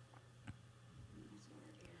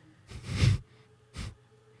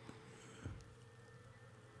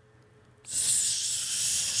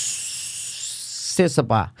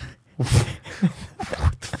 Sisaba.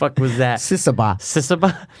 The fuck was that? Sisaba.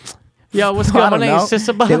 Sisaba? Yo, what's I good? My don't name know. is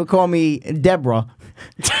Sisaba. They would call me Deborah.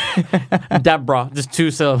 Deborah. Just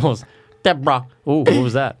 2 syllables. Deborah. Ooh, what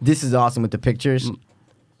was that? This is awesome with the pictures.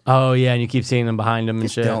 Oh, yeah, and you keep seeing them behind them and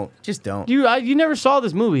Just shit. don't. Just don't. You never saw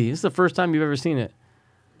this movie. This is the first time you've ever seen it.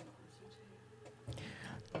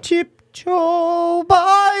 Tiptoe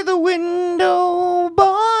by the window,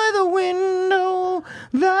 by the window.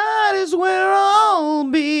 That is where I'll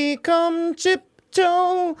become.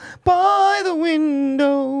 Tiptoe by the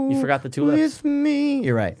window. You forgot the tulips. With me.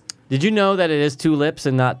 You're right. Did you know that it is 2 lips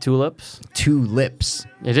and not tulips? 2 lips.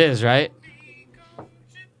 It is, right?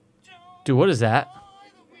 Dude, what is that?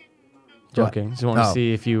 Joking. Just want to Oh.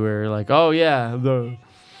 see if you were like, oh, yeah.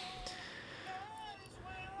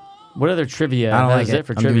 What other trivia? I don't That like is it. it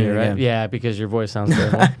for I'm doing trivia, it right? again. Yeah, because your voice sounds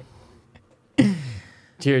terrible.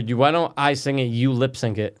 Here, why don't I sing it, you lip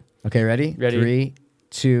sync it? Okay, ready? Ready. 3,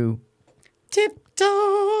 2.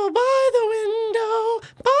 Tiptoe by the window,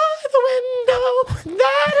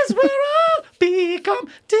 that is where I'll become.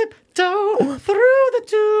 Tiptoe through the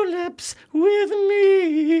tulips with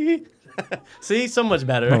me. See, so much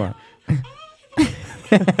better. Hold on.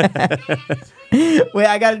 Wait,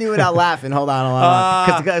 I got to do it without laughing. Hold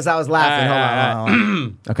on. Because I was laughing. Hold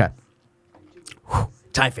on. Okay.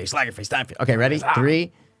 Time face, lager face, time face. Okay, ready?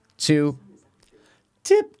 3, 2.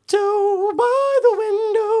 Tiptoe by the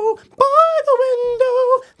window,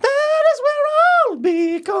 that is where I'll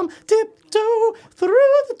be. Come tiptoe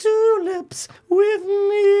through the tulips with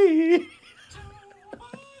me.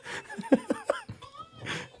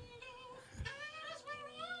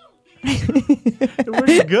 It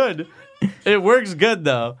works good. It works good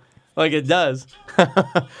though. Like it does.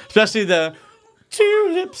 Especially the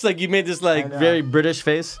tulips. Like you made this like very British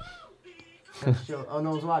face. Oh,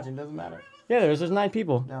 no one's watching. Doesn't matter. Yeah, there's 9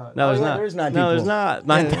 people. No, there's yeah, not. there's 9 No, there's people. not.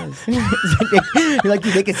 9 Like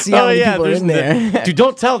they can see how many people are in there. Dude,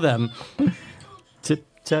 don't tell them.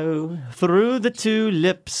 Tiptoe through the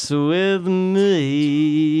tulips with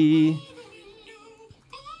me.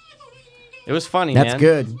 It was funny, man. That's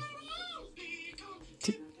good.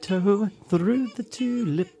 Tiptoe through the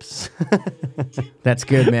tulips. That's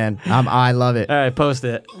good, man. I love it. All right, post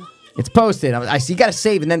it. It's posted. I see. You got to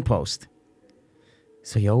save and then post.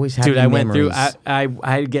 So you always have. Dude, your I went through. memories. I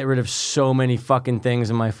had to get rid of so many fucking things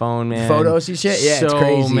in my phone, man. Photos and shit? Yeah, it's so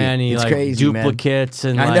crazy. many It's like crazy, man. duplicates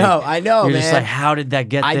and I like, know, You're man. just like, how did that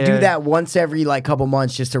get I there? do that once every like couple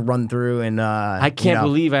months just to run through and. I can't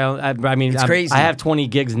believe I mean, It's crazy. I have 20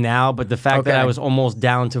 gigs now, but the fact that Okay. I was almost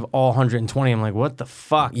down to all 120, I'm like, what the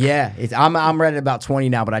fuck? Yeah, I'm right at about 20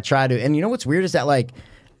 now, but I try to. And you know what's weird is that like.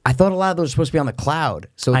 I thought a lot of those were supposed to be on the cloud,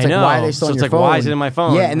 so it's I like, why are know. they still So on it's your like, phone? why is it in my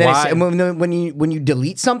phone? Yeah, and then Why? and when you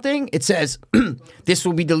delete something, it says this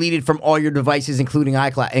will be deleted from all your devices, including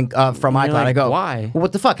iCloud. And, from iCloud, like, I go, why? Well,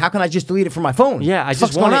 what the fuck? How can I just delete it from my phone? Yeah, I What the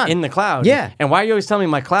just fuck's want going it on? in the cloud. Yeah, And why are you always telling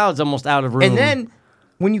me my cloud's almost out of room? and then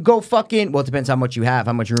when you go fucking, well, it depends how much you have,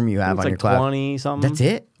 how much room you have it's on like your cloud. 20 something. That's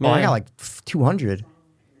it. Oh, I Yeah. got like 200.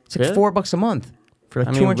 It's like Really? $4 a month for like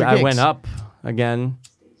I mean, 200 I gigs. went up again.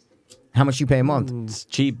 How much you pay a month? It's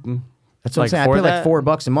cheap. That's what Like I'm saying. I for pay like that?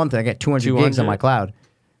 $4 a month, and I get 200 gigs on 200? my cloud.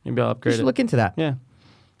 Maybe I'll You upgrade should it. look into that. Yeah.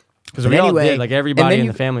 Because But we all anyway, did. Like and everybody then in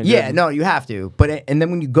you- the family Yeah, did. no, you have to. But and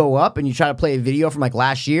then when you go up and you try to play a video from like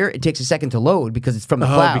last year, it takes a second to load because it's from the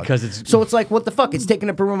Oh, cloud. because it's- so it's like what the fuck? It's taking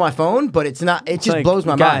up room on my phone, but it's not. It It's just like, blows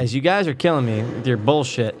my guys, mind. you guys are killing me with your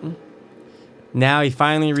bullshit. Now he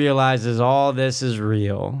finally realizes all this is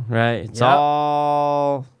real, right? It's Yep.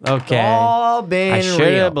 all okay. All been I should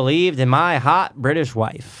real. have believed in my hot British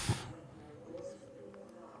wife.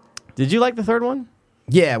 Did you like the third one?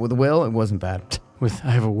 Yeah, with Will, it wasn't bad. With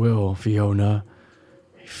I have a will, Fiona.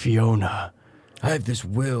 Fiona. I have this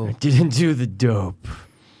Will. Didn't do the dope.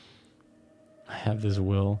 I have this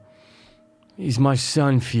will. He's my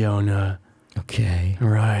son, Fiona. Okay.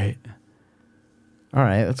 Right. All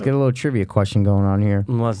right, let's get a little trivia question going on here.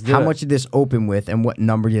 Let's do How it. much did this open with, and what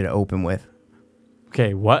number did it open with?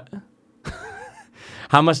 Okay, what?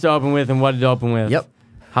 How much to open with and what did it open with? Yep.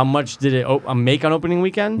 How much did it make on opening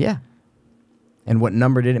weekend? Yeah. And what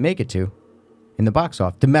number did it make it to in the box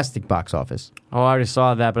office, domestic box office? Oh, I already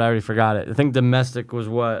saw that, but I already forgot it. I think domestic was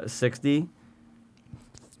what, 60?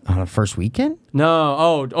 On a first weekend?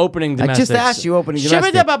 No, opening I domestic. just asked you opening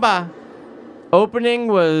domestic. Shibba-dabba-ba. Opening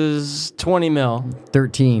was 20 mil.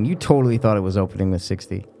 13. You totally thought it was opening with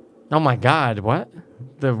 60. Oh my God, what?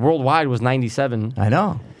 The worldwide was 97. I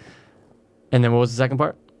know. And then what was the second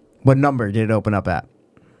part? What number did it open up at?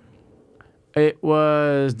 It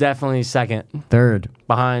was definitely second. Third.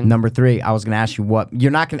 Behind. Number 3. I was going to ask you what.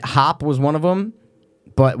 You're not going to. Hop was one of them,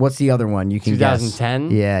 but what's the other one? You can guess.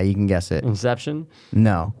 2010? Yeah, you can guess it. Inception?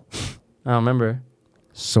 No. I don't remember.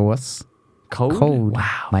 Source. Code? Code.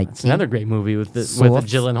 Wow. Mikey. It's another great movie with the Source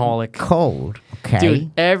Gyllenhaal. Code. Okay.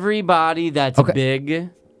 Dude, everybody that's Okay. big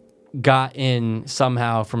got in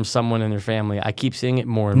somehow from someone in their family. I keep seeing it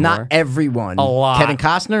more and Not more. everyone. A lot. Kevin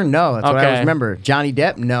Costner? No. That's what I Okay. always remember. Johnny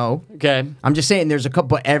Depp? No. Okay. I'm just saying there's a couple,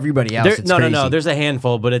 but everybody else. It's No. crazy. There's a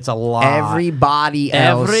handful, but it's a lot. Everybody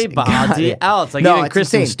else. got Everybody it. else. Like No, even it's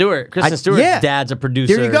Kristen insane. Stewart. Kristen Stewart's yeah. dad's a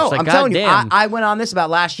producer. There you go. It's like, I'm telling you, goddamn. I went on this about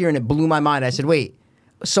last year and it blew my mind. I said, wait,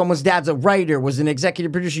 someone's dad's a writer, was an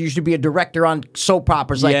executive producer, used to be a director on soap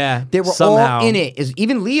operas. Like, Yeah, they were somehow. all in it.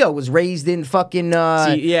 Even Leo was raised in fucking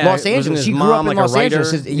yeah, Los wasn't Angeles. his She grew mom up in like a Los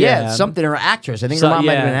Angeles. writer? Yeah, Yeah. something, or actress. I think So, her mom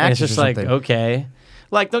might have been an and actress it's just or like, something. okay.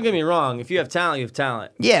 Like, don't get me wrong. If you have talent, you have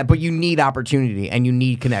talent. Yeah, but you need opportunity and you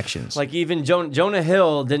need connections. Like even Jonah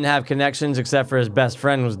Hill didn't have connections except for his best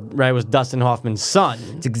friend was Dustin Hoffman's son.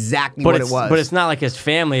 it's exactly But what it's, it was. But it's not like his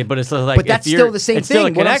family. But it's like But that's if you're- still the same it's thing. Still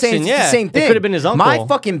a What I'm saying connection, is yeah. it's the same thing. It could have been his uncle. My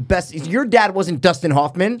fucking best. Your dad wasn't Dustin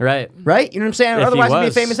Hoffman, Right. Right. You know what I'm saying? If he Otherwise, he'd be a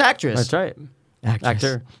was. famous actress. That's right.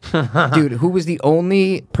 Actress. Actor. Dude, who was the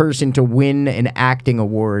only person to win an acting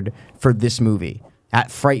award for this movie?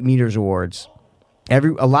 at Fright Meters Awards. A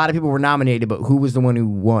lot of people were nominated, but who was the one who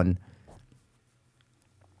won?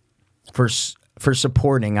 For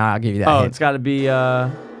supporting, I'll give you that. Oh, hint. it's got to be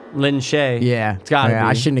Lin Shaye. Yeah, it's got to be.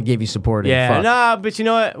 I shouldn't have gave you supporting. Yeah, Fuck. nah, but you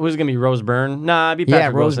know what? Who's gonna be Rose Byrne? Nah, it'd be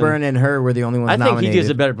Patrick Rose Wilson. Byrne and her were the only ones I think nominated. he gives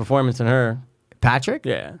a better performance than her. Patrick?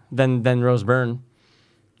 Yeah, than Rose Byrne.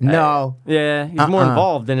 No. Yeah, he's more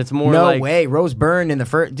involved, and it's more No like. way. Rose Byrne in the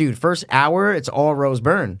first hour, it's all Rose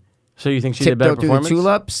Byrne. So you think she did a better Tiptoe through performance? the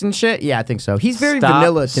tulips and shit? Yeah, I think so. He's very Stop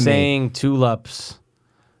vanilla to me. saying tulips.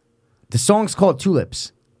 The song's called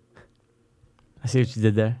Tulips, I see what you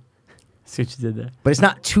did there. but it's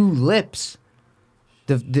not two lips.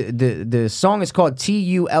 The song is called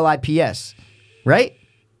Tulips, right?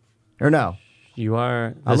 Or no? You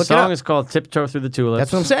are. I'll The look it up. song is called "Tiptoe Through the Tulips."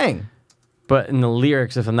 That's what I'm saying. But in the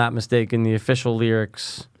lyrics, if I'm not mistaken, the official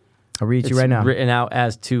lyrics, I'll read it to it's you right now. written out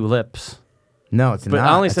as two lips. No, it's But not.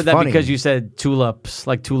 I only That's said that funny. because you said tulips,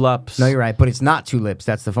 like tulips. No, you're right, but it's not tulips.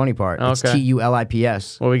 That's the funny part. It's Okay.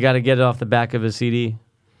 Tulips. Well, we got to get it off the back of his CD.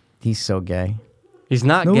 He's so gay. He's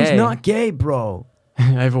not No, gay. he's not gay, bro. I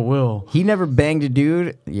have a will. He never banged a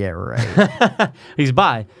dude. Yeah, right. He's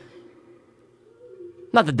bi.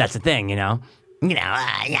 Not that that's a thing, you know.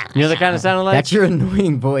 yeah. You know that kind of sounded like. That's your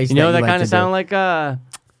annoying voice. You know what that like kind to of do. sounded like.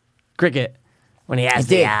 Cricket. When he has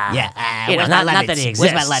the, did. Yeah. you know, not that he exists.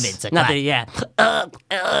 Where's my lemons? Not that he, yeah.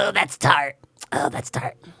 That's tart. Oh, that's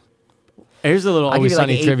tart. Here's a little I'll give Always you like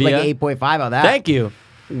Sunny an trivia. like 8.5 on that. Thank you.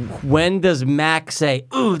 When does Mac say,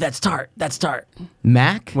 ooh, that's tart, that's tart?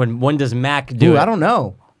 Mac? When does Mac do Ooh, it? I don't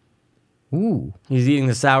know. Ooh, He's eating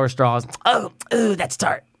the sour straws. Oh, ooh, that's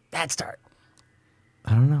tart, that's tart.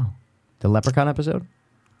 I don't know. The Leprechaun episode?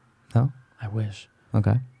 No? I wish.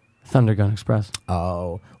 Okay. Thunder Gun Express.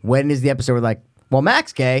 Oh. When is the episode where like, well,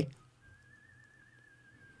 Mac's gay?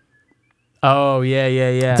 Oh, yeah.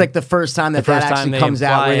 It's like the first time that first time actually they comes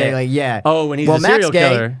out where imply they it. like, yeah. Oh, when he's well, a Mac's serial gay.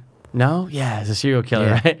 killer. No? Yeah, he's a serial killer,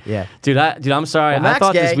 Yeah, right? yeah. Dude, I'm sorry. Well, I Mac's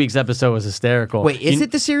thought this gay. week's episode was hysterical. Wait, is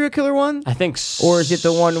it the serial killer one? I think Or is it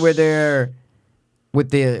the one where they're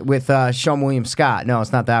with Sean William Scott? No,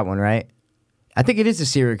 it's not that one, right? I think it is the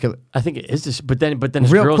serial killer. I think it is this, but then it's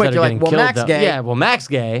Real girls quick, that are you're like, getting well, killed. Mac's though. gay. Yeah, well, Mac's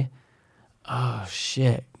gay. Oh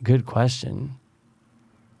shit! Good question.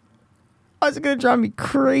 Oh, it's gonna drive me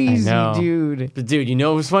crazy, know. dude. But dude, you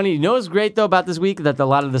know what's funny? You know what's great though about this week? That a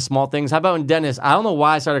lot of the small things. How about when Dennis? I don't know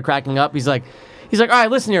why I started cracking up. He's like, all right,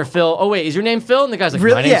 listen here, Phil. Oh wait, is your name Phil? And the guy's like,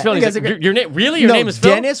 Really? my name's Yeah, Phil. And the he's guy's like, like, your name? Really? Your No, name is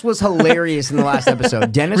Phil? Dennis was hilarious in the last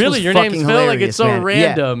episode. Dennis Really? was Your fucking name's Phil? Like hilarious, it's so man. Yeah.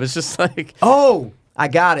 random. It's just like Oh, I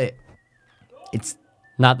got it. It's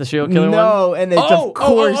not the serial killer one. no, and it's of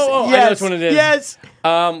course I know yes, which one it is. yes.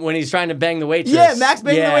 When he's trying to bang the waitress. Yeah, Max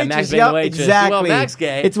banging the waitress. Max banging Yep, the waitress. exactly. Well, Max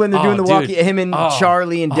gay. It's when they're doing the dude. walkie. Him and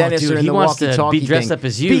Charlie and Dennis dude, are in he the wants to walkie-talkie be dressed thing. up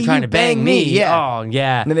as you, trying to bang me. Yeah. Oh,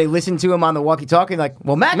 yeah. And then they listen to him on the walkie-talkie, like,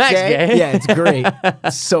 well, Max gay. Yeah, it's great.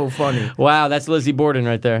 It's so funny. Wow, that's Lizzie Borden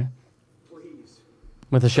right there.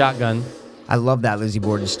 With a shotgun. I love that Lizzie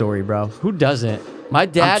Borden story, bro. Who doesn't? My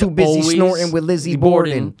dad I'm too busy always, snorting with Lizzie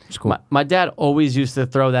Borden. It's cool. My dad always used to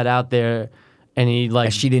throw that out there, and he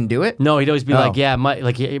like She didn't do it? No, he'd always be Oh. like, yeah,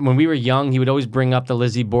 when we were young, he would always bring up the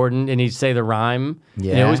Lizzie Borden, and he'd say the rhyme. And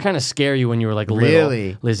it Yeah. always kind of scare you when you were like little.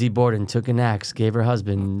 Really? Lizzie Borden took an axe, gave her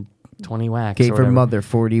husband 20 whacks. Gave or her whatever. mother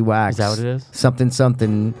 40 whacks. Is that what it is?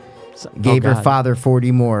 Something. Gave her God. father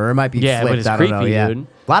 40 more. Or it might be Yeah, but flipped. it's I don't know. creepy, Yeah. dude.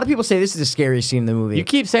 A lot of people say this is the scariest scene in the movie. You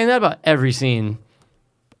keep saying that about every scene.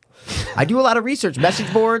 I do a lot of research.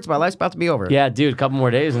 Message boards. My life's about to be over. Yeah, dude, a couple more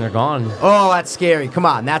days and they're gone. Oh, that's scary. Come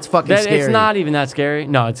on. That's fucking scary. It's not even that scary.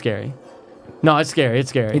 No, it's scary. No, it's scary. It's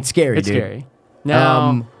scary. It's scary, It's dude. scary.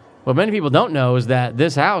 Now, what many people don't know is that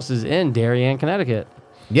this house is in Darien, Connecticut.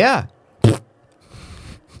 Yeah.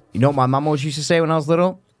 You know what my mom always used to say when I was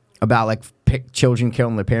little? About like children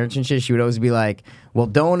killing their parents and shit. She would always be like, well,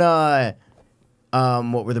 don't,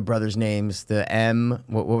 what were the brothers' names?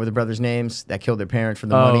 What were the brothers' names that killed their parents for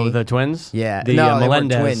the money? Oh, the twins? Yeah. The no, they weren't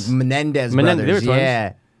Melendez. twins. Menendez Menendez, brothers. they were twins.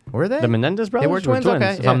 Yeah. Were they? The Menendez brothers? were twins?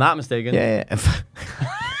 Okay, if yeah. I'm not mistaken. Yeah, yeah.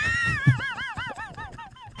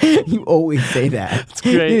 You always say that. It's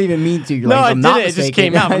great. You didn't even mean to. You're No, like, I I'm didn't. not It just mistaken.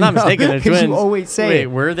 came out. If I'm I not know, mistaken. They're 'cause twins. You always say Wait,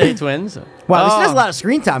 it. were they twins? Wow, this Oh. has a lot of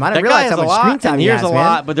screen time. I That didn't guy realize has how a much screen lot, time and he here's has, a man.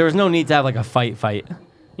 lot, but there was no need to have like a fight.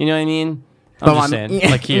 You know what I mean? I'm Oh, just I'm- saying. yeah,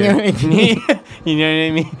 Like you here. know what I mean? You know what I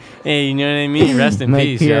mean? Hey, you know what I mean? Rest in My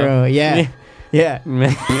peace, hero. yo. Yeah.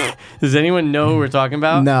 Yeah. Does anyone know who we're talking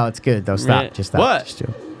about? No, it's good though. Stop. Man. Just stop. What? Just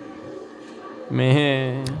do.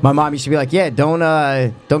 Man. My mom used to be like, "Yeah, don't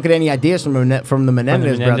get any ideas from the Menendez, From the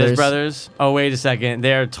Menendez brothers." Oh, wait a second.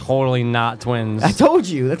 They're totally not twins. I told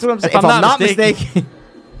you. That's what I'm saying. If I'm not mistaken.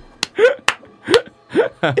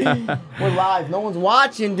 We're live. No one's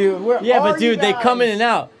watching, dude. Where Yeah, are but dude, you they guys? come in and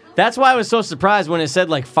out. That's why I was so surprised when it said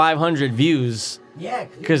like 500 views. Yeah,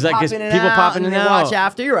 'Cause, like, popping in and people out, popping and in they and watch out.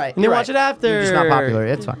 after. You're right. And they you're watch right. it after. You're just not popular.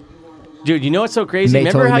 It's fine. Dude, you know what's so crazy? They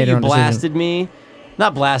Remember totally how made their you own decision. blasted me?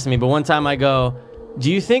 Not blasted me, but one time I go,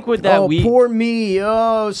 do you think with that Oh, we... poor me.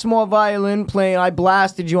 Oh, small violin playing. I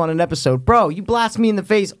blasted you on an episode. Bro, you blast me in the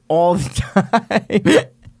face all the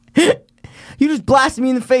time. You just blasted me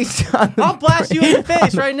in the face on the I'll blast you in the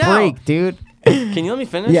face right now. break, dude. Can you let me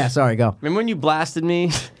finish? Yeah, sorry, go. Remember when you blasted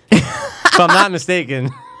me? If I'm not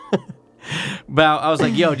mistaken. But I was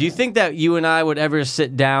like, yo, do you think that you and I would ever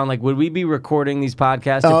sit down? Like, would we be recording these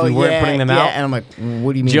podcasts if we weren't putting them out? And I'm like,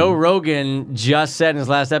 what do you mean? Joe Rogan just said in his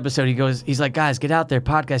last episode, he's like, guys, get out there,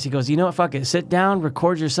 podcast. He goes, you know what, fuck it. Sit down,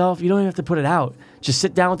 record yourself. You don't even have to put it out. Just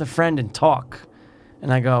sit down with a friend and talk.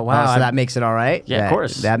 And I go, wow. Oh, so that makes it all right? Yeah, of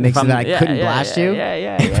course. That makes it that I couldn't blast you?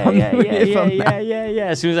 Yeah. I'm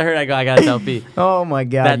As soon as I heard it, I go, I got to tell Pete. Oh, my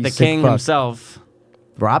God. That you the sick king fuck. himself.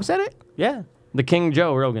 Rob said it? Yeah. The King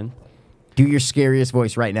Joe Rogan. Do your scariest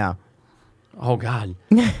voice right now. Oh, God.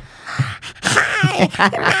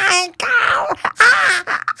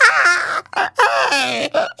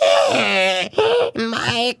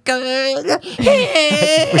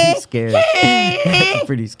 Pretty scary. That's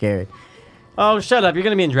pretty scary. Oh, shut up. You're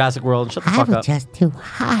going to be in Jurassic World. Shut the fuck up. just too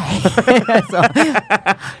high.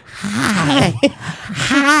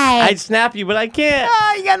 I'd snap you, but I can't.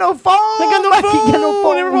 Ah, you got no phone. I got no phone. You got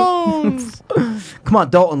no Never phones. Come on,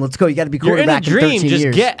 Dalton. Let's go. You got to be You're in a quarterback in dream. 13 Just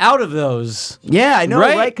years. get out of those. Yeah, I know,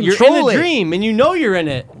 right? You're Control in a it. dream, and you know you're in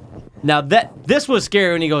it. Now this was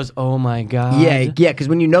scary when he goes, "Oh my god!" Yeah, because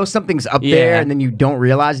when you know something's up Yeah. there and then you don't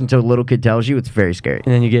realize until a little kid tells you, it's very scary.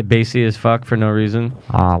 and then you get bassy as fuck for no reason.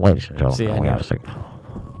 Ladies and gentlemen, See, I we know. have to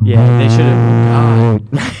Yeah, they should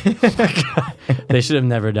have. They should have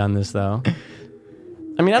never done this though.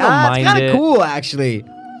 I mean, I don't mind It's kind it. of cool, actually.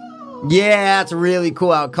 Yeah, that's really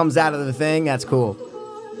cool how it comes out of the thing. That's cool.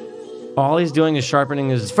 All he's doing is sharpening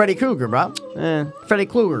It's his. Freddy Krueger, bro. Freddy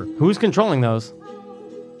Krueger. Who's controlling those?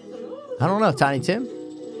 I don't know, Tiny Tim.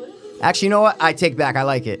 Actually, you know what? I take back. I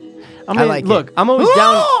like it. I mean, I like look, it. I'm always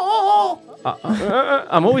down.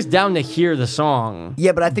 I'm always down to hear the song.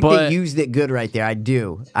 Yeah, but I think But- they used it good right there. I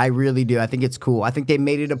do. I really do. I think it's cool. I think they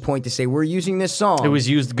made it a point to say, we're using this song It was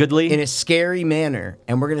used goodly. in a scary manner,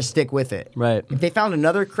 and we're going to stick with it. Right. If they found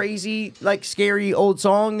another crazy, like, scary old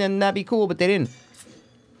song, then that'd be cool, but they didn't.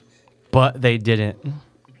 But they didn't.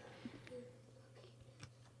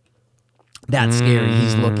 That's scary.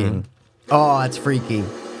 He's looking. Oh, that's freaky.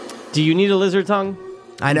 Do you need a lizard tongue?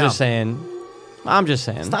 I know. I'm just saying. I'm just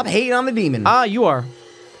saying. Stop hating on the demon. You are.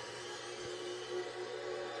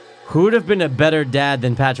 Who would have been a better dad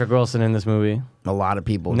than Patrick Wilson in this movie? A lot of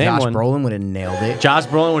people. Name Josh one. Brolin would have nailed it. Josh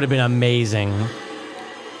Brolin would have been amazing.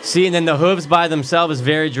 See, and then the hooves by themselves is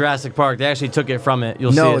very Jurassic Park. They actually took it from it.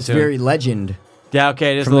 You'll see No, it it's soon. very Legend. Yeah,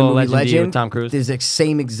 okay, this From the little movie legend Legend. with Tom Cruise. There's the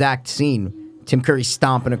same exact scene. Tim Curry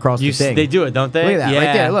stomping across the thing. They do it, don't they? Look at that yeah.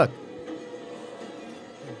 right there. Look.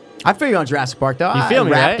 I feel you on Jurassic Park, though. You feel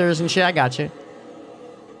me, right? Raptors and shit. I got you.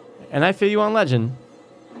 And I feel you on Legend.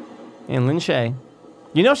 And Lin Shaye.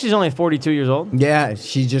 You know she's only 42 years old? Yeah,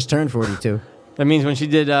 she just turned 42. That means when she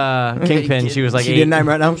did Kingpin, she was like she 8. did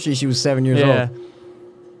Nightmare on Elm Street. She was 7 years Yeah. old.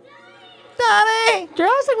 Daddy,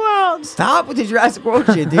 Jurassic World. Stop with the Jurassic World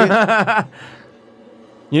shit, dude.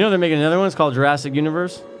 You know they're making another one. It's called Jurassic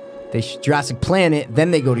Universe. Jurassic Planet,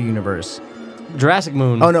 then they go to Universe. Jurassic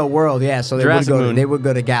Moon. Oh no, World. Yeah, so Jurassic Moon. they would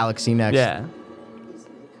go to Galaxy next. Yeah.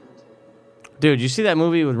 Dude, you see that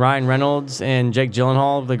movie with Ryan Reynolds and Jake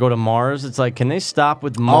Gyllenhaal? They go to Mars. It's like, can they stop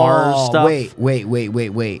with Mars stuff?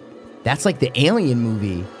 Wait. That's like the Alien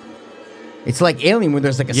movie. It's like Alien where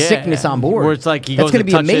there's like a sickness on board. Where it's like he That's goes gonna to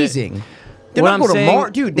be touch it. amazing. They're What not I'm going to saying-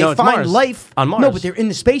 Mars, dude. They No, it's find Mars. life On Mars. No, but they're in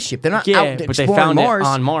the spaceship. They're not Yeah, out but they exploring found it Mars.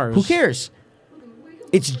 on Mars. Who cares?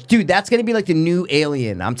 Dude, that's gonna be like the new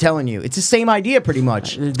Alien. I'm telling you, it's the same idea pretty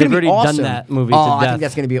much. It's They've gonna be already done awesome. that movie Oh, to I death. think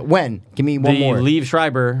that's gonna be when. Give me one The more. Liev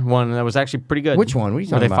Schreiber one that was actually pretty good. Which one? What are you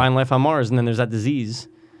Where talking they about? find life on Mars, and then there's that disease.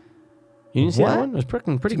 You didn't see What? that one? It was pretty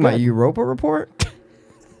Talking good. about Europa Report.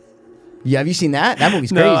 Yeah, have you seen that? That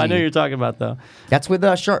movie's crazy. No, I know you're talking about though. That's with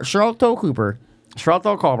Charlotte Cooper.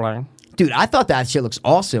 Charlotte Copley. Dude, I thought that shit looks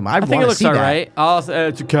awesome. I I think want it to looks see that. alright.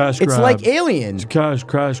 It's a cash grab. It's like Alien. Cash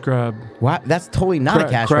grab. What? That's totally not a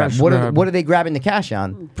cash Crash grab. grab. What are they grabbing the cash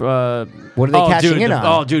on? What are they cashing in on?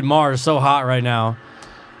 Oh, dude, Mars is so hot right now.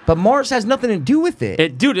 But Mars has nothing to do with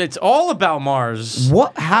it. Dude, it's all about Mars.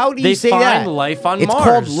 What? How do you They say find that? life on it's Mars.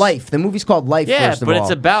 called Life. The movie's called Life. Yeah, first of but all.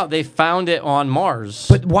 it's about they found it on Mars.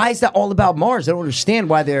 But why is that all about Mars? I don't understand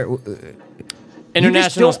why they're.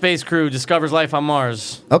 International don't- Space Crew discovers life on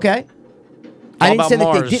Mars. Okay. I didn't about say that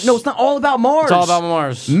they Mars. didn't. No, it's not all about Mars. It's all about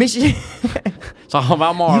Mars. Mission. It's all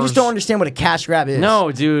about Mars. You just don't understand what a cash grab is.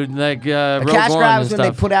 No, dude. Like a Rogue cash One grab and is when they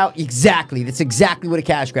stuff. put out exactly. That's exactly what a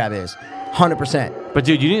cash grab is. 100%. But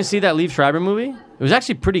dude, you didn't see that Liev Schreiber movie? It was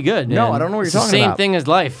actually pretty good. No, man. I don't know what It's you're the talking same about. thing as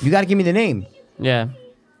Life. You got to give me the name. Yeah.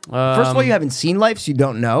 First of all, you haven't seen Life, so you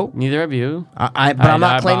don't know. Neither of you. But I'm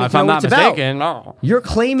not claiming if to know I'm what not it's about. mistaken, no. You're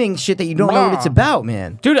claiming shit that you don't know what it's about,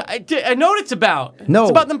 man. Dude, I know what it's about. No.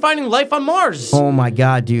 It's about them finding life on Mars. Oh my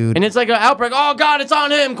god, dude. And it's like an outbreak. Oh god, it's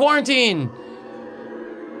on him. Quarantine.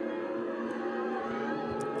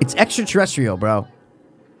 It's extraterrestrial, bro.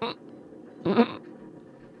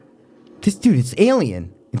 This dude, it's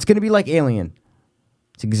Alien. It's gonna be like Alien.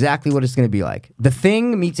 It's exactly what it's gonna be like. The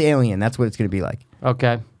Thing meets Alien. That's what it's gonna be like.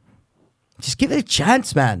 Okay. Just give it a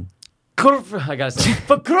chance, man. I gotta say,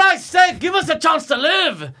 for Christ's sake, give us a chance to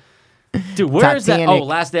live. Dude, where is that? Titanic. Oh,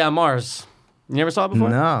 Last Day on Mars. You never saw it before?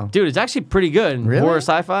 No. Dude, it's actually pretty good. Really? Horror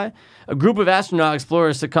sci-fi. A group of astronaut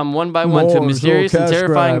explorers succumb one by one to a Mars, mysterious oh, and cash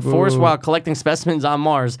terrifying grab, force ooh. while collecting specimens on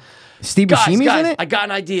Mars. Steve Guys, Buscemi's in it? I got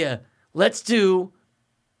an idea. Let's do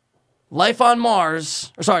Life on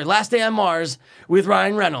Mars, or sorry, Last Day on Mars with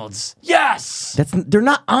Ryan Reynolds. Yes! They're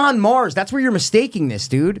not on Mars. That's where you're mistaking this,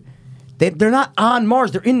 dude. They're not on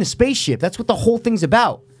Mars. They're in the spaceship. That's what the whole thing's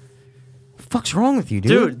about. The fuck's wrong with you,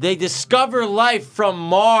 dude? Dude, they discover life from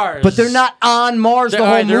Mars. But they're not on Mars the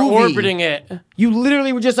whole they're movie. orbiting it. You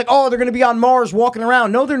literally were just like, oh, they're going to be on Mars walking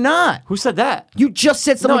around. No, they're not. Who said that? You just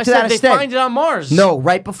said something No, I to said that they extent. find it on Mars. No,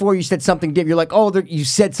 right before you said something different. You're like, oh, you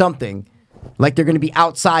said something. Like they're going to be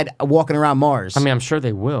outside walking around Mars. I mean, I'm sure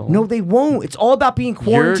they will. no, they won't. It's all about being You're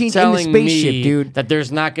quarantined in the telling spaceship, me dude. that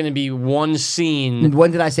there's not going to be one scene. And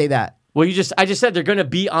when did I say that? Well, I just said they're going to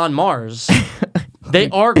be on Mars. They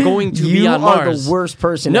are going to be on You are Mars. the worst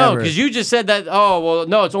person No, ever. because you just said that. Oh, well,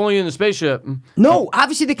 no, it's only in the spaceship. No,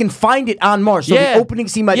 obviously they can find it on Mars. So Yeah. the opening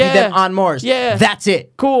scene might Yeah. be them on Mars. Yeah. That's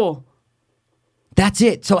it. Cool. That's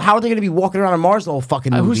it. So how are they going to be walking around on Mars the whole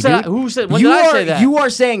fucking movie, Who said? dude? Who said? When you did I are, say that? You are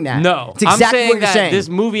saying that. No, It's exactly I'm saying what you're that saying. this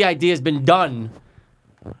movie idea has been done.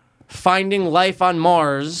 Finding life on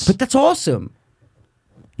Mars. But that's awesome.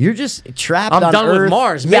 You're just trapped I'm on done Earth. with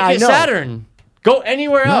Mars. Yeah, Make I it know. Saturn. Go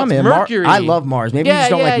anywhere No, else. man, Mercury. I love Mars. Maybe you yeah, just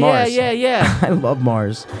don't yeah, like Mars. Yeah. I love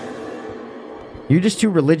Mars. You're just too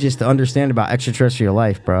religious to understand about extraterrestrial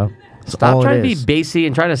life, bro. That's Stop all trying it to be is. bassy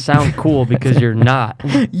and trying to sound cool because you're not.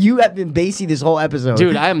 You have been bassy this whole episode.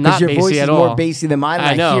 Dude, I am not 'Cause your voice bassy is at more all. bassy than mine, and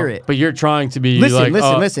I know, hear it. but you're trying to be Listen,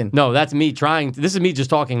 like, listen. No, that's me trying. This is me just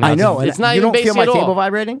talking. Now. I know. It's and not you even don't bassy feel my at all. table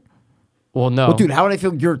vibrating? Well, no. Well, dude, how would I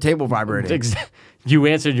feel your table vibrating? You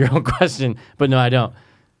answered your own question, but no, I don't.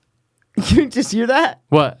 You just hear that?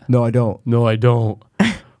 What? No, I don't. No, I don't.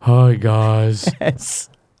 Hi, guys. Yes.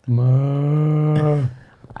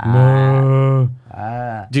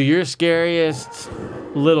 Do your scariest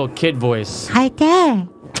little kid voice. Hi there.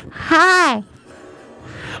 Hi.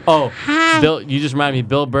 Oh, Hi. Bill, you just reminded me.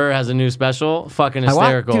 Bill Burr has a new special. Fucking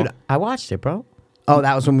hysterical. Dude, I watched it, bro. Oh,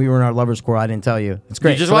 that was when we were in our lovers' quarrel. I didn't tell you. It's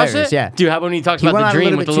great. You just It's watched hilarious, it? Yeah. Dude, how about when he talks He about went the on a dream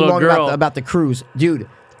little with bit the too little long girl? about the cruise. Dude,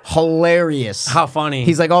 hilarious. How funny.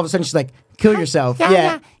 He's like, all of a sudden, she's like, kill yourself.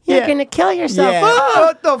 Yeah. You're going to kill yourself. Yeah. Oh.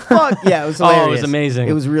 What the fuck? Yeah, it was Oh, it was hilarious. amazing.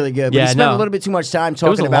 It was really good. But Yeah, he spent no. a little bit too much time It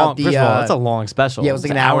was talking a about long, the. first of all, that's a long special. Yeah, it was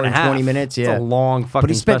like It's an hour and and a half. 20 minutes. Yeah. It's a long fucking But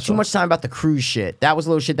he spent special. too much time about the cruise shit. That was a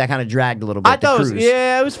little shit that kind of dragged a little bit. I thought the it was, cruise.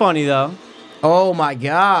 yeah, it was funny though. Oh my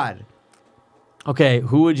god. Okay,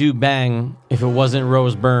 who would you bang if it wasn't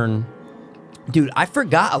Rose Byrne? Dude, I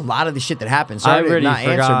forgot a lot of the shit that happened. Sorry I to already not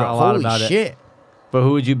answer, forgot but a lot holy about it. shit. But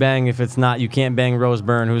who would you bang if it's not? You can't bang Rose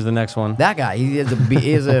Byrne. Who's the next one? That guy, he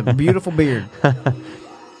has a beautiful beard.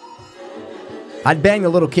 I'd bang the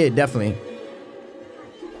little kid, definitely.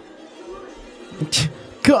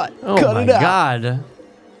 Cut Oh it my out. god.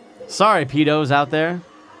 Sorry, pedos out there.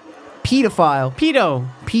 Pedophile.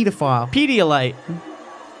 Pedophile. Pedialyte.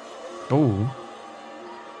 Ooh.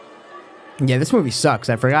 Yeah, this movie sucks.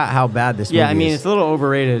 I forgot how bad this movie is. Yeah, I mean, it's a little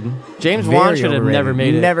overrated. James Very Wan should have overrated. never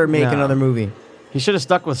made it. Never make No. another movie. He should have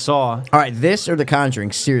stuck with Saw. All right, this or The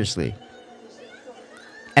Conjuring, seriously.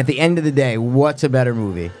 At the end of the day, what's a better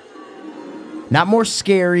movie? Not more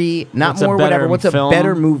scary, not What's a more better whatever. What's a film?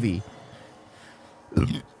 better movie?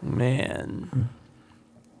 Man.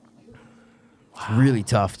 It's really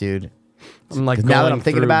tough, dude. I'm like 'Cause now that going I'm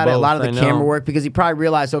thinking through about it, a both, lot of the I know. camera work, because he probably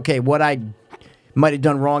realized, okay, what I might have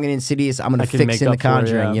done wrong in Insidious, I'm going I to can fix make in The up for it,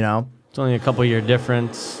 Conjuring, yeah. you know? It's only a couple year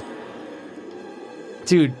difference.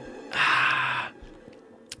 Dude,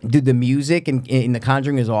 Dude, the music in The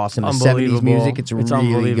Conjuring is awesome. The 70s Unbelievable. music, it's It's really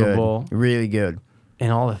unbelievable. good. Really good.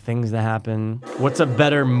 and all the things that happen. What's a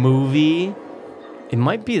better movie? It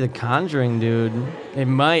might be The Conjuring, dude. It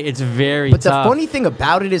might. It's very But tough. the funny thing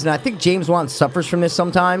about it is, and I think James Wan suffers from this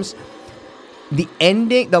sometimes, the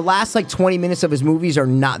ending, the last like 20 minutes of his movies are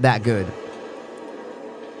not that good.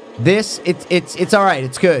 This, it's all right.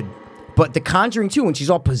 It's good. But The Conjuring 2, when she's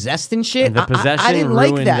all possessed and shit, And the possession I didn't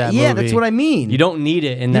like ruined that. that Yeah, movie. that's what I mean. You don't need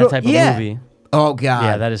it in You that don't- type of yeah. movie. Oh, God.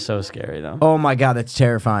 Yeah, that is so scary, though. Oh, my God, that's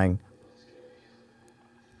terrifying.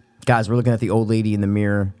 Guys, we're looking at the old lady in the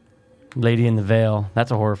mirror. Lady in the Veil.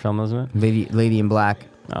 That's a horror film, isn't it? Lady in black.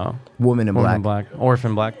 Oh. Woman in Woman black. in Black.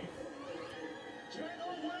 Orphan Black.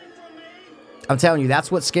 I'm telling you,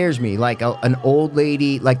 that's what scares me. Like an old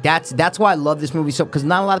lady. Like that's why I love this movie so, because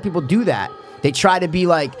not a lot of people do that. They try to be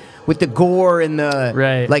like with the gore and the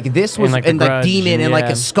Right. like this was And, and like, like, the Grudge, demon and like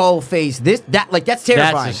yeah. a skull face. That's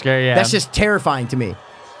terrifying. just scary, yeah. That's just terrifying to me.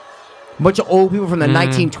 A bunch of old people from the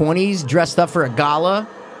Mm. 1920s dressed up for a gala.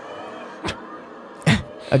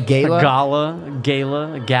 A gala. A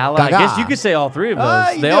gala. I Gaga. guess you could say all three of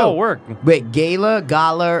those. You They do. all work. Wait, gala,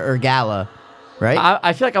 or gala, right?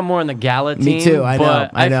 I feel like I'm more on the gala team. Me too, I know,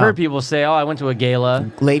 But I I've know. heard people say, "Oh, I went to a gala."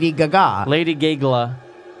 Lady Gaga. Lady Gagla.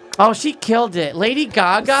 Oh, she killed it. Lady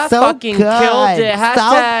Gaga So fucking good. killed it.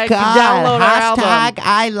 Hashtag so good. download her album. Hashtag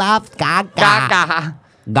I love Gaga. Gaga.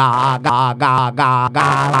 Ga ga ga ga ga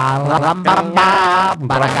rum bum ba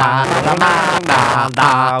ba ga ga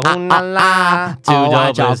ga ga Two oh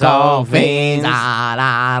I double choco fiends. fiends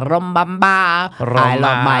la rum bum ba I Rumba,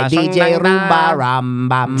 love my DJ shang, Roomba bang, rum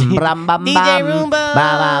bum rum bum DJ bum Roomba. ba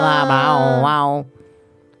ba ba ba wow.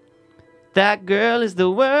 That girl is the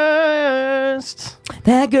worst.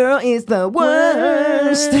 That girl is the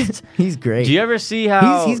worst. He's great. Do you ever see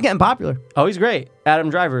how He's getting popular. Oh, he's great.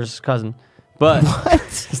 Adam Driver's cousin. But What?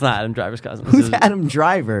 it's not Adam Driver's cousin. This Who's is Adam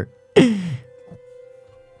Driver?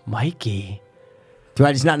 Mikey. Do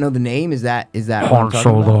I just not know the name? Is that what I'm Han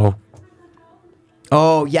talking about? Solo.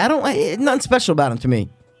 Oh yeah, nothing special about him to me.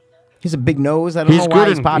 He's a big nose. I don't know why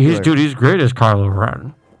he's popular. He's great as Kylo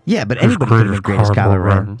Ren. Yeah, but he's anybody great could have as been great as Kylo Kylo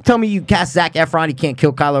Ren. Ren. Tell me you cast Zac Efron, he can't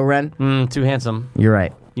kill Kylo Ren. Too handsome. You're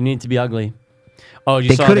right. You need to be ugly. Oh, you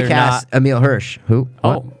They saw could they're have cast not. Emil Hirsch. Who? Oh,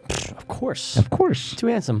 What? pfft, of course. Of course. Too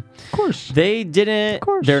handsome. Of course. They didn't.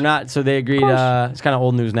 course. They're not. So they agreed. course. It's kind of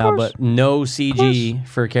old news now, course. but no CG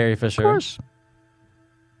for Carrie Fisher. Of course.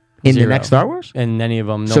 In the Zero. next Star Wars? And any of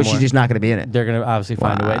them. No So more. she's just not going to be in it. They're gonna obviously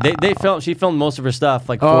find a way. Wow. They filmed. She filmed most of her stuff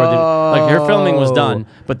like for the like her filming was done,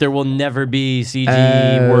 but there will never be CG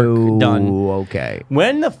work done. Oh, okay.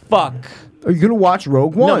 When the fuck? Are you going to watch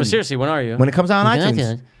Rogue One? No, but seriously, when are you? When it comes out on When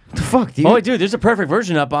iTunes. it- The fuck, dude? Oh wait, dude, there's a perfect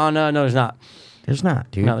version up on. No, there's not. There's not,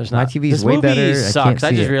 dude. No, there's My not. TV's this way movie better. sucks. I, can't I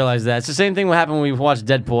see just it. realized that. It's the same thing what happened when we watched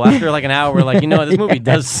Deadpool. After like an hour, we're like, you know what, this movie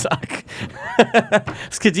does suck.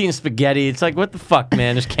 This kid's eating spaghetti. It's like, what the fuck,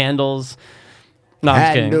 man? There's candles. No, I'm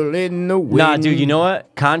just kidding. Handle in the wind. Nah, dude, you know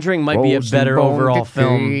what? Conjuring might be a Rose and better bone overall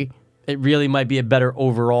film. victory. It really might be a better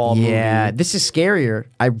overall Yeah, movie. this is scarier.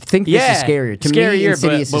 I think this Yeah, is scarier. To me, scarier,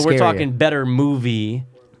 Insidious but is we're scarier. talking better movie.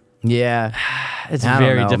 Yeah. It's I don't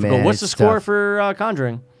very know, difficult. man. What's the It's score tough. for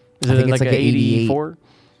Conjuring? Is I it think it's like like an a 88. 84?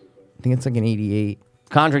 I think it's like an 88.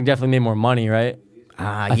 Conjuring definitely made more money, right?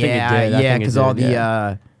 I think it Yeah, did. I yeah, think it because all did, the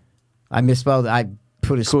yeah. I misspelled. I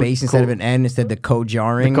put a space instead of an N instead of the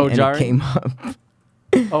co-jarring, The and it co-jarring? came up.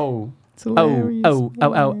 Oh. It's Oh,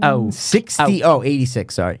 hilarious. oh. 60. Oh,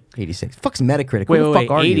 86. Sorry, 86. Fuck's Metacritic. Who Wait, the wait,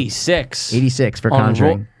 fuck are you? 86. 86 for On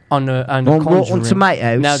Conjuring. on the On Rotten Conjuring.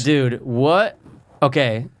 Tomatoes. Now, dude, what?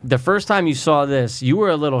 Okay, the first time you saw this, you were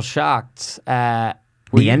a little shocked at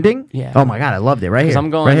The ending? Yeah. Oh my god, I loved it. Right here. Because I'm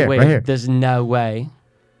going, right here, wait, right here. there's no way.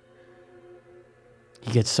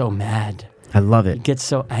 He gets so mad. I love He it. gets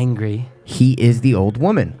so angry. He is the old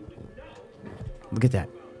woman. Look at that.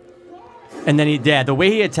 And then the way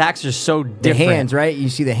he attacks is so The different. hands, right? You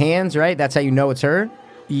see the hands, right? That's how you know it's her.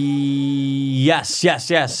 Yes.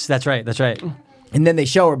 That's right. And then they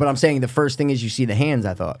show her, but I'm saying the first thing is you see the hands,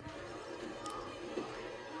 I thought.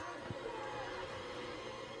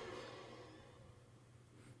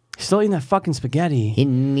 He's still eating that fucking spaghetti.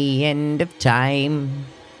 In the end of time,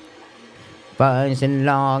 wasn't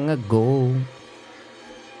long ago.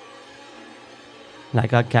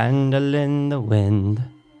 Like a candle in the wind.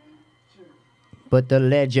 But the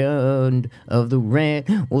legend of the ring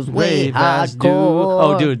was way Wave as hardcore. dude.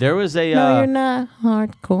 Oh, dude, there was a. No, you're not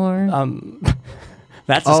hardcore.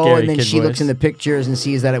 That's a Oh, scary and then kid she looks voice. in the pictures and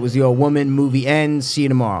sees that it was the old woman. Movie ends. See you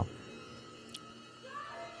tomorrow.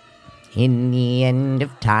 In the end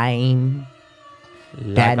of time, Like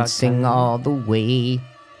a dancing candle. all the way,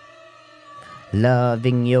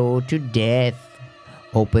 loving you to death,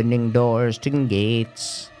 opening doors to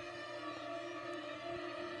gates.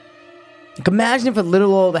 Like, imagine if a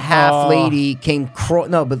little old half lady came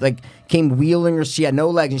wheeling her. She had no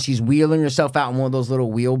legs, and she's wheeling herself out on one of those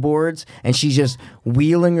little wheel boards, and she's just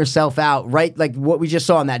wheeling herself out, right? Like what we just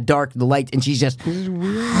saw in that dark, the light, and she's just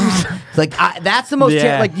like, that's the most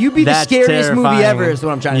like you'd be the scariest movie ever. Is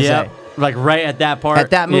what I'm trying to say. Like right at that part.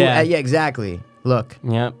 At that movie, yeah, exactly. Look.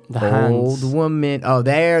 Yep. The old hands. woman. Oh,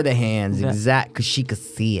 there the hands. Exact, because she could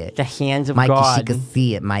see it. The hands of Mikey, God. she could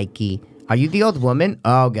see it, Mikey. Are you the old woman?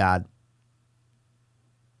 Oh, God.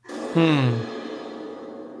 Renee,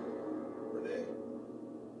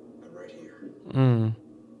 I'm right here.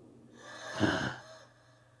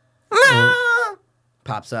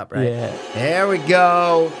 Pops up, right? Yeah. There we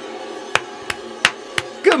go.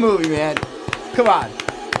 Good movie, man. Come on.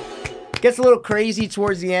 Gets a little crazy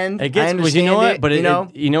towards the end. It gets, but you know what? But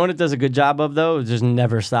you know what it does a good job of though? It's just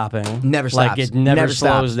never stopping. Never stops. Like it never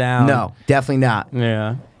slows stops. down. No, definitely not.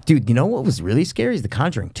 Yeah. Dude, you know what was really scary is The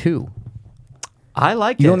Conjuring 2. I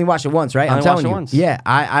like it. You only watched it once, right? I I'm only telling watched it you. once. Yeah,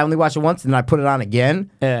 I only watched it once, and then I put it on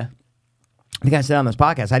again. Yeah. I think I said on this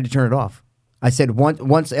podcast, I had to turn it off. I said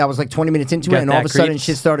once I was like 20 minutes into Got it, and all of that a sudden creeps?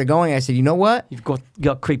 shit started going. I said, you know what? You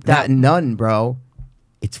got creeped out. That Nun, bro.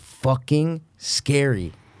 It's fucking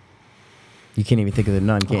scary. You can't even think of The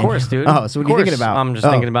Nun, can you? Of course, dude. Oh, so what are you thinking about? I'm just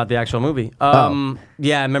thinking about the actual movie.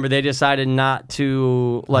 Yeah, I remember they decided not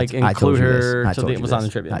to like I told include you this. her I till told it you was on the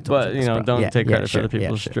this. trivia. I told But you you know, this, bro. don't Yeah, take yeah, credit sure, for the yeah,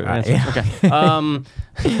 people's sure. true All right, answers. yeah. Okay.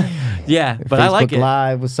 Yeah, but I Facebook like it.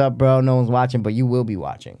 Live, what's up, bro? No one's watching, but you will be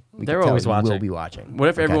watching. We They're can tell always you watching. will be watching. What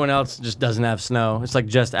if Okay. everyone else just doesn't have snow? It's like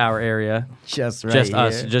just our area, Just right just here.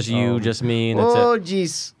 us, just you, Oh. just me, and that's Oh, it.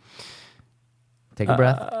 jeez. Take a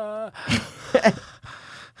breath.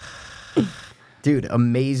 Dude,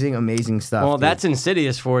 amazing, amazing stuff. Well, dude. that's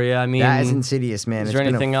Insidious for you. I mean, That is Insidious, man. is It's there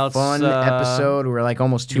been anything a else, fun episode. We're like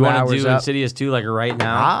almost do 2 you want hours to do up. Insidious 2 like right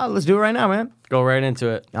now? Let's do it right now, man. Go right into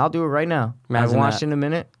it. I'll do it right now. I Imagine haven't watched that. in a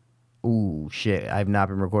minute. Ooh, shit. I've not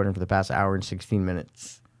been recording for the past hour and 16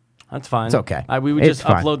 minutes. That's fine. It's okay. We would It's just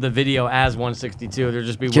fine. upload the video as 162. There'd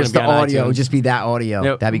just be Just the wouldn't be on audio. iTunes. Just be that audio.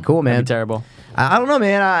 Nope. That'd be cool, man. That'd be terrible. I don't know,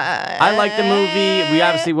 man. I like the movie. We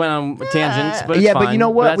obviously went on tangents, but it's yeah, fine. but you know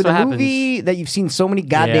what? That's With what a happens. movie that you've seen so many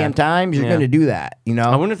goddamn times, you're Yeah. going to do that, you know?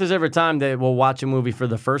 I wonder if there's ever a time that we'll watch a movie for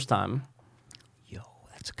the first time, Yo,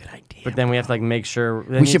 that's a good idea. but then we have to like make sure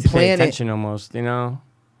We should to pay plan it. attention almost, you know?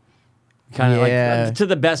 Kind of Yeah. like to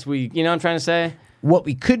the best we, you know what I'm trying to say? What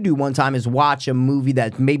we could do one time is watch a movie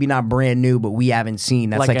that's maybe not brand new, but we haven't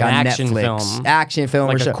seen. That's Like like, an on action Netflix. film. Action film.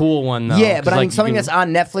 Like or a so. cool one, though. Yeah, 'Cause, but I like, mean something you that's can-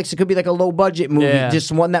 on Netflix. It could be like a low budget movie, Yeah.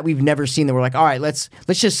 just one that we've never seen. That we're like, all right, let's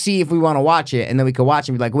just see if we want to watch it, and then we could watch it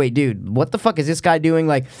and be like, wait, dude, what the fuck is this guy doing?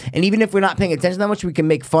 Like, and even if we're not paying attention that much, we can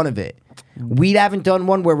make fun of it. We haven't done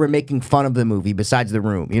one where we're making fun of the movie besides The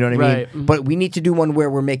Room. You know what I mean? Right. But we need to do one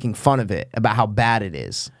where we're making fun of it about how bad it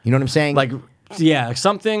is. You know what I'm saying? Like, yeah,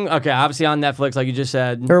 something. Okay, obviously on Netflix, like you just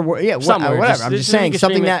said, Or yeah, somewhere, whatever. I'm just you saying can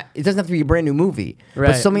something stream it. that it doesn't have to be a brand new movie, but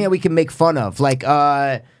Right. something that we can make fun of, like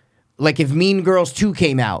if Mean Girls 2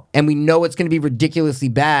 came out and we know it's going to be ridiculously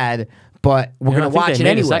bad, but we're You know, going to I think watch they it made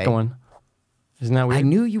anyway. A second one. Isn't that weird? I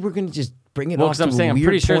knew you were going to just bring it Well, off 'cause to I'm saying a I'm weird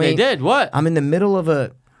pretty sure they point. did. What? I'm in the middle of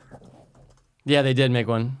a. Yeah, they did make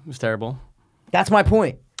one. It was terrible. That's my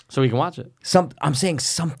point. So we can watch it. I'm saying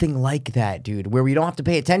something like that, dude, where we don't have to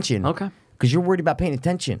pay attention. Okay. Because you're worried about paying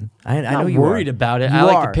attention. I know Not you worried are. about it. You I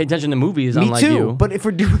like are. to pay attention to movies. Me unlike too. you. But if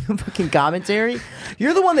we're doing a fucking commentary,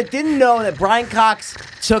 you're the one that didn't know that Brian Cox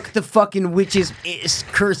took the fucking witch's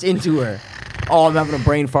curse into her. Oh, I'm having a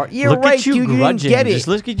brain fart. You're look right, at you dude. You didn't grudging. get it. Just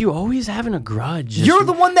look at you always having a grudge. You're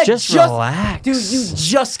the one that just just relax, dude. You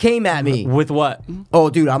just came at me. with what? Oh,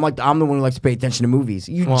 dude, I'm the one who likes to pay attention to movies.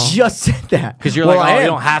 You Well, just said that Because you're Well, like, I oh, you am.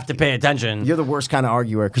 don't have to pay attention. You're the worst kind of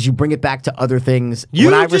arguer because you bring it back to other things. You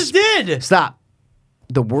When I just did. Stop.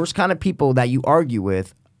 The worst kind of people that you argue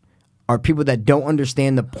with are people that don't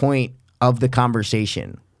understand the point of the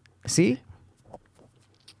conversation. See?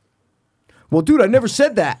 Well, dude, I never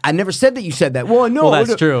said that. I never said that you said that. Well, I know. Well,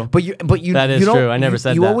 that's true. But you That is you don't, true. I never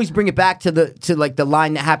said you that. always bring it back to the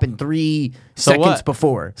line that happened 3 So seconds what?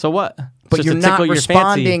 before. So what? But Just you're to not tickle your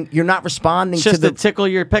responding. fancy. You're not responding It's to just the to tickle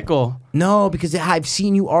your pickle. no, because I've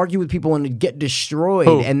seen you argue with people and get destroyed,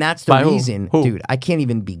 Who? and that's the By who? reason, Who? dude. I can't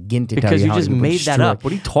even begin to tell Because you you how just many people made that destroyed. up.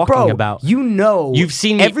 What are you talking Bro, about? You know, You've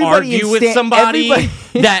seen me everybody argue in with Stan- somebody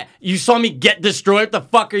everybody- that you saw me get destroyed. What the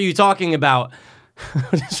fuck are you talking about?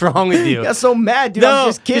 What's wrong with you? I got so mad, dude. no, I'm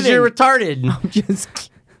just kidding. you're retarded. I'm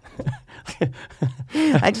just.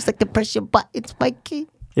 I just like to press your buttons, Mikey.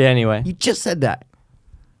 Yeah. Anyway, You just said that.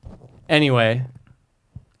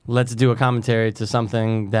 let's do a commentary to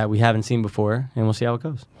something that we haven't seen before, and we'll see how it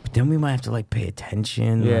goes. But then we might have to like pay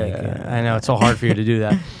attention. Yeah, like, I know it's so hard for you to do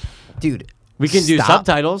that. dude. We can do stop.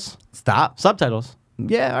 subtitles. Stop. Subtitles.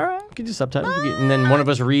 Yeah, all right. We can do subtitles. And then one of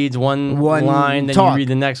us reads one line, then talk. you read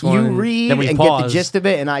the next one. You and read then we and pause. get the gist of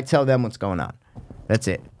it, and I tell them what's going on. That's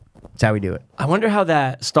it. That's how we do it. I wonder how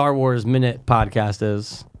that Star Wars Minute podcast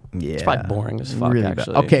is. Yeah. It's probably boring as fuck, Really bad.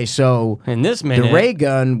 actually. Okay, so In this minute, the ray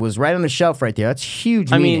gun was right on the shelf right there. That's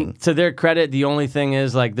huge I meaning. mean, to their credit, the only thing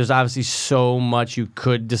is, like, there's obviously so much you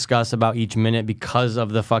could discuss about each minute because of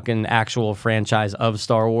the fucking actual franchise of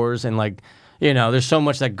Star Wars. And, like, you know, there's so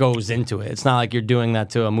much that goes into it. It's not like you're doing that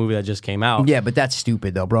to a movie that just came out. Yeah, but that's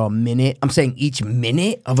stupid though, bro. A minute. I'm saying each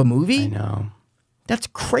minute of a movie? I know. That's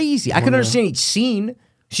crazy. I can understand each scene.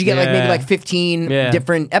 So you get like Yeah. maybe like 15 Yeah.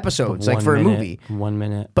 different episodes, like 1 for a minute, movie. 1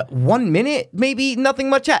 minute. But 1 minute, maybe nothing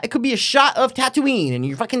much. It could be a shot of Tatooine, and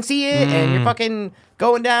you fucking see it, and Mm. you're fucking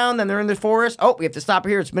going down. Then they're in the forest. Oh, we have to stop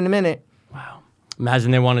here. It's been a minute.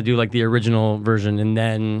 Imagine they want to do like the original version and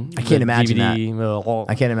then I can't imagine that.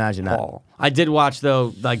 I can't imagine that. I did watch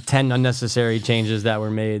though like 10 unnecessary changes that were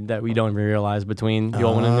made that we don't even realize between the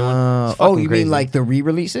old one and the new one. It's Oh, fucking you crazy. mean like the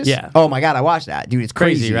re-releases? Yeah. Oh my god, I watched that, dude. It's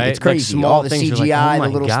crazy, right? It's crazy. Like All the things you're CGI, like, oh the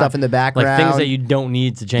my little God. stuff in the background, like things that you don't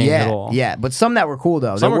need to change yeah, at all. Yeah, but some that were cool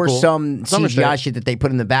though. Some there were were cool. some Some were CGI straight. shit that they put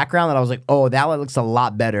in the background that I was like, oh, that one looks a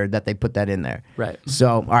lot better that they put that in there. Right. So,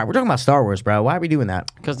 all right, we're talking about Star Wars, bro. Why are we doing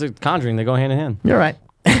that? Because the Conjuring, they go hand in hand. You're right.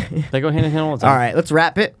 They go hand in hand all the time. All right, let's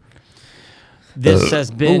wrap it. This has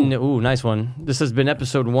been nice one. This has been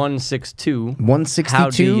episode 162. How do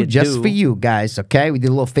 162 you just do? for you guys, okay? We did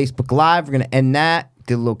a little Facebook Live. We're going to end that.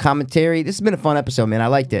 Did a little commentary. This has been a fun episode, man. I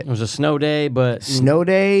liked it. It was a snow day, but Snow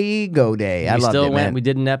day, go day. I we loved still it, went. man. We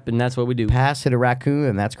did an ep, and that's what we do. Pass hit a raccoon,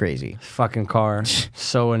 and that's crazy. Fucking car.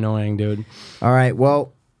 So annoying, dude. All right,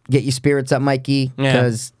 well, get your spirits up, Mikey, Yeah.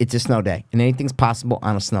 because it's a snow day, and anything's possible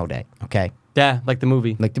on a snow day, okay? Yeah, like the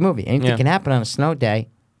movie. Like the movie. Anything Yeah. can happen on a snow day.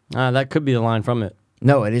 That could be the line from it.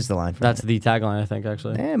 No, it is the line. That's the tagline, I think,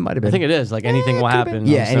 actually. it might have been. I think it is. Like, anything will happen.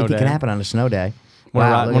 Yeah, on a snow anything day. can happen on a snow day. One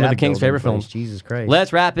of look the at that King's building favorite place. films. Jesus Christ.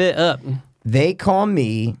 Let's wrap it up. They call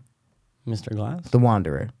me Mr. Glass. the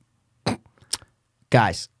Wanderer.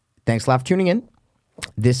 Guys, thanks a lot for tuning in.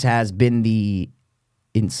 This has been the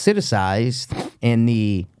Insidicized and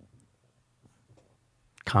the...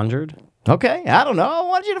 Conjured? Okay, I don't know. I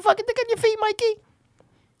wanted you to fucking think on your feet, Mikey.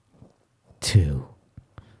 2.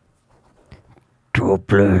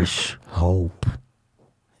 Dopeless. Hope.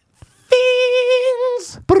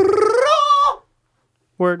 Fiends!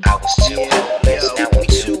 Word. I was too hopeless, now I'm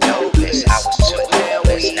too hopeless. I was too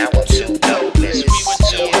hopeless, now I'm too dopeless.